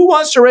say, who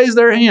wants to raise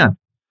their hand?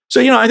 So,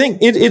 I think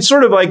it's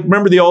sort of like,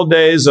 remember the old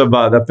days of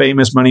the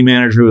famous money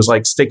manager who was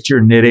like, stick to your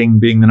knitting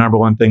being the number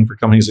one thing for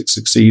companies that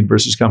succeed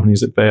versus companies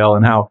that fail,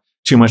 and how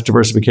too much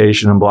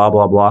diversification and blah,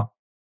 blah, blah.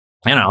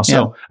 I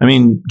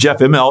mean,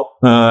 Jeff Immelt,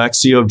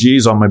 ex-CEO of G,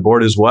 is on my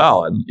board as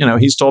well. And,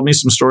 he's told me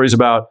some stories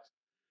about,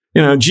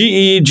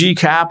 GE, G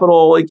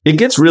Capital. Like, it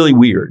gets really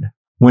weird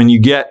when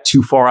you get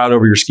too far out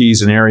over your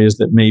skis in areas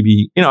that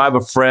maybe, I have a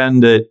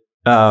friend that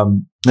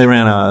they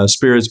ran a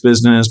spirits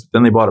business, but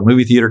then they bought a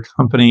movie theater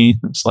company.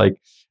 It's like,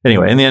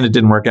 anyway, in the end, it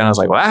didn't work out. I was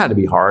like, well, that had to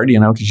be hard,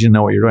 because you didn't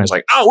know what you're doing. It's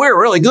like, oh, we're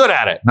really good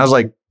at it. And I was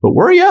like, but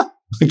were you?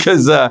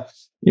 Because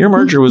your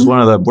merger was one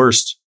of the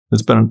worst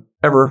that's been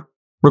ever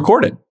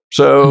recorded.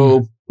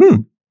 So,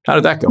 how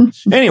did that go?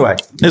 Anyway,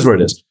 here's what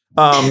it is.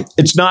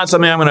 It's not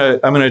something I'm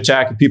gonna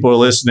attack if people are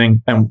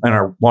listening and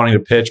are wanting to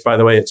pitch. By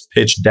the way, it's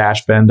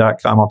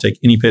pitch-ben.com. I'll take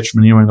any pitch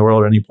from anywhere in the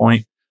world at any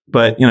point.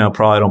 But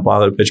probably don't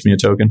bother to pitch me a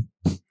token.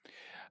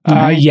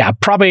 Yeah,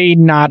 probably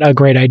not a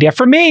great idea.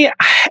 For me,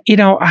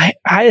 I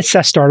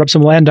assess startups,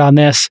 and we'll end on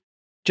this.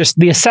 Just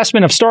the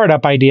assessment of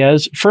startup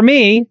ideas, for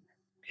me,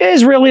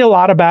 is really a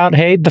lot about,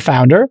 hey, the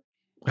founder,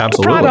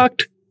 absolutely, the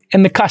product,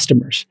 and the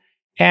customers.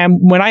 And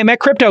when I met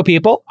crypto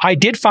people, I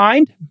did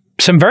find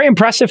some very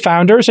impressive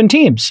founders and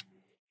teams,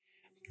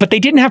 but they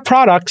didn't have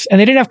products and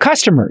they didn't have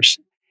customers.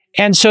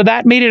 And so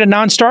that made it a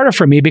non-starter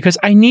for me because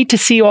I need to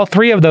see all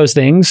three of those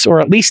things,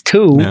 or at least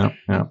two,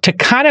 to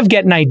kind of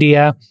get an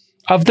idea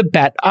of the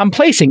bet I'm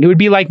placing. It would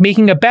be like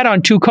making a bet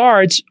on two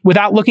cards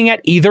without looking at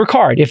either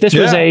card. If this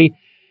was a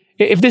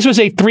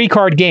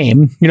 3-card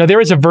game, there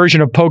is a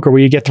version of poker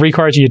where you get 3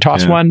 cards and you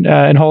toss one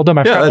and hold them.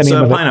 I forgot the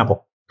name of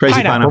pineapple. Crazy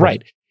pineapple.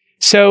 Right.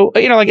 So,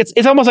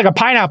 it's almost like a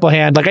pineapple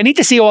hand. Like, I need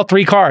to see all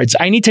 3 cards.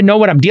 I need to know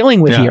what I'm dealing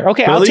with here.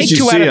 Okay, I'll take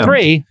 2 out of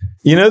 3.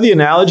 The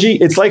analogy?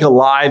 It's like a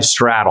live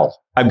straddle.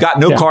 I've got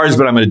no cards,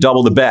 but I'm going to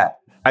double the bet.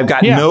 I've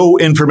got no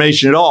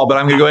information at all, but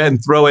I'm going to go ahead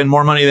and throw in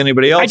more money than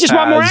anybody else. I just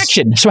want more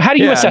action. So how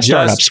do you assess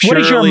startups? What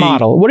is your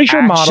model? What is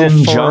your model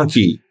for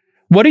junkie?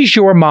 What is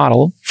your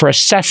model for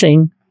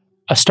assessing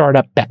a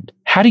startup bet?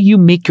 How do you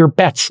make your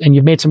bets? And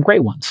you've made some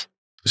great ones.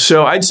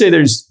 So I'd say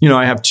there's,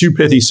 I have 2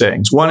 pithy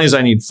sayings. One is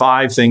I need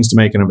 5 things to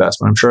make an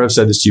investment. I'm sure I've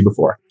said this to you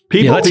before.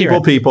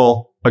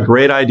 People, a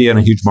great idea and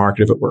a huge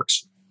market if it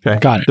works. Okay.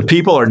 Got it. The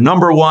people are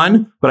number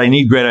one, but I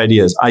need great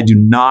ideas. I do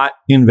not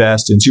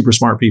invest in super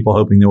smart people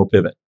hoping they will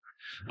pivot.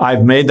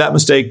 I've made that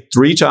mistake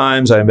 3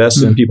 times. I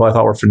invested in people I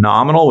thought were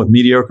phenomenal with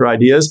mediocre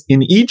ideas.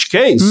 In each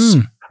case,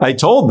 I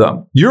told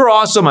them, you're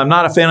awesome. I'm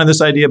not a fan of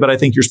this idea, but I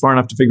think you're smart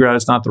enough to figure out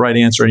it's not the right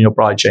answer and you'll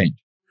probably change.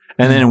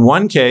 And then in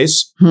one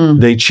case,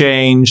 they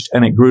changed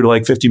and it grew to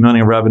like 50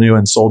 million in revenue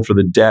and sold for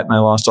the debt and I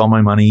lost all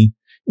my money.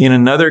 In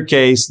another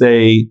case,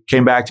 they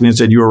came back to me and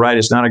said, you were right.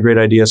 It's not a great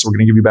idea. So we're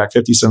going to give you back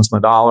 50 cents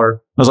on the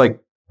dollar. I was like,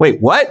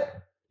 wait, what?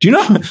 Do you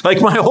know?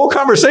 Like my whole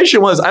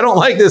conversation was, I don't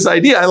like this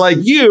idea. I like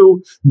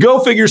you. Go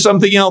figure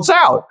something else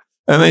out.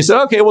 And they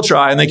said, okay, we'll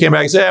try. And they came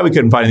back and said, we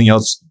couldn't find anything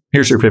else.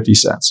 Here's your 50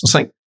 cents. I was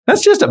like,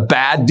 that's just a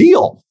bad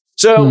deal.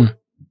 So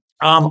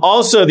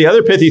Also, the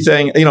other pithy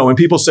thing, when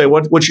people say,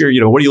 what's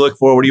your, what do you look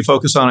for? What do you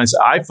focus on?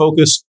 I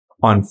focus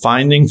on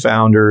finding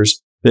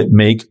founders that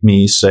make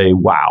me say,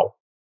 wow.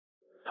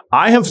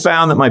 I have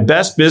found that my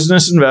best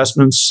business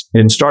investments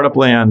in startup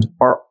land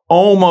are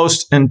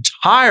almost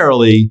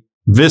entirely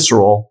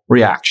visceral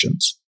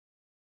reactions.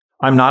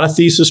 I'm not a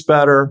thesis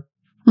better.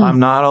 I'm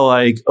not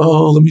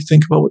let me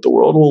think about what the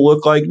world will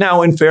look like.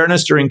 Now, in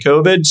fairness, during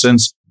COVID,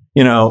 since,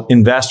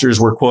 investors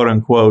were quote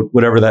unquote,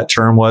 whatever that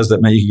term was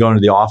that meant you could go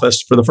into the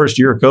office. For the first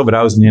year of COVID,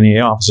 I was in the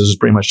NEA offices. It was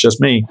pretty much just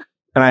me.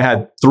 And I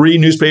had 3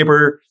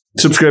 newspaper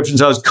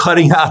subscriptions. I was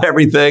cutting out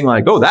everything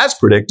like, oh, that's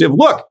predictive.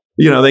 Look,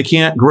 they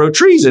can't grow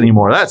trees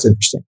anymore. That's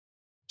interesting.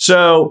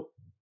 So,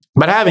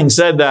 but having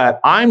said that,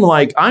 I'm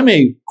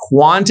a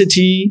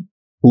quantity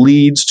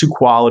leads to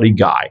quality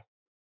guy.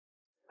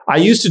 I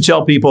used to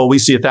tell people we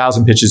see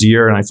 1,000 pitches a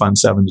year and I fund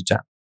 7 to 10.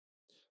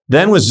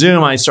 Then with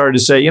Zoom, I started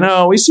to say,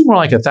 we see more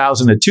like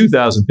 1,000 to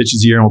 2,000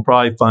 pitches a year and we'll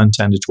probably fund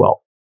 10 to 12.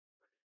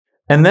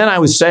 And then I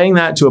was saying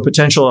that to a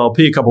potential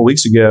LP a couple of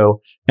weeks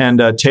ago,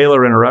 and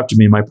Taylor interrupted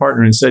me, my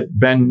partner, and said,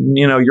 Ben,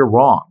 you're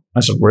wrong.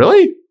 I said,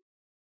 really?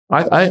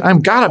 I'm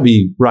gotta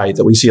be right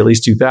that we see at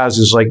least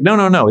 2,000. It's like,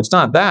 no, it's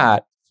not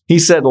that. He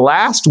said,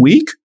 last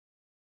week,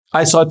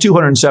 I saw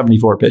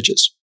 274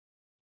 pitches.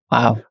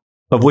 Wow.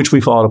 Of which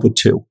we followed up with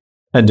 2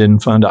 and didn't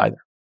fund either.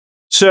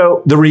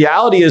 So the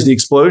reality is the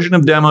explosion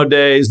of demo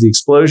days, the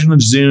explosion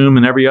of Zoom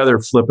and every other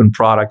flipping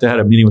product. I had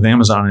a meeting with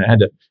Amazon and I had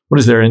to, what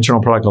is their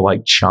internal product called,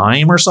 like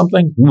Chime or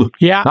something? Ooh,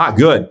 yeah. Not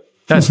good.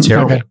 That's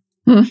terrible.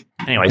 Okay.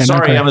 Anyway,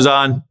 sorry,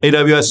 Amazon.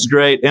 AWS is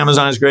great.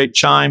 Amazon is great.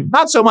 Chime,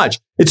 not so much.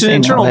 It's an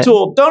internal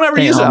tool. Don't ever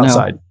use it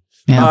outside.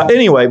 Yeah.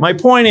 Anyway, my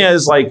point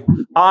is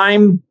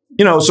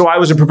so I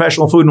was a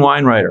professional food and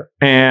wine writer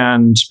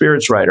and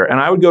spirits writer.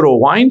 And I would go to a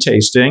wine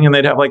tasting and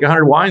they'd have like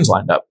 100 wines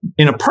lined up.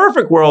 In a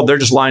perfect world, they're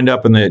just lined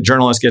up and the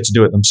journalists get to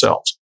do it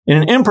themselves. In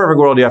an imperfect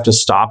world, you have to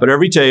stop at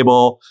every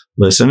table,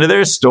 listen to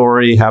their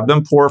story, have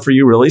them pour for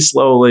you really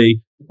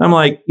slowly. I'm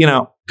like,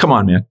 come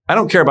on, man. I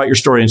don't care about your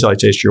story until I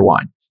taste your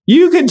wine.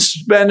 You can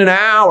spend an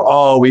hour.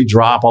 Oh, we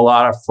drop a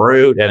lot of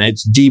fruit and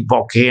it's deep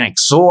volcanic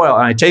soil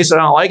and I taste it. I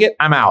don't like it.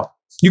 I'm out.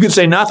 You can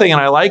say nothing and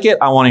I like it.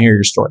 I want to hear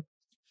your story.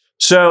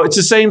 So it's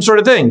the same sort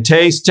of thing.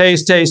 Taste.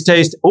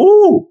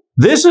 Ooh,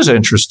 this is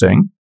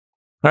interesting,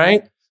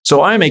 right?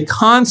 So I'm a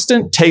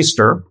constant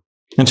taster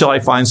until I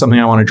find something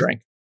I want to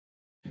drink.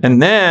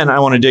 And then I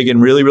want to dig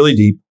in really, really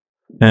deep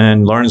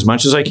and learn as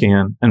much as I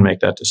can and make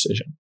that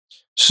decision.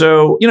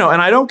 So, and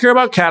I don't care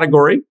about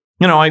category.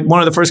 One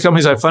of the first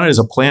companies I funded is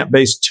a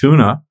plant-based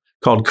tuna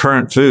called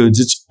Current Foods.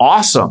 It's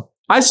awesome.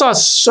 I saw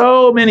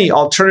so many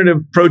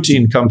alternative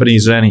protein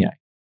companies at NEA.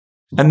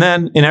 And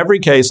then in every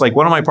case, like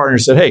one of my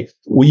partners said, hey,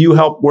 will you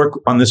help work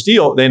on this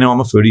deal? They know I'm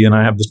a foodie and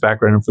I have this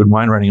background in food and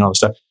wine writing and all this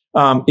stuff.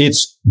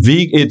 It's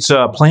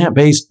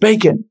plant-based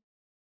bacon.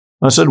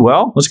 I said,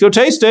 well, let's go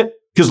taste it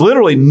because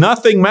literally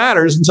nothing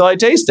matters until I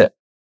taste it.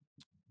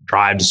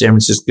 Drive to San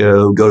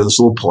Francisco, go to this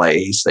little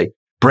place. They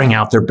bring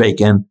out their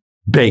bacon.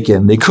 They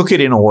cook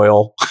it in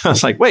oil. I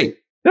was like, wait,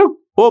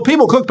 well,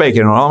 people cook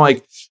bacon in oil. I'm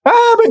like,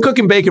 I've been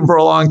cooking bacon for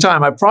a long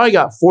time. I've probably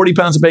got 40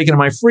 pounds of bacon in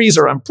my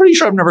freezer. I'm pretty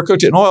sure I've never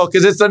cooked it in oil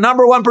because it's the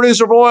number 1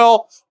 producer of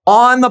oil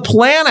on the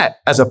planet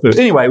as a food.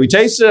 Anyway, we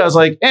tasted it. I was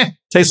like,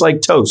 tastes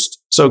like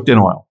toast soaked in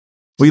oil.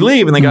 We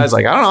leave and the guy's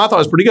like, I don't know. I thought it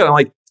was pretty good. I'm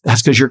like,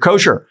 that's because you're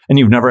kosher and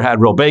you've never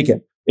had real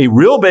bacon. A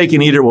real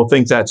bacon eater will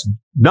think that's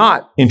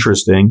not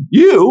interesting.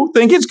 You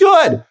think it's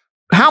good.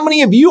 How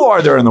many of you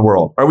are there in the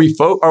world? Are we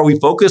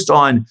focused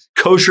on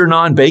kosher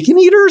non-bacon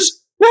eaters?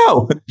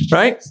 No,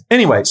 right?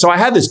 Anyway, so I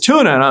had this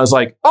tuna and I was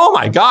like, oh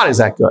my God, is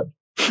that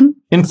good?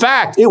 In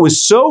fact, it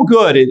was so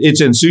good.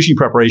 It's in sushi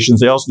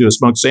preparations. They also do a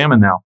smoked salmon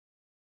now.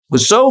 It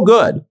was so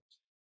good.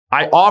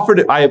 I offered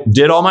it. I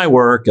did all my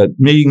work,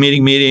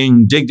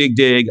 meeting,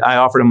 dig. I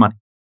offered him money.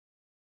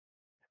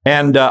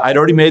 And I'd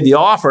already made the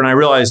offer and I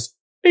realized,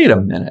 wait a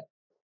minute.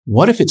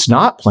 What if it's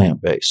not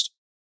plant-based?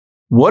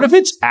 What if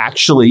it's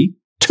actually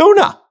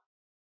tuna?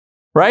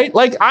 Right?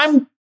 Like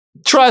I'm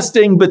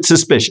trusting, but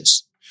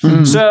suspicious.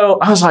 Mm-hmm. So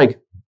I was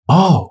like,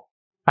 oh,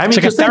 I mean,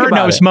 it's like a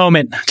Theranos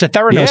moment. It's a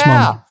Theranos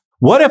moment.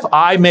 What if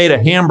I made a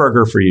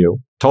hamburger for you?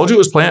 Told you it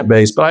was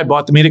plant-based, but I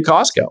bought the meat at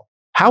Costco.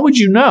 How would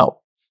you know?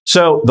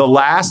 So the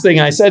last thing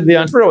I said to the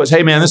entrepreneur was,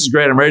 hey man, this is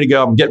great. I'm ready to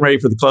go. I'm getting ready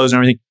for the close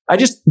and everything.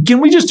 Can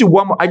we just do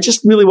one more? I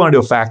just really want to do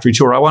a factory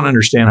tour. I want to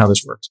understand how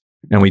this works.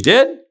 And we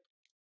did.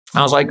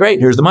 I was like, great,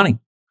 here's the money.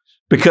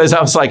 Because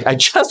I was like, I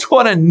just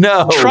want to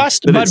know.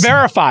 Trust, but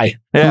verify.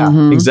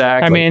 Yeah,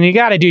 exactly. I mean, you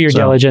got to do your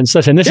diligence.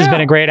 Listen, this has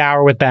been a great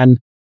hour with Ben.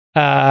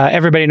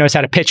 Everybody knows how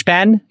to pitch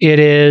Ben. It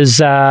is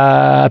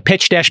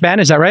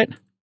pitch-Ben. Is that right?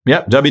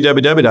 Yep.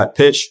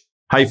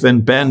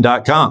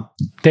 www.pitch-ben.com.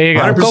 There you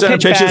go. 100% of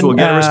pitches will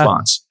get a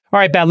response. All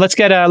right, Ben, let's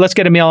get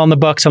a meal on the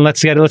books and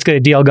let's get a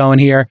deal going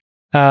here.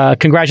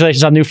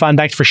 Congratulations on new fund.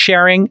 Thanks for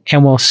sharing.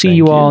 And we'll see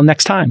you all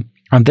next time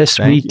on This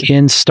Week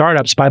in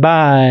Startups.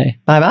 Bye-bye.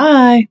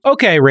 Bye-bye.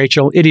 Okay,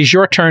 Rachel, it is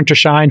your turn to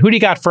shine. Who do you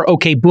got for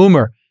OK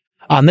Boomer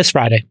on this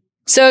Friday?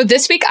 So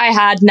this week I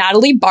had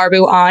Natalie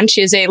Barbu on.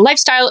 She is a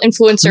lifestyle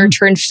influencer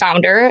turned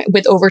founder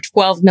with over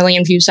 12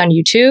 million views on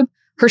YouTube.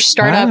 Her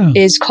startup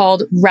is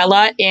called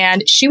Rella,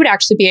 and she would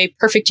actually be a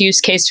perfect use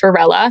case for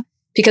Rella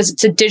because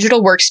it's a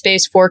digital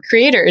workspace for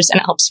creators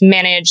and it helps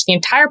manage the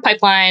entire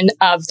pipeline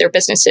of their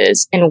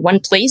businesses in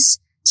one place.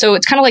 So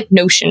it's kind of like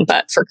Notion,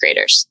 but for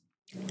creators.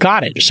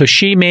 Got it. So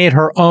she made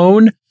her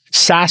own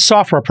SaaS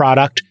software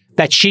product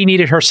that she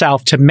needed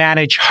herself to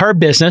manage her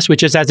business,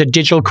 which is as a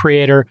digital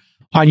creator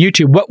on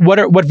YouTube.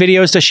 What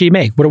videos does she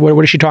make? What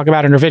does she talk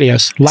about in her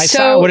videos?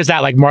 Lifestyle? What is that,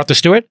 like Martha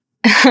Stewart?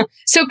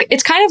 So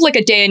it's kind of like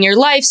a day in your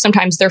life.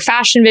 Sometimes they're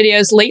fashion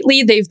videos.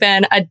 Lately, they've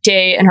been a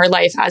day in her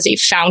life as a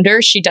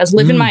founder. She does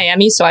live in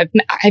Miami. So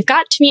I've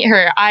got to meet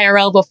her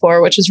IRL before,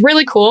 which is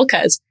really cool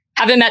because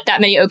haven't met that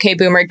many OK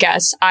Boomer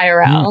guests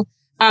IRL.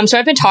 So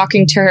I've been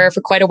talking to her for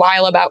quite a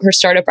while about her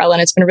startup, Rella,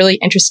 and it's been really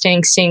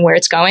interesting seeing where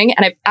it's going.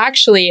 And I've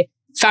actually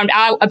found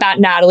out about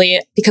Natalie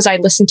because I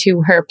listened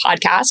to her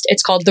podcast.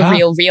 It's called The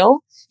Real Real.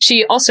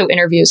 She also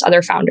interviews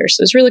other founders.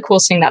 So it's really cool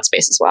seeing that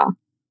space as well.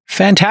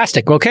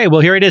 Fantastic. Okay,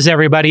 well, here it is,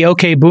 everybody.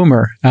 OK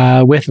Boomer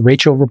with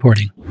Rachel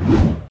reporting.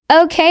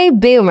 OK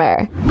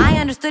Boomer. I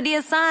understood the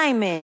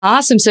assignment.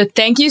 Awesome. So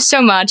thank you so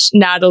much,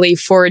 Natalie,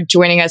 for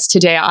joining us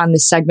today on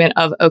this segment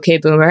of OK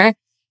Boomer.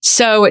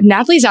 So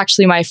Natalie's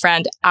actually my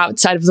friend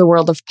outside of the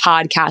world of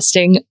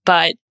podcasting,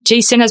 but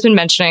Jason has been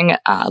mentioning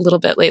a little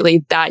bit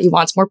lately that he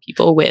wants more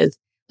people with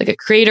like a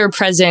creator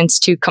presence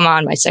to come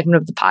on my segment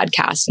of the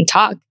podcast and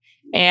talk.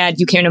 And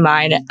you came to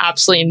mind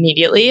absolutely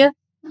immediately.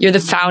 You're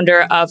the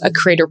founder of a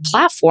creator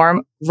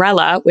platform,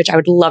 Rella, which I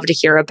would love to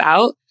hear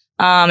about.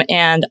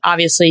 And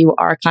obviously you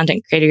are a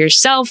content creator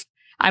yourself.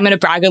 I'm going to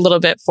brag a little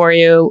bit for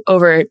you.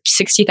 Over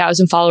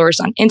 60,000 followers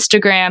on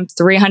Instagram,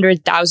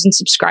 300,000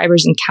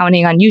 subscribers and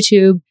counting on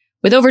YouTube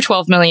with over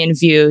 12 million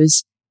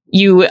views.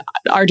 You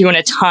are doing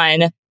a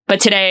ton. But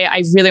today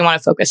I really want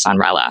to focus on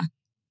Rella.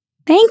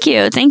 Thank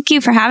you. Thank you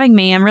for having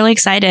me. I'm really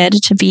excited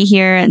to be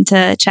here and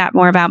to chat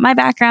more about my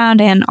background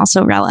and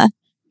also Rella.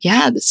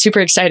 Yeah,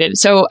 super excited.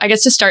 So I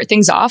guess to start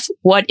things off,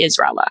 what is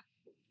Rella?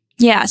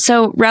 Yeah,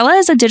 so Rella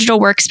is a digital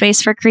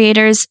workspace for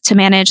creators to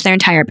manage their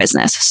entire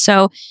business.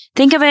 So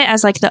think of it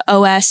as like the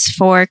OS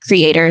for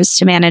creators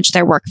to manage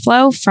their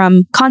workflow,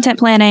 from content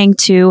planning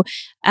to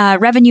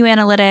revenue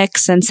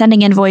analytics and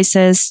sending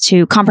invoices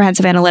to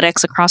comprehensive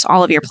analytics across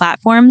all of your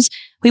platforms.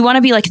 We want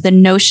to be like the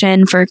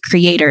Notion for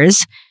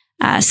creators.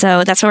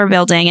 So that's what we're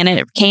building. And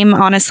it came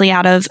honestly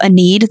out of a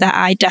need that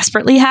I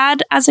desperately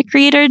had as a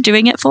creator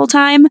doing it full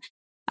time.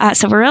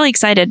 So we're really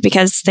excited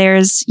because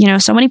there's,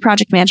 so many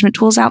project management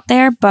tools out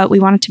there, but we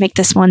wanted to make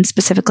this one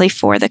specifically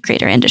for the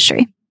creator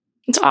industry.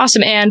 It's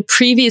awesome. And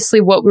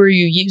previously, what were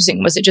you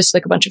using? Was it just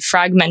like a bunch of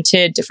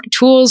fragmented different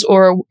tools,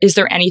 or is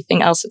there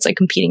anything else that's like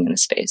competing in the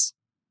space?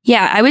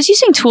 Yeah, I was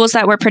using tools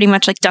that were pretty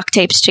much like duct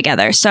taped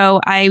together. So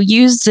I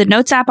used the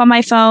Notes app on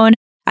my phone.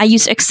 I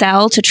used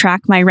Excel to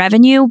track my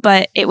revenue,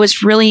 but it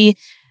was really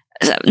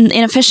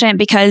inefficient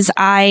because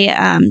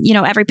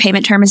every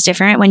payment term is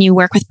different when you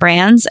work with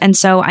brands. And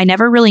so I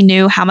never really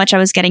knew how much I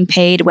was getting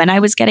paid, when I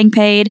was getting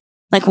paid,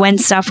 like when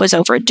stuff was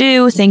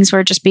overdue, things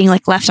were just being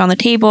like left on the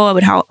table. I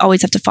would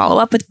always have to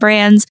follow up with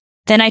brands.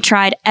 Then I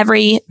tried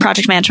every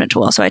project management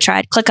tool. So I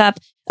tried ClickUp,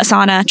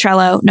 Asana,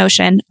 Trello,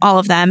 Notion, all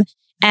of them.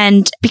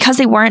 And because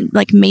they weren't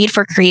like made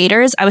for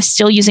creators, I was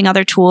still using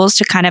other tools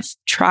to kind of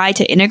try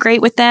to integrate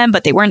with them,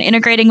 but they weren't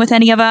integrating with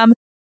any of them.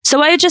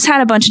 So I just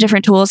had a bunch of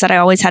different tools that I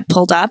always had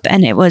pulled up,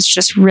 and it was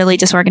just really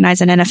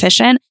disorganized and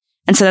inefficient.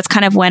 And so that's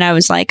kind of when I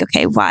was like,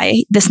 okay,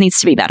 why this needs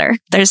to be better.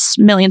 There's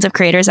millions of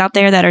creators out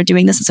there that are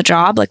doing this as a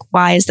job. Like,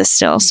 why is this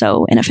still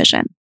so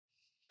inefficient?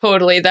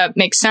 Totally. That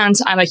makes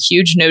sense. I'm a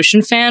huge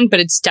Notion fan, but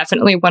it's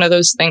definitely one of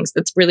those things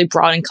that's really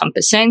broad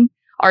encompassing.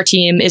 Our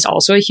team is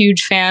also a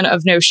huge fan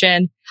of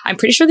Notion. I'm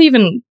pretty sure they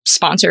even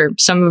sponsor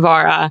some of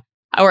our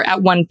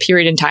at one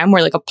period in time,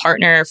 we're like a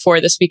partner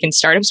for This Week in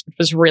Startups, which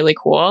was really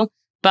cool.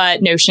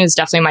 But Notion is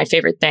definitely my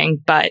favorite thing,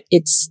 but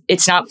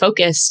it's not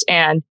focused.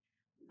 And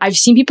I've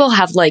seen people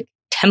have like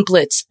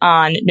templates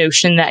on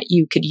Notion that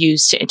you could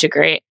use to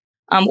integrate.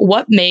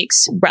 What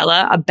makes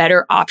Rella a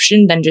better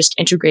option than just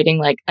integrating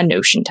like a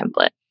Notion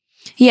template?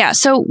 Yeah.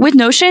 So with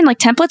Notion, like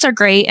templates are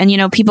great, and,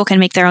 people can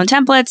make their own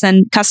templates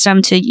and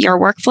custom to your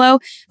workflow,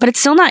 but it's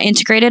still not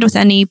integrated with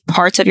any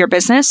parts of your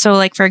business. So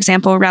like, for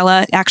example,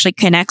 Rella actually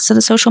connects to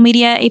the social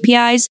media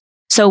APIs.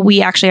 So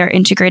we actually are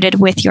integrated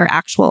with your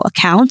actual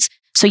accounts.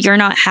 So you're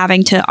not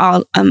having to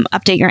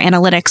update your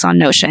analytics on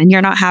Notion.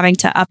 You're not having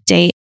to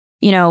update,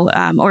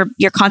 or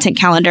your content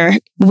calendar.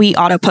 We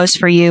auto post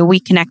for you.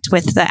 We connect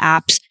with the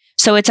apps.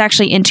 So it's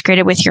actually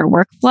integrated with your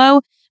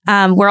workflow.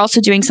 We're also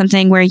doing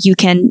something where you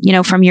can,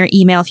 from your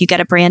email, if you get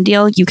a brand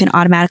deal, you can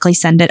automatically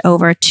send it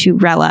over to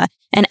Rella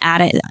and add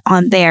it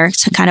on there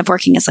to kind of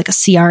working as like a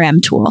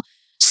CRM tool.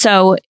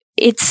 So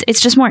it's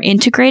just more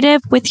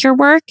integrative with your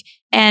work,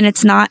 and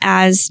it's not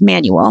as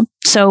manual.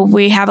 So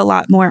we have a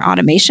lot more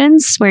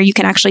automations where you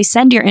can actually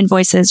send your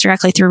invoices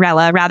directly through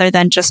Rella rather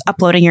than just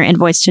uploading your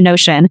invoice to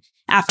Notion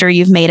after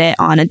you've made it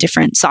on a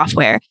different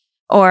software.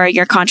 or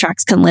your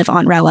contracts can live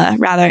on Rela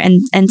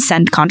and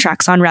send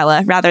contracts on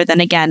Rela rather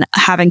than, again,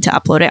 having to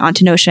upload it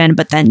onto Notion,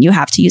 but then you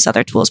have to use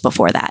other tools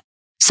before that.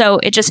 So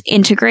it just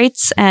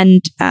integrates,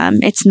 and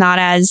it's not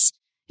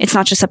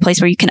just a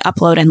place where you can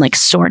upload and like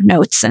store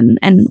notes and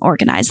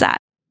organize that.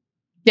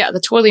 Yeah,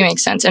 that totally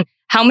makes sense. And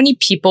how many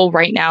people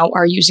right now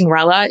are using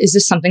Rela? Is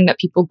this something that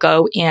people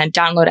go and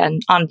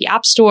download on the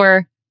App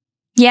Store?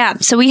 Yeah,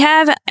 so we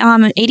have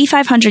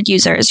 8,500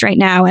 users right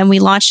now, and we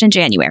launched in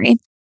January.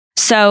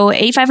 So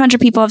 8,500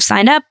 people have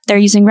signed up. They're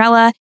using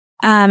Rela.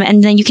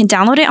 And then you can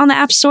download it on the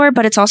App Store,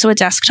 but it's also a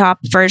desktop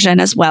version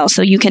as well.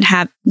 So you can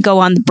go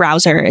on the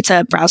browser. It's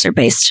a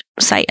browser-based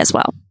site as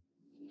well.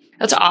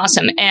 That's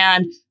awesome.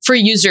 And for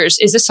users,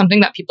 is this something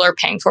that people are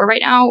paying for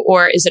right now,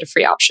 or is it a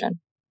free option?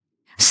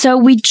 So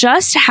we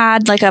just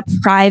had like a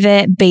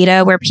private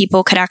beta where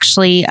people could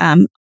actually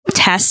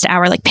test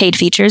our like paid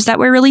features that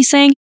we're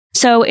releasing.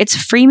 So it's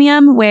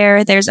freemium,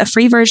 where there's a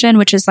free version,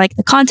 which is like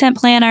the content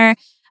planner.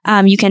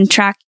 You can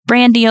track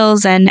brand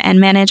deals and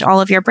manage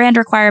all of your brand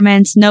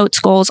requirements, notes,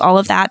 goals, all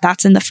of that.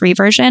 That's in the free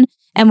version.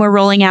 And we're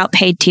rolling out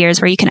paid tiers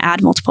where you can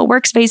add multiple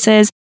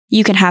workspaces.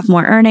 You can have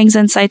more earnings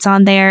insights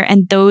on there.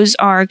 And those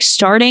are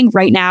starting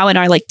right now in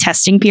our like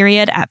testing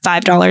period at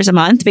 $5 a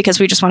month because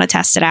we just want to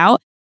test it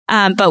out.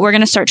 But we're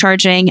going to start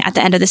charging at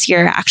the end of this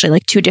year, actually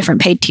like 2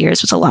 different paid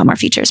tiers with a lot more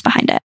features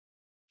behind it.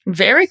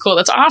 Very cool.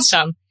 That's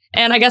awesome.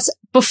 And I guess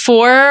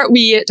before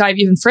we dive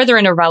even further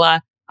into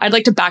Rela, I'd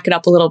like to back it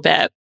up a little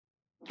bit.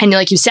 And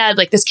like you said,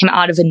 like this came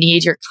out of a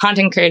need. You're a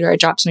content creator. I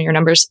dropped some of your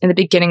numbers in the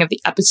beginning of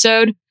the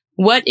episode.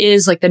 What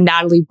is like the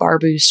Natalie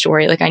Barbu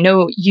story? Like I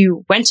know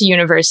you went to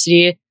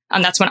university.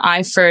 That's when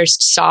I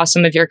first saw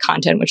some of your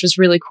content, which was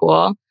really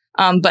cool.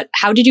 But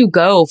how did you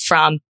go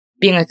from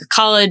being like a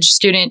college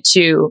student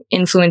to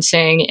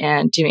influencing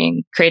and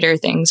doing creator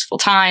things full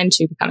time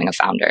to becoming a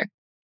founder?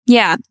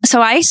 Yeah.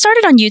 So I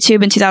started on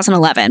YouTube in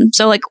 2011.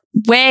 So like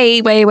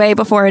way, way, way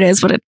before it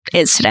is what it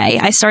is today.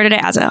 I started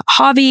it as a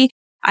hobby.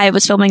 I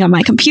was filming on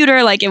my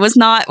computer. Like it was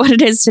not what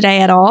it is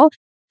today at all.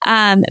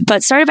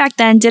 But started back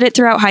then, did it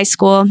throughout high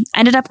school,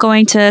 ended up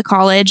going to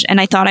college,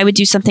 and I thought I would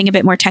do something a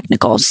bit more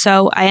technical.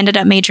 So I ended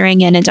up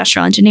majoring in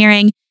industrial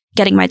engineering,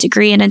 getting my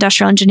degree in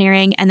industrial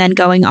engineering, and then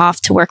going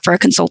off to work for a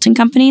consulting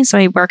company. So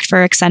I worked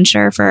for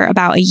Accenture for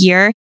about a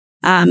year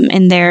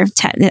in there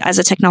as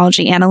a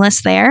technology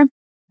analyst there.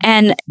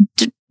 And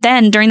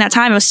then during that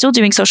time, I was still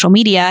doing social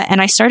media,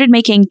 and I started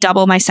making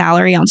double my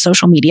salary on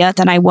social media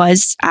than I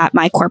was at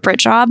my corporate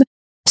job.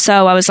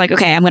 So I was like,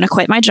 okay, I'm going to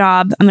quit my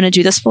job. I'm going to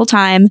do this full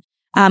time.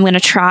 I'm going to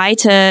try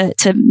to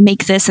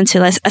make this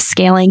into a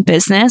scaling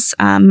business,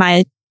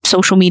 my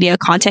social media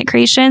content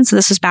creation. So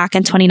this was back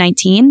in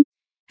 2019.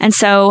 And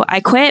so I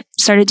quit,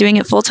 started doing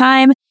it full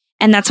time.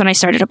 And that's when I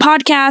started a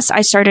podcast.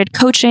 I started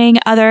coaching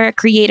other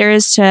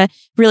creators to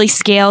really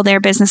scale their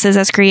businesses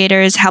as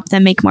creators, help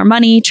them make more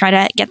money, try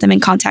to get them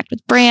in contact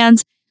with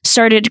brands.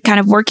 Started kind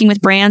of working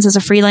with brands as a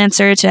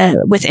freelancer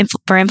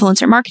for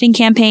influencer marketing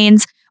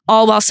campaigns,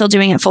 all while still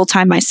doing it full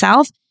time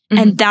myself. Mm-hmm.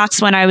 And that's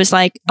when I was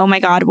like, oh my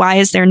God, why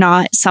is there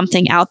not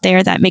something out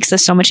there that makes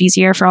this so much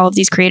easier for all of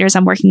these creators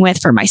I'm working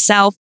with, for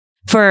myself?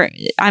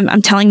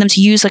 I'm telling them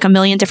to use like a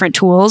million different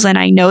tools, and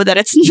I know that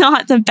it's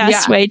not the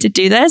best way to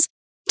do this.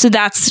 So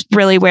that's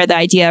really where the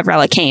idea of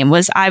Rela came.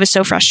 Was I was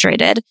so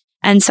frustrated.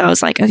 And so I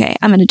was like, okay,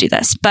 I'm going to do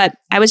this. But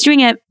I was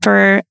doing it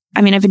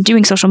I've been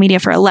doing social media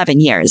for 11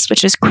 years,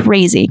 which is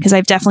crazy because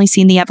I've definitely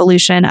seen the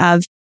evolution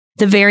of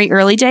the very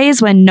early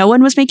days when no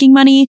one was making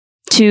money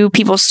to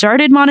people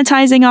started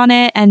monetizing on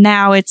it. And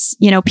now it's,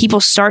 people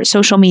start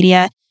social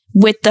media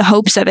with the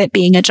hopes of it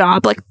being a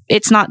job. Like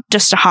it's not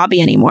just a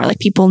hobby anymore. Like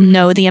people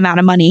know the amount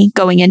of money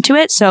going into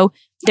it. So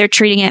they're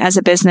treating it as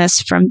a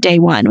business from day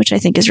one, which I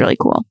think is really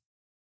cool.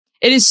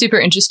 It is super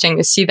interesting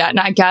to see that. And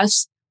I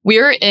guess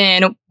we're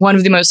in one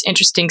of the most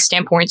interesting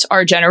standpoints,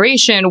 our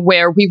generation,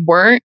 where we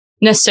weren't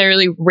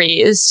necessarily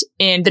raised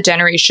in the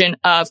generation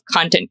of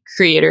content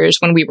creators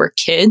when we were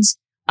kids.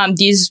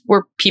 These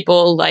were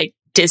people like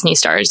Disney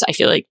stars. I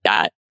feel like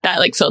that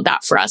like filled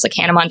that for us, like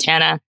Hannah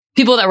Montana,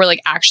 people that were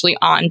like actually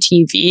on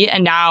TV.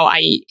 And now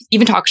I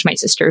even talk to my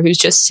sister who's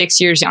just 6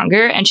 years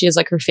younger, and she is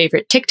like her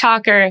favorite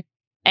TikToker.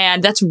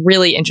 And that's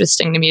really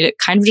interesting to me to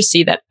kind of just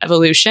see that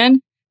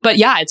evolution. But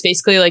yeah, it's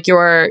basically like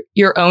your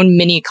own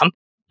mini company,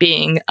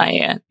 being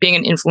an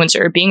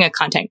influencer, being a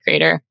content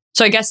creator.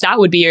 So I guess that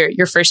would be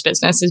your first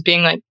business, is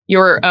being like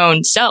your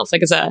own self,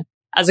 like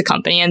as a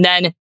company. And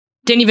then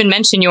didn't even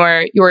mention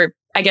your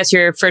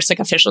first like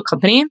official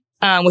company,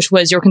 which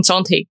was your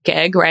consulting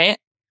gig, right?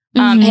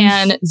 Mm-hmm.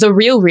 And The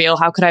Real,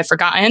 how could I have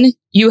forgotten?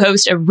 You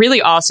host a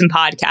really awesome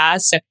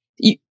podcast. So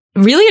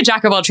really a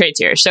jack of all trades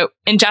here. So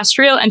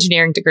industrial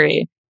engineering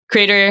degree,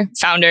 creator,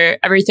 founder,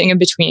 everything in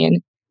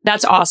between.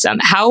 That's awesome.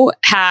 How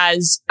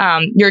has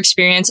your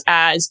experience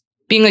as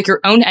being like your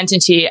own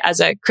entity as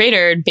a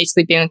creator,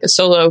 basically being like a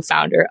solo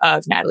founder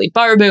of Natalie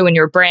Barbu and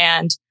your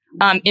brand,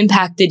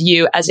 impacted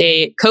you as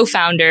a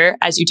co-founder,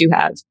 as you do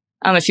have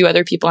a few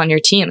other people on your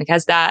team? Like,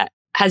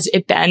 has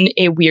it been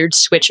a weird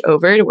switch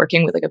over to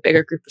working with like a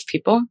bigger group of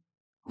people?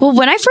 Well,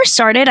 when I first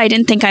started, I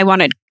didn't think I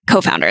wanted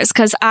co-founders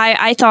because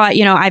I thought,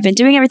 I've been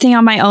doing everything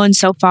on my own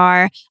so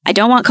far. I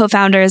don't want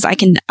co-founders. I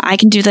can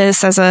do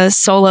this as a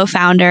solo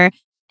founder.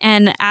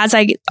 And as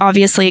I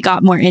obviously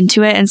got more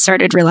into it and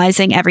started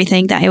realizing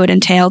everything that it would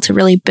entail to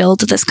really build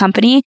this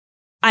company,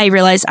 I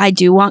realized I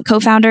do want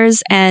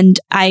co-founders and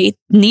I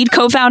need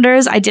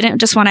co-founders. I didn't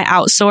just want to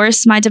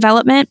outsource my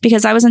development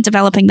because I wasn't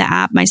developing the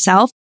app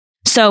myself.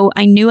 So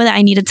I knew that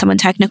I needed someone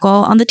technical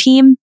on the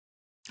team.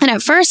 And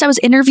at first I was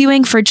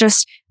interviewing for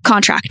just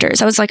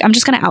contractors. I was like, I'm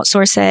just going to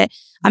outsource it.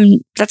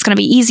 That's going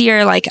to be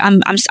easier. Like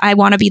I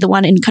want to be the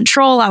one in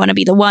control. I want to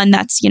be the one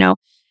that's,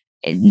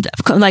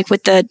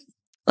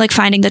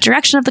 finding the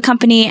direction of the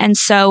company. And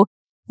so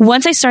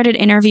once I started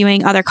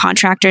interviewing other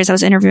contractors, I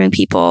was interviewing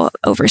people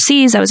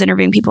overseas. I was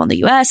interviewing people in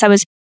the US. I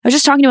was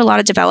just talking to a lot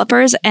of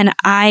developers and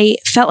I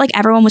felt like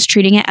everyone was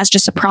treating it as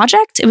just a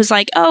project. It was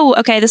like, oh,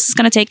 okay, this is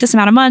going to take this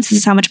amount of months. This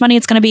is how much money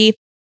it's going to be,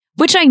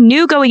 which I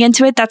knew going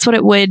into it. That's what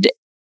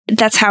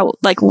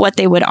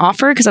they would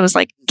offer because I was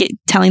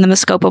telling them the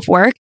scope of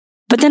work.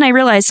 But then I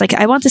realized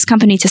I want this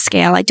company to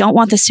scale. I don't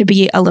want this to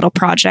be a little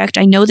project.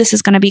 I know this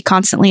is going to be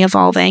constantly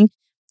evolving.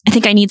 I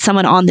think I need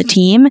someone on the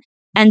team.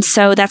 And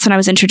so that's when I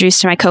was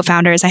introduced to my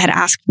co-founders. I had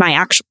asked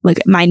my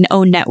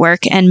own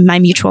network and my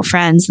mutual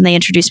friends, and they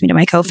introduced me to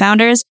my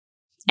co-founders.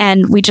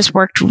 And we just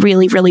worked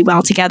really, really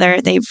well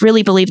together. They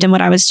really believed in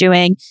what I was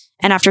doing.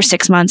 And after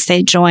 6 months,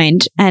 they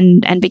joined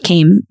and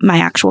became my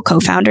actual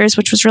co-founders,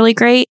 which was really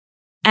great.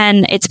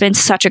 And it's been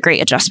such a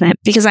great adjustment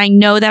because I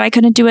know that I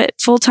couldn't do it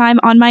full time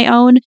on my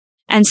own.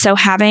 And so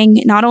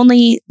having not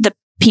only the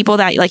people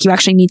that you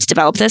actually need to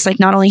develop this,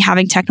 not only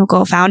having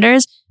technical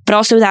founders, but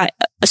also that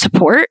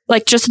support,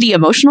 just the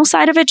emotional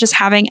side of it, just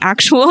having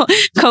actual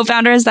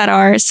co-founders that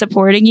are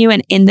supporting you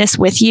and in this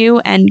with you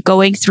and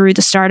going through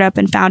the startup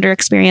and founder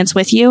experience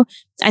with you,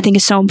 I think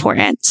is so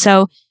important.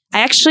 So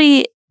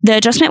the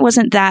adjustment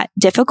wasn't that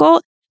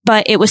difficult,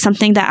 but it was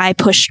something that I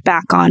pushed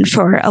back on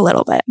for a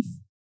little bit.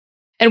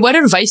 And what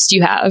advice do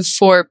you have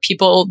for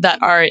people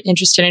that are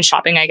interested in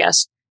shopping, I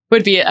guess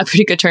would be a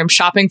pretty good term,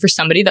 shopping for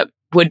somebody that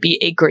would be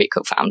a great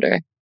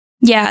co-founder?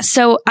 Yeah.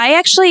 So I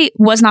actually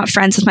was not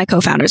friends with my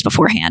co-founders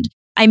beforehand.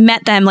 I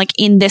met them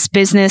in this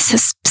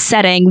business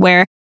setting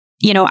where,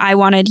 I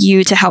wanted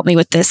you to help me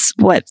with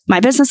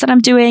my business that I'm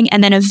doing.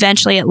 And then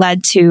eventually it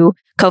led to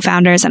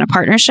co-founders and a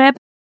partnership.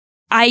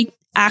 I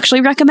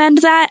actually recommend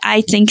that.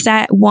 I think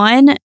that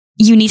one,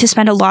 you need to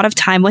spend a lot of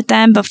time with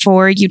them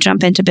before you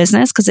jump into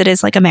business because it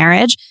is like a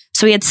marriage.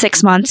 So we had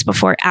 6 months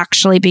before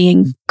actually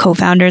being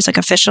co-founders,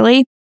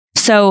 officially.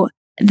 So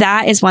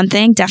that is one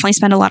thing. Definitely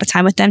spend a lot of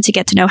time with them to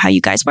get to know how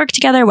you guys work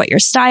together, what your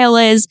style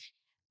is.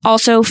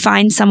 Also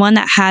find someone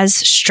that has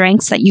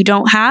strengths that you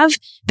don't have,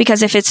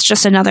 because if it's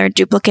just another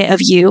duplicate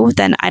of you,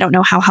 then I don't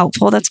know how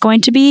helpful that's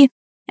going to be.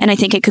 And I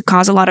think it could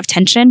cause a lot of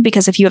tension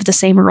because if you have the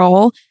same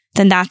role,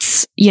 then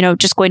that's,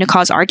 just going to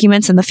cause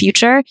arguments in the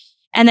future.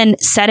 And then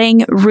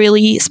setting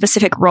really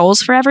specific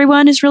roles for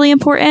everyone is really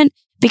important,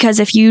 because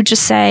if you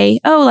just say,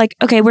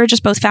 okay, we're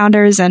just both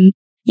founders and,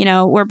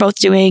 we're both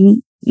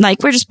doing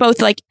we're just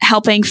both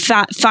helping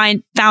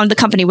found the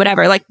company,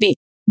 whatever, be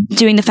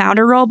doing the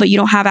founder role, but you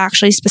don't have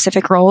actually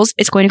specific roles,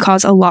 it's going to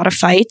cause a lot of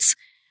fights.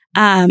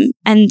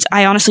 And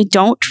I honestly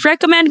don't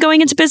recommend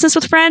going into business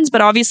with friends,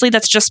 but obviously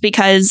that's just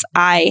because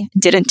I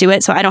didn't do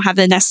it. So I don't have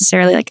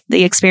necessarily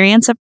the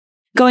experience of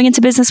going into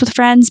business with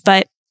friends,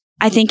 but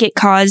I think it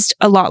caused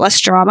a lot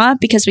less drama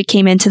because we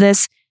came into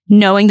this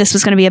knowing this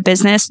was going to be a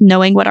business,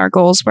 knowing what our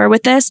goals were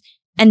with this.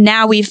 And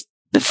now we've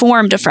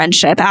formed a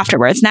friendship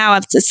afterwards. Now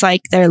it's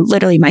they're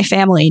literally my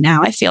family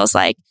now, it feels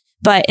like.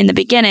 But in the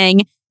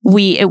beginning,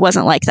 it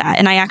wasn't like that.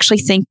 And I actually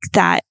think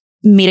that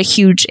made a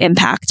huge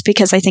impact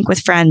because I think with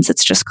friends, it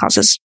just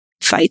causes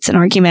fights and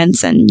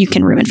arguments and you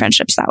can ruin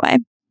friendships that way.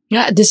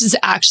 Yeah, this is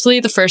actually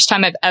the first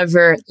time I've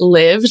ever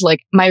lived.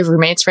 My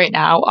roommates right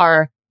now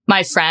are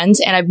my friends,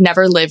 and I've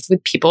never lived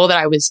with people that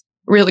I was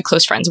really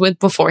close friends with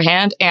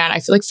beforehand. And I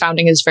feel like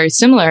founding is very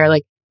similar.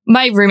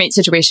 My roommate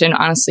situation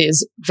honestly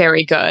is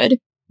very good.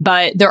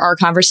 But there are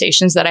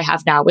conversations that I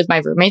have now with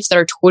my roommates that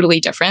are totally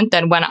different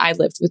than when I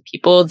lived with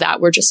people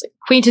that were just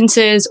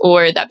acquaintances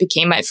or that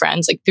became my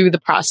friends through the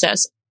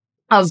process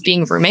of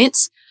being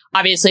roommates.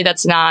 Obviously,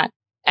 that's not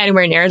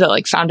anywhere near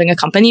to founding a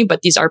company,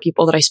 but these are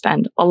people that I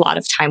spend a lot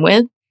of time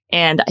with.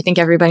 And I think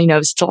everybody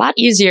knows it's a lot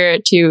easier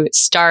to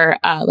start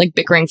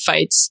bickering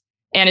fights.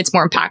 And it's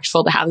more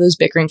impactful to have those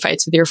bickering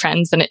fights with your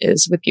friends than it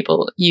is with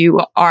people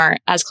you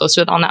aren't as close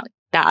with on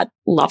that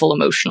level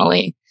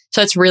emotionally.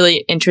 So it's really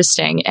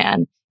interesting.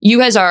 And you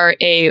guys are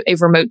a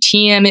remote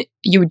team.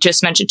 You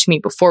just mentioned to me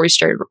before we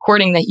started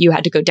recording that you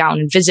had to go down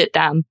and visit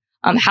them.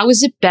 How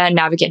has it been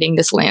navigating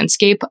this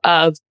landscape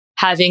of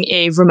having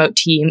a remote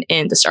team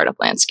in the startup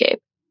landscape?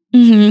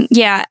 Mm-hmm.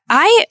 Yeah,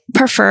 I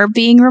prefer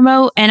being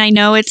remote. And I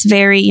know it's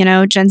very,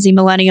 Gen Z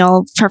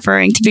millennial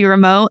preferring to be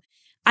remote.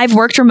 I've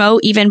worked remote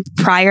even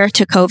prior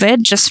to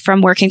COVID, just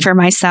from working for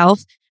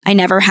myself. I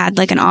never had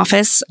an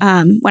office.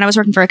 When I was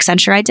working for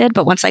Accenture, I did.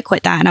 But once I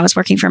quit that and I was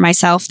working for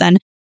myself, then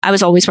I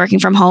was always working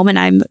from home and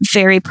I'm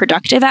very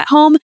productive at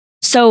home.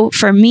 So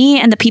for me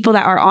and the people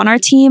that are on our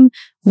team,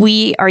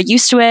 we are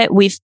used to it.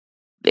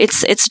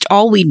 It's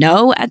all we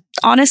know,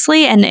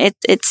 honestly, and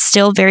it's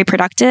still very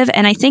productive.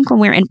 And I think when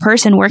we're in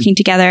person working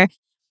together,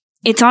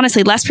 it's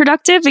honestly less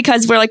productive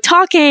because we're like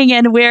talking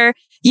and we're,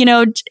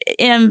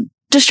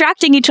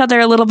 distracting each other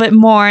a little bit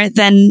more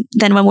than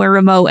when we're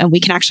remote and we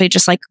can actually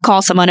just like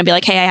call someone and be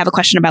like, hey, I have a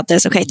question about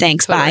this. Okay,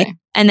 thanks. Totally. Bye.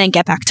 And then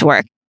get back to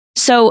work.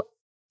 So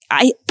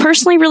I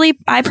personally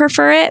I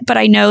prefer it, but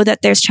I know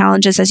that there's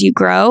challenges as you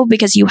grow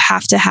because you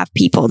have to have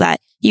people that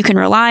you can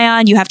rely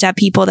on. You have to have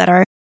people that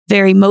are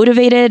very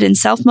motivated and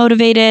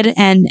self-motivated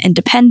and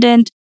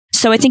independent.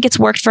 So I think it's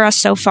worked for us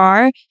so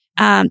far.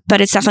 But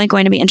it's definitely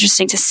going to be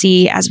interesting to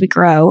see as we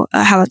grow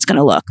how that's going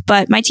to look.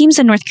 But my team's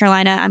in North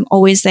Carolina. I'm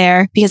always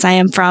there because I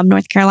am from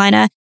North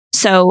Carolina.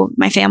 So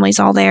my family's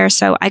all there.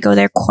 So I go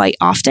there quite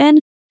often.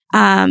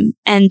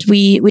 And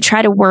we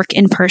try to work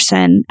in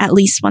person at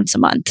least once a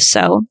month.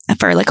 So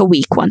for like a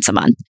week, once a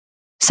month.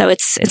 So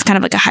it's kind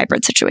of like a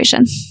hybrid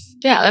situation.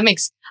 Yeah,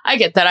 I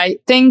get that. I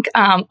think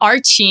our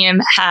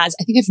team I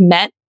think I've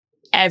met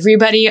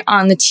everybody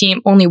on the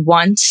team only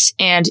once,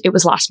 and it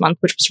was last month,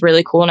 which was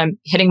really cool. And I'm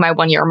hitting my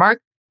 1 year mark.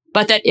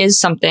 But that is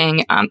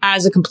something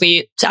as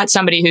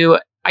somebody who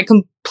I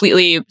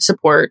completely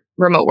support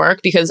remote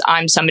work because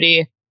I'm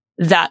somebody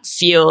that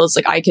feels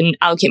like I can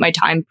allocate my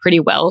time pretty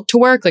well to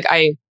work. Like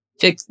I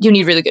think you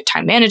need really good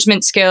time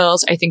management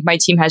skills. I think my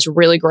team has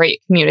really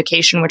great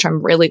communication, which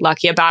I'm really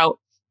lucky about.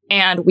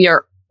 And we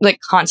are like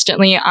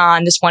constantly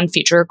on this one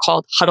feature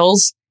called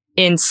Huddles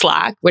in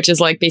Slack, which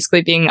is like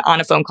basically being on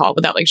a phone call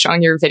without like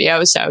showing your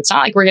video. So it's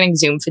not like we're getting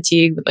Zoom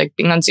fatigue with like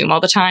being on Zoom all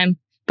the time.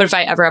 But if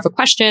I ever have a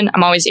question,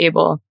 I'm always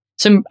able.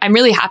 So I'm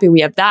really happy we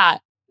have that.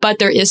 But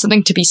there is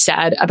something to be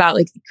said about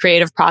like the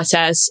creative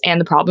process and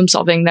the problem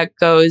solving that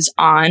goes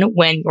on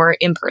when we're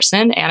in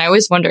person. And I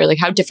always wonder like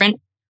how different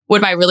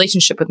would my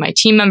relationship with my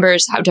team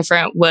members, how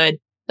different would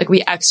like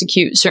we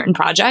execute certain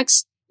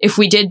projects if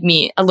we did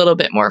meet a little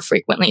bit more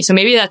frequently. So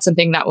maybe that's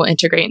something that we'll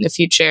integrate in the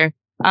future.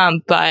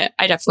 But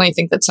I definitely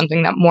think that's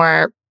something that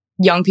more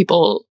young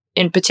people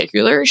in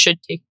particular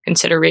should take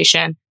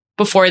consideration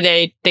before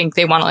they think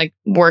they want to like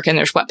work in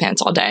their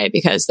sweatpants all day,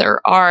 because there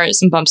are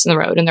some bumps in the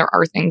road and there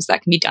are things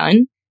that can be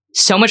done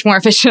so much more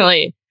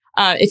efficiently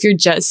if you're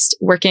just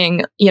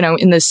working,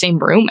 in the same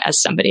room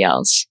as somebody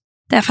else.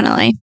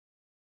 Definitely.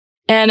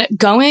 And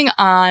going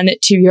on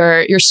to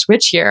your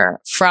switch here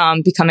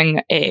from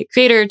becoming a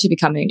creator to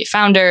becoming a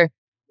founder,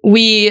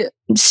 we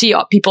see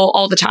people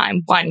all the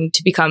time wanting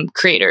to become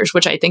creators,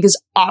 which I think is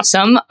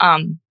awesome.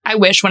 I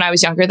wish when I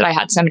was younger that I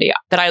had somebody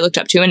that I looked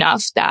up to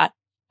enough that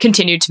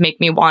continued to make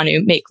me want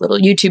to make little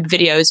YouTube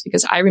videos,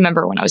 because I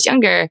remember when I was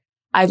younger,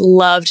 I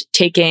loved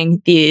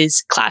taking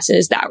these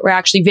classes that were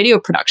actually video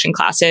production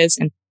classes,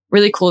 and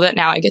really cool that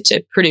now I get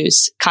to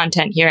produce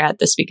content here at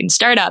This Week in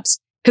Startups,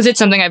 because it's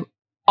something I've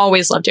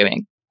always loved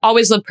doing,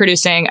 always loved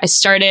producing. I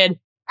started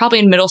probably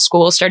in middle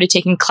school, started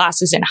taking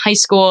classes in high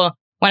school.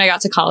 When I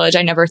got to college,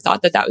 I never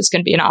thought that was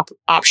going to be an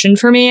option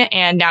for me.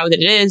 And now that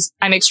it is,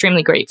 I'm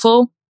extremely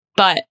grateful.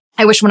 But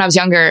I wish when I was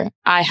younger,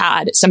 I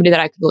had somebody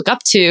that I could look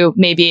up to,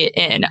 maybe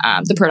in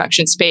the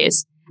production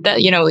space,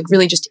 that, like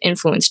really just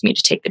influenced me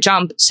to take the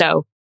jump.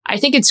 So I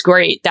think it's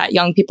great that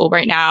young people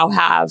right now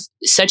have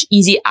such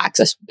easy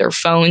access with their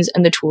phones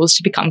and the tools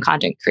to become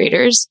content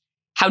creators.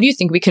 How do you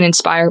think we can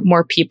inspire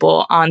more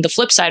people on the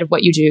flip side of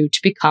what you do to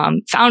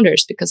become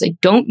founders? Because I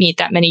don't meet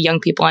that many young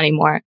people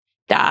anymore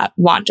that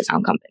want to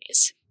found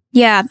companies.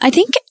 Yeah, I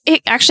think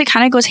it actually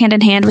kind of goes hand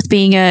in hand with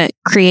being a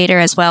creator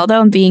as well,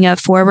 though, and being a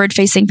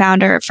forward-facing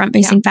founder,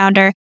 front-facing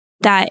founder,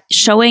 that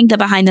showing the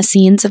behind the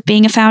scenes of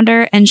being a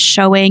founder and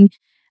showing,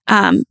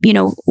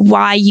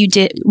 why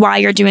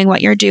you're doing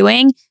what you're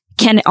doing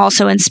can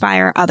also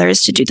inspire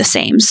others to do the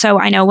same. So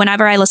I know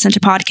whenever I listen to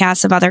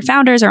podcasts of other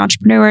founders or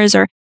entrepreneurs,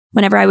 or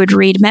whenever I would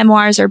read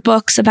memoirs or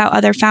books about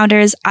other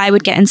founders, I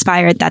would get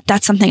inspired that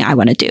that's something I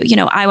want to do.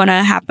 I want to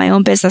have my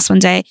own business one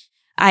day.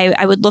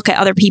 I would look at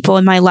other people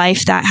in my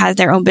life that had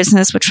their own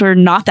business, which were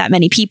not that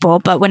many people.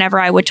 But whenever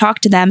I would talk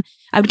to them,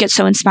 I would get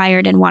so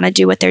inspired and want to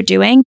do what they're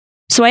doing.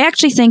 So I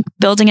actually think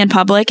building in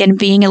public and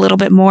being a little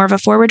bit more of a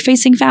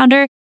forward-facing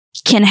founder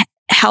can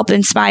help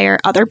inspire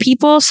other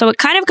people. So it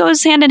kind of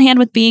goes hand in hand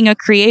with being a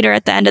creator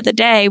at the end of the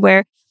day,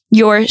 where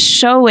you're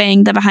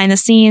showing the behind the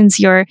scenes,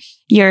 you're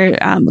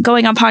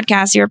going on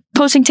podcasts, you're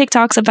posting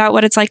TikToks about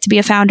what it's like to be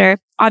a founder.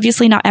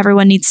 Obviously, not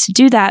everyone needs to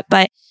do that,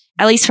 but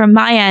at least from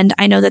my end,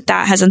 I know that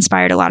has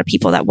inspired a lot of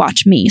people that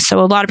watch me.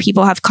 So a lot of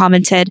people have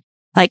commented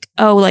like,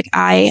 oh, like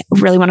I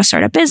really want to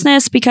start a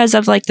business because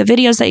of like the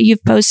videos that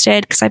you've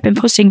posted, because I've been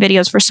posting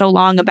videos for so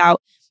long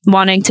about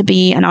wanting to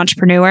be an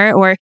entrepreneur.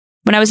 Or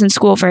when I was in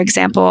school, for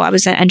example, I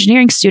was an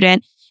engineering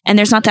student, and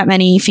there's not that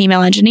many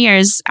female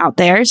engineers out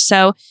there.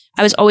 So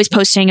I was always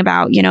posting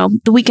about,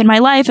 the week in my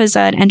life as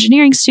an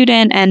engineering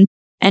student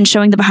and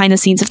showing the behind the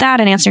scenes of that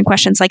and answering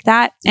questions like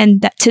that.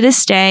 And to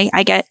this day,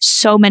 I get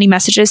so many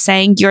messages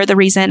saying, you're the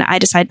reason I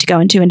decided to go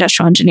into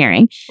industrial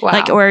engineering.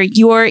 Wow. Or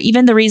you're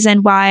even the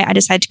reason why I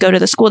decided to go to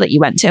the school that you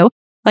went to.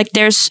 Like,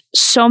 there's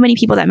so many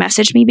people that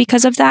message me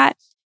because of that.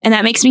 And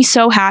that makes me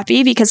so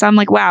happy, because I'm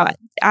like, wow,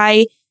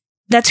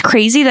 that's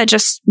crazy that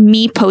just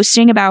me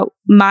posting about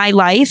my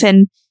life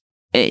and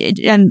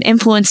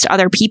influenced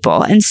other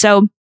people. And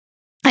so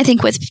I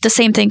think with the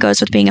same thing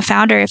goes with being a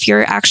founder. If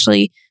you're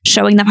actually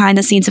showing the behind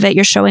the scenes of it,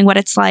 you're showing what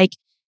it's like.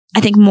 I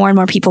think more and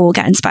more people will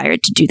get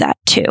inspired to do that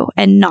too,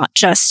 and not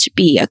just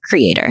be a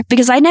creator.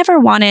 Because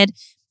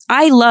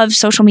I love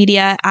social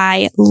media.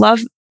 I love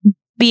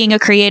being a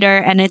creator,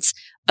 and it's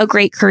a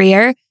great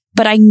career,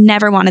 but I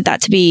never wanted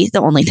that to be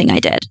the only thing I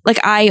did. Like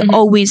I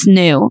always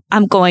knew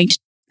I'm going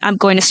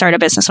to start a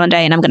business one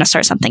day and I'm going to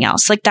start something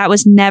else. Like that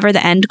was never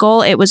the end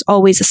goal. It was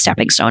always a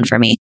stepping stone for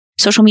me.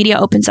 Social media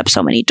opens up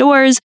so many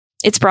doors.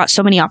 It's brought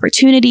so many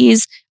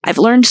opportunities. I've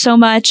learned so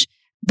much.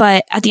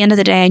 But at the end of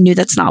the day, I knew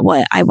that's not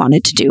what I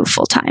wanted to do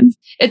full time.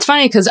 It's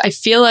funny because I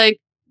feel like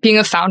being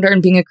a founder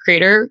and being a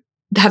creator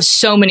have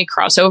so many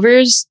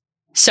crossovers.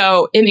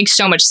 So it makes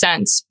so much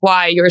sense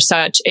why you're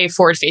such a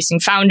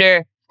forward-facing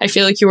founder. I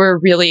feel like you were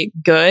really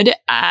good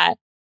at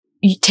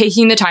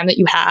taking the time that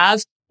you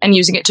have and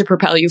using it to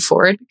propel you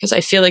forward. Because I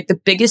feel like the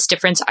biggest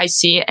difference I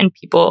see in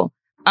people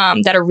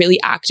that are really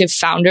active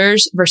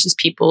founders versus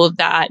people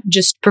that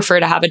just prefer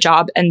to have a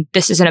job, and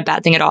this isn't a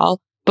bad thing at all,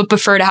 but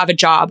prefer to have a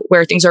job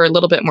where things are a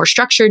little bit more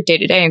structured day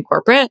to day and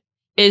corporate,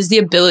 is the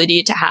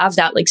ability to have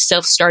that like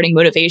self-starting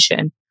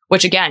motivation,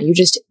 which again,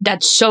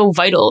 that's so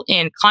vital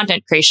in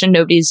content creation.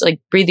 Nobody's like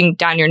breathing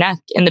down your neck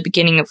in the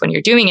beginning of when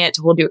you're doing it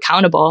to hold you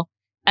accountable.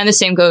 And the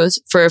same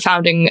goes for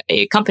founding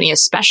a company,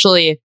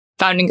 especially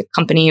founding a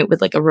company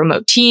with like a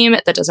remote team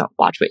that doesn't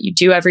watch what you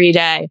do every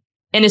day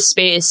in a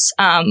space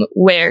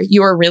where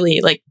you're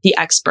really like the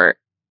expert.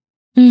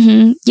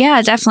 Mm-hmm.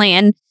 Yeah, definitely.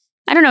 And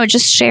I don't know,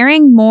 just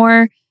sharing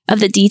more of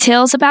the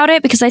details about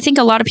it, because I think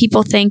a lot of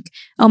people think,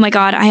 oh my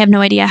God, I have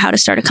no idea how to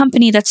start a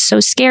company. That's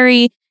so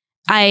scary.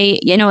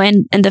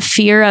 And the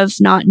fear of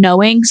not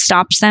knowing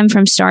stops them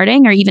from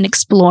starting or even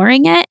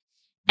exploring it.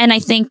 And I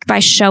think by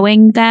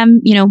showing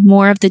them,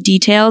 more of the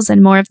details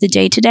and more of the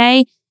day to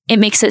day, it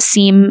makes it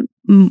seem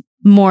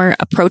more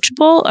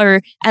approachable,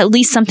 or at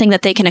least something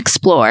that they can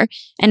explore.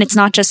 And it's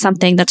not just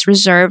something that's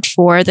reserved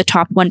for the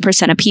top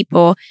 1% of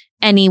people.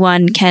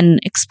 Anyone can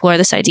explore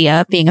this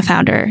idea of being a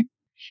founder.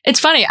 It's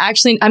funny,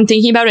 actually, I'm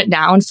thinking about it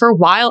now. And for a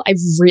while, I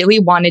really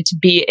wanted to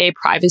be a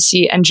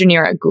privacy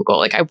engineer at Google.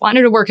 Like I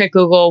wanted to work at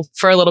Google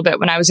for a little bit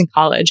when I was in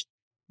college.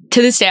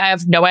 To this day, I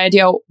have no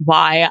idea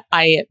why.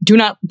 I did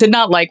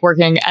not like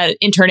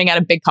interning at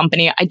a big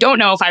company. I don't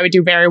know if I would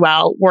do very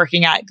well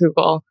working at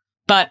Google,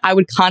 but I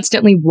would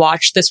constantly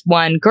watch this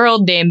one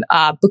girl named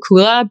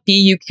Bukola,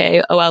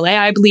 Bukola,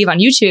 I believe, on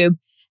YouTube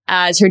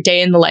as her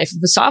day in the life of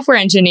a software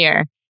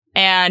engineer.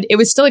 And it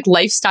was still like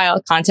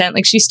lifestyle content.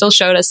 Like she still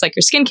showed us like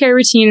her skincare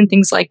routine and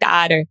things like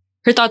that, or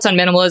her thoughts on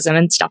minimalism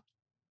and stuff.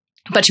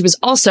 But she was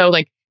also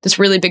like, this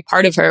really big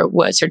part of her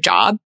was her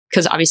job,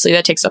 because obviously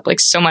that takes up like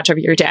so much of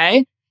your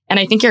day. And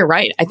I think you're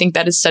right. I think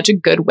that is such a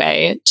good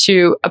way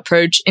to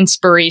approach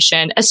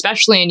inspiration,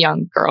 especially in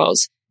young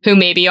girls who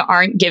maybe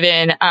aren't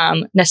given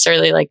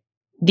necessarily like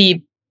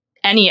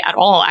any at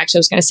all. Actually,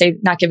 I was going to say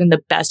not given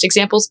the best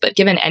examples, but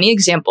given any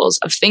examples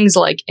of things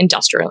like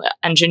industrial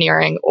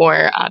engineering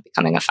or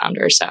becoming a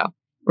founder. So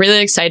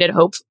really excited.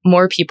 Hope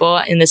more people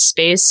in this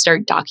space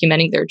start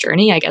documenting their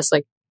journey. I guess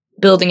like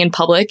building in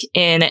public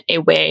in a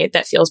way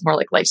that feels more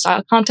like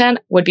lifestyle content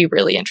would be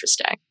really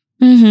interesting.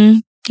 Mm-hmm.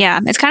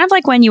 Yeah. It's kind of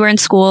like when you were in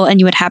school and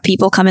you would have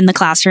people come in the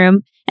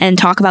classroom and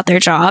talk about their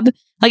job.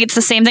 Like it's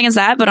the same thing as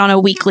that, but on a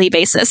weekly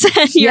basis.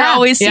 You're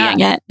always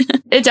seeing it.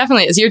 It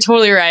definitely is. You're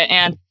totally right.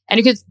 And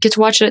you could get to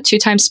watch it at 2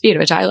 times speed,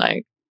 which I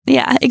like.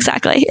 Yeah,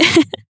 exactly.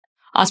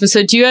 Awesome.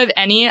 So do you have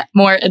any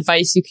more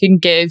advice you can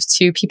give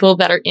to people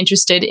that are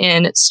interested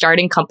in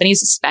starting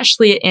companies,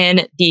 especially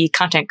in the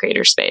content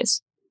creator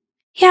space?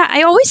 Yeah,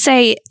 I always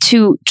say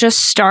to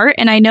just start.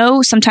 And I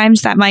know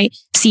sometimes that might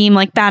seem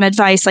like bad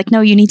advice. Like,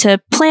 no, you need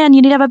to plan.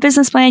 You need to have a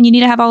business plan. You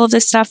need to have all of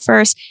this stuff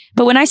first.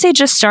 But when I say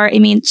just start, I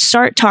mean,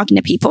 start talking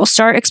to people,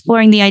 start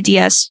exploring the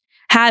ideas,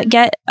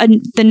 get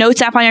the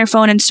notes app on your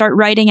phone and start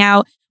writing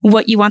out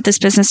what you want this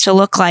business to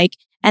look like.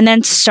 And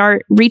then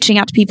start reaching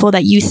out to people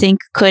that you think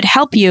could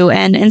help you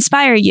and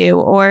inspire you.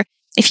 Or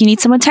if you need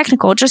someone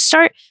technical, just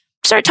start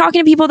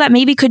talking to people that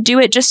maybe could do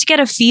it, just to get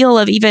a feel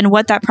of even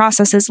what that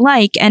process is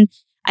like. And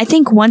I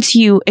think once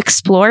you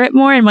explore it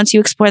more and once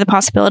you explore the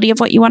possibility of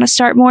what you want to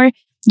start more,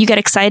 you get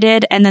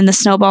excited and then the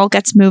snowball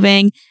gets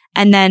moving.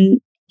 And then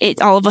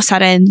all of a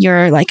sudden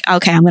you're like,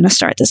 okay, I'm going to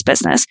start this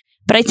business.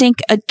 But I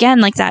think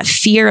again, like that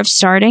fear of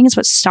starting is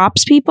what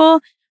stops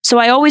people. So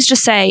I always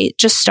just say,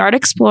 just start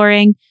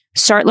exploring,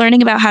 start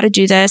learning about how to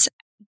do this,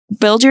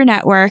 build your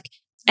network,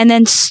 and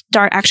then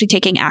start actually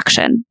taking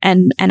action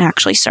and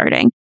actually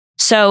starting.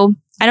 So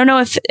I don't know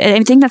if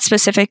anything that's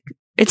specific.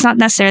 It's not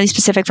necessarily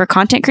specific for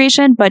content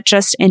creation, but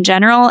just in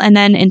general. And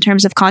then in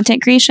terms of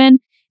content creation,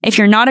 if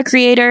you're not a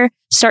creator,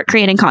 start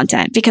creating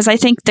content, because I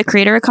think the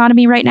creator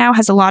economy right now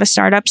has a lot of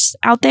startups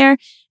out there,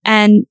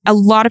 and a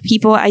lot of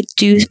people, I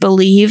do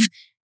believe,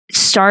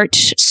 start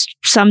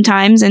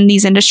sometimes in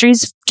these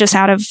industries just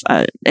out of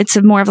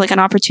it's more of like an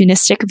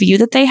opportunistic view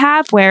that they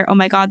have where, oh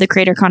my God, the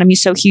creator economy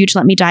is so huge.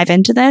 Let me dive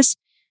into this.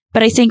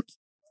 But I think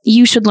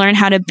you should learn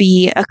how to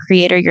be a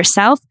creator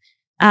yourself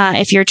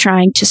if you're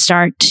trying to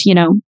start,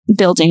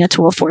 building a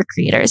tool for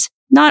creators.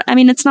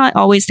 It's not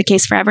always the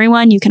case for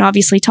everyone. You can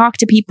obviously talk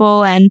to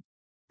people and,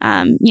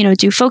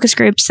 do focus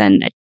groups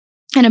and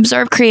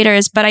observe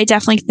creators. But I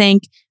definitely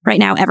think right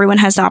now everyone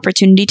has the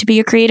opportunity to be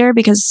a creator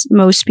because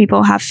most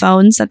people have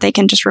phones that they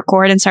can just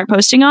record and start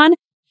posting on.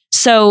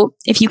 So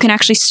if you can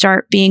actually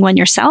start being one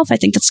yourself, I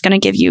think that's going to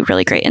give you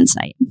really great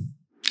insight.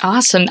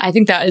 Awesome. I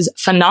think that is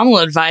phenomenal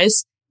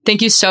advice.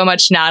 Thank you so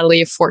much,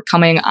 Natalie, for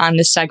coming on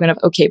this segment of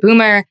OK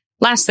Boomer.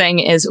 Last thing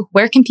is,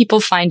 where can people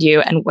find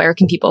you and where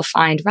can people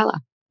find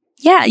Rella?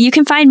 Yeah, you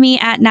can find me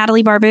at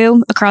Natalie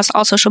Barbu across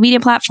all social media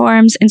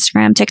platforms,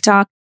 Instagram,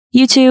 TikTok,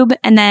 YouTube.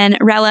 And then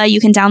Rella, you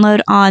can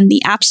download on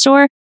the App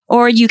Store,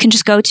 or you can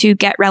just go to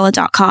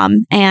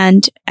getrella.com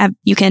and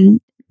you can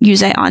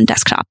use it on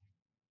desktop.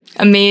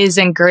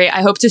 Amazing. Great.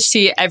 I hope to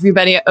see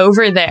everybody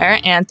over there.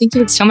 And thank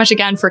you so much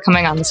again for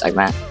coming on the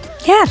segment.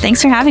 Yeah,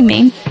 thanks for having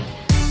me.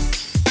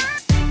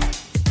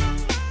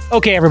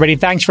 Okay, everybody,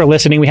 thanks for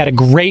listening. We had a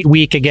great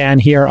week again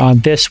here on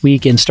This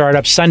Week in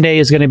Startups. Sunday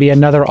is going to be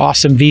another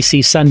awesome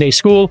VC Sunday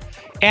School.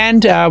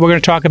 And we're going to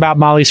talk about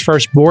Molly's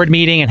first board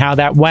meeting and how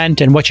that went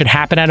and what should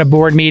happen at a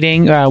board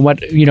meeting, what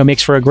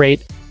makes for a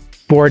great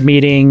board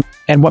meeting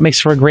and what makes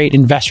for a great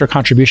investor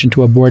contribution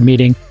to a board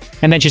meeting.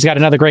 And then she's got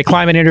another great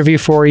climate interview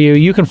for you.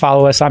 You can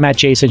follow us. I'm at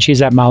Jason.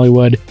 She's at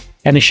Mollywood.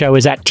 And the show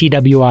is at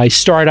TWI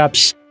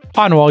Startups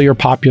on all your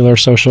popular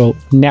social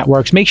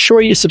networks. Make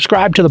sure you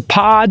subscribe to the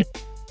pod.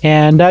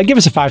 And give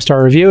us a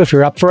 5-star review if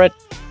you're up for it.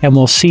 And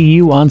we'll see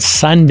you on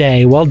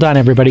Sunday. Well done,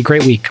 everybody.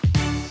 Great week.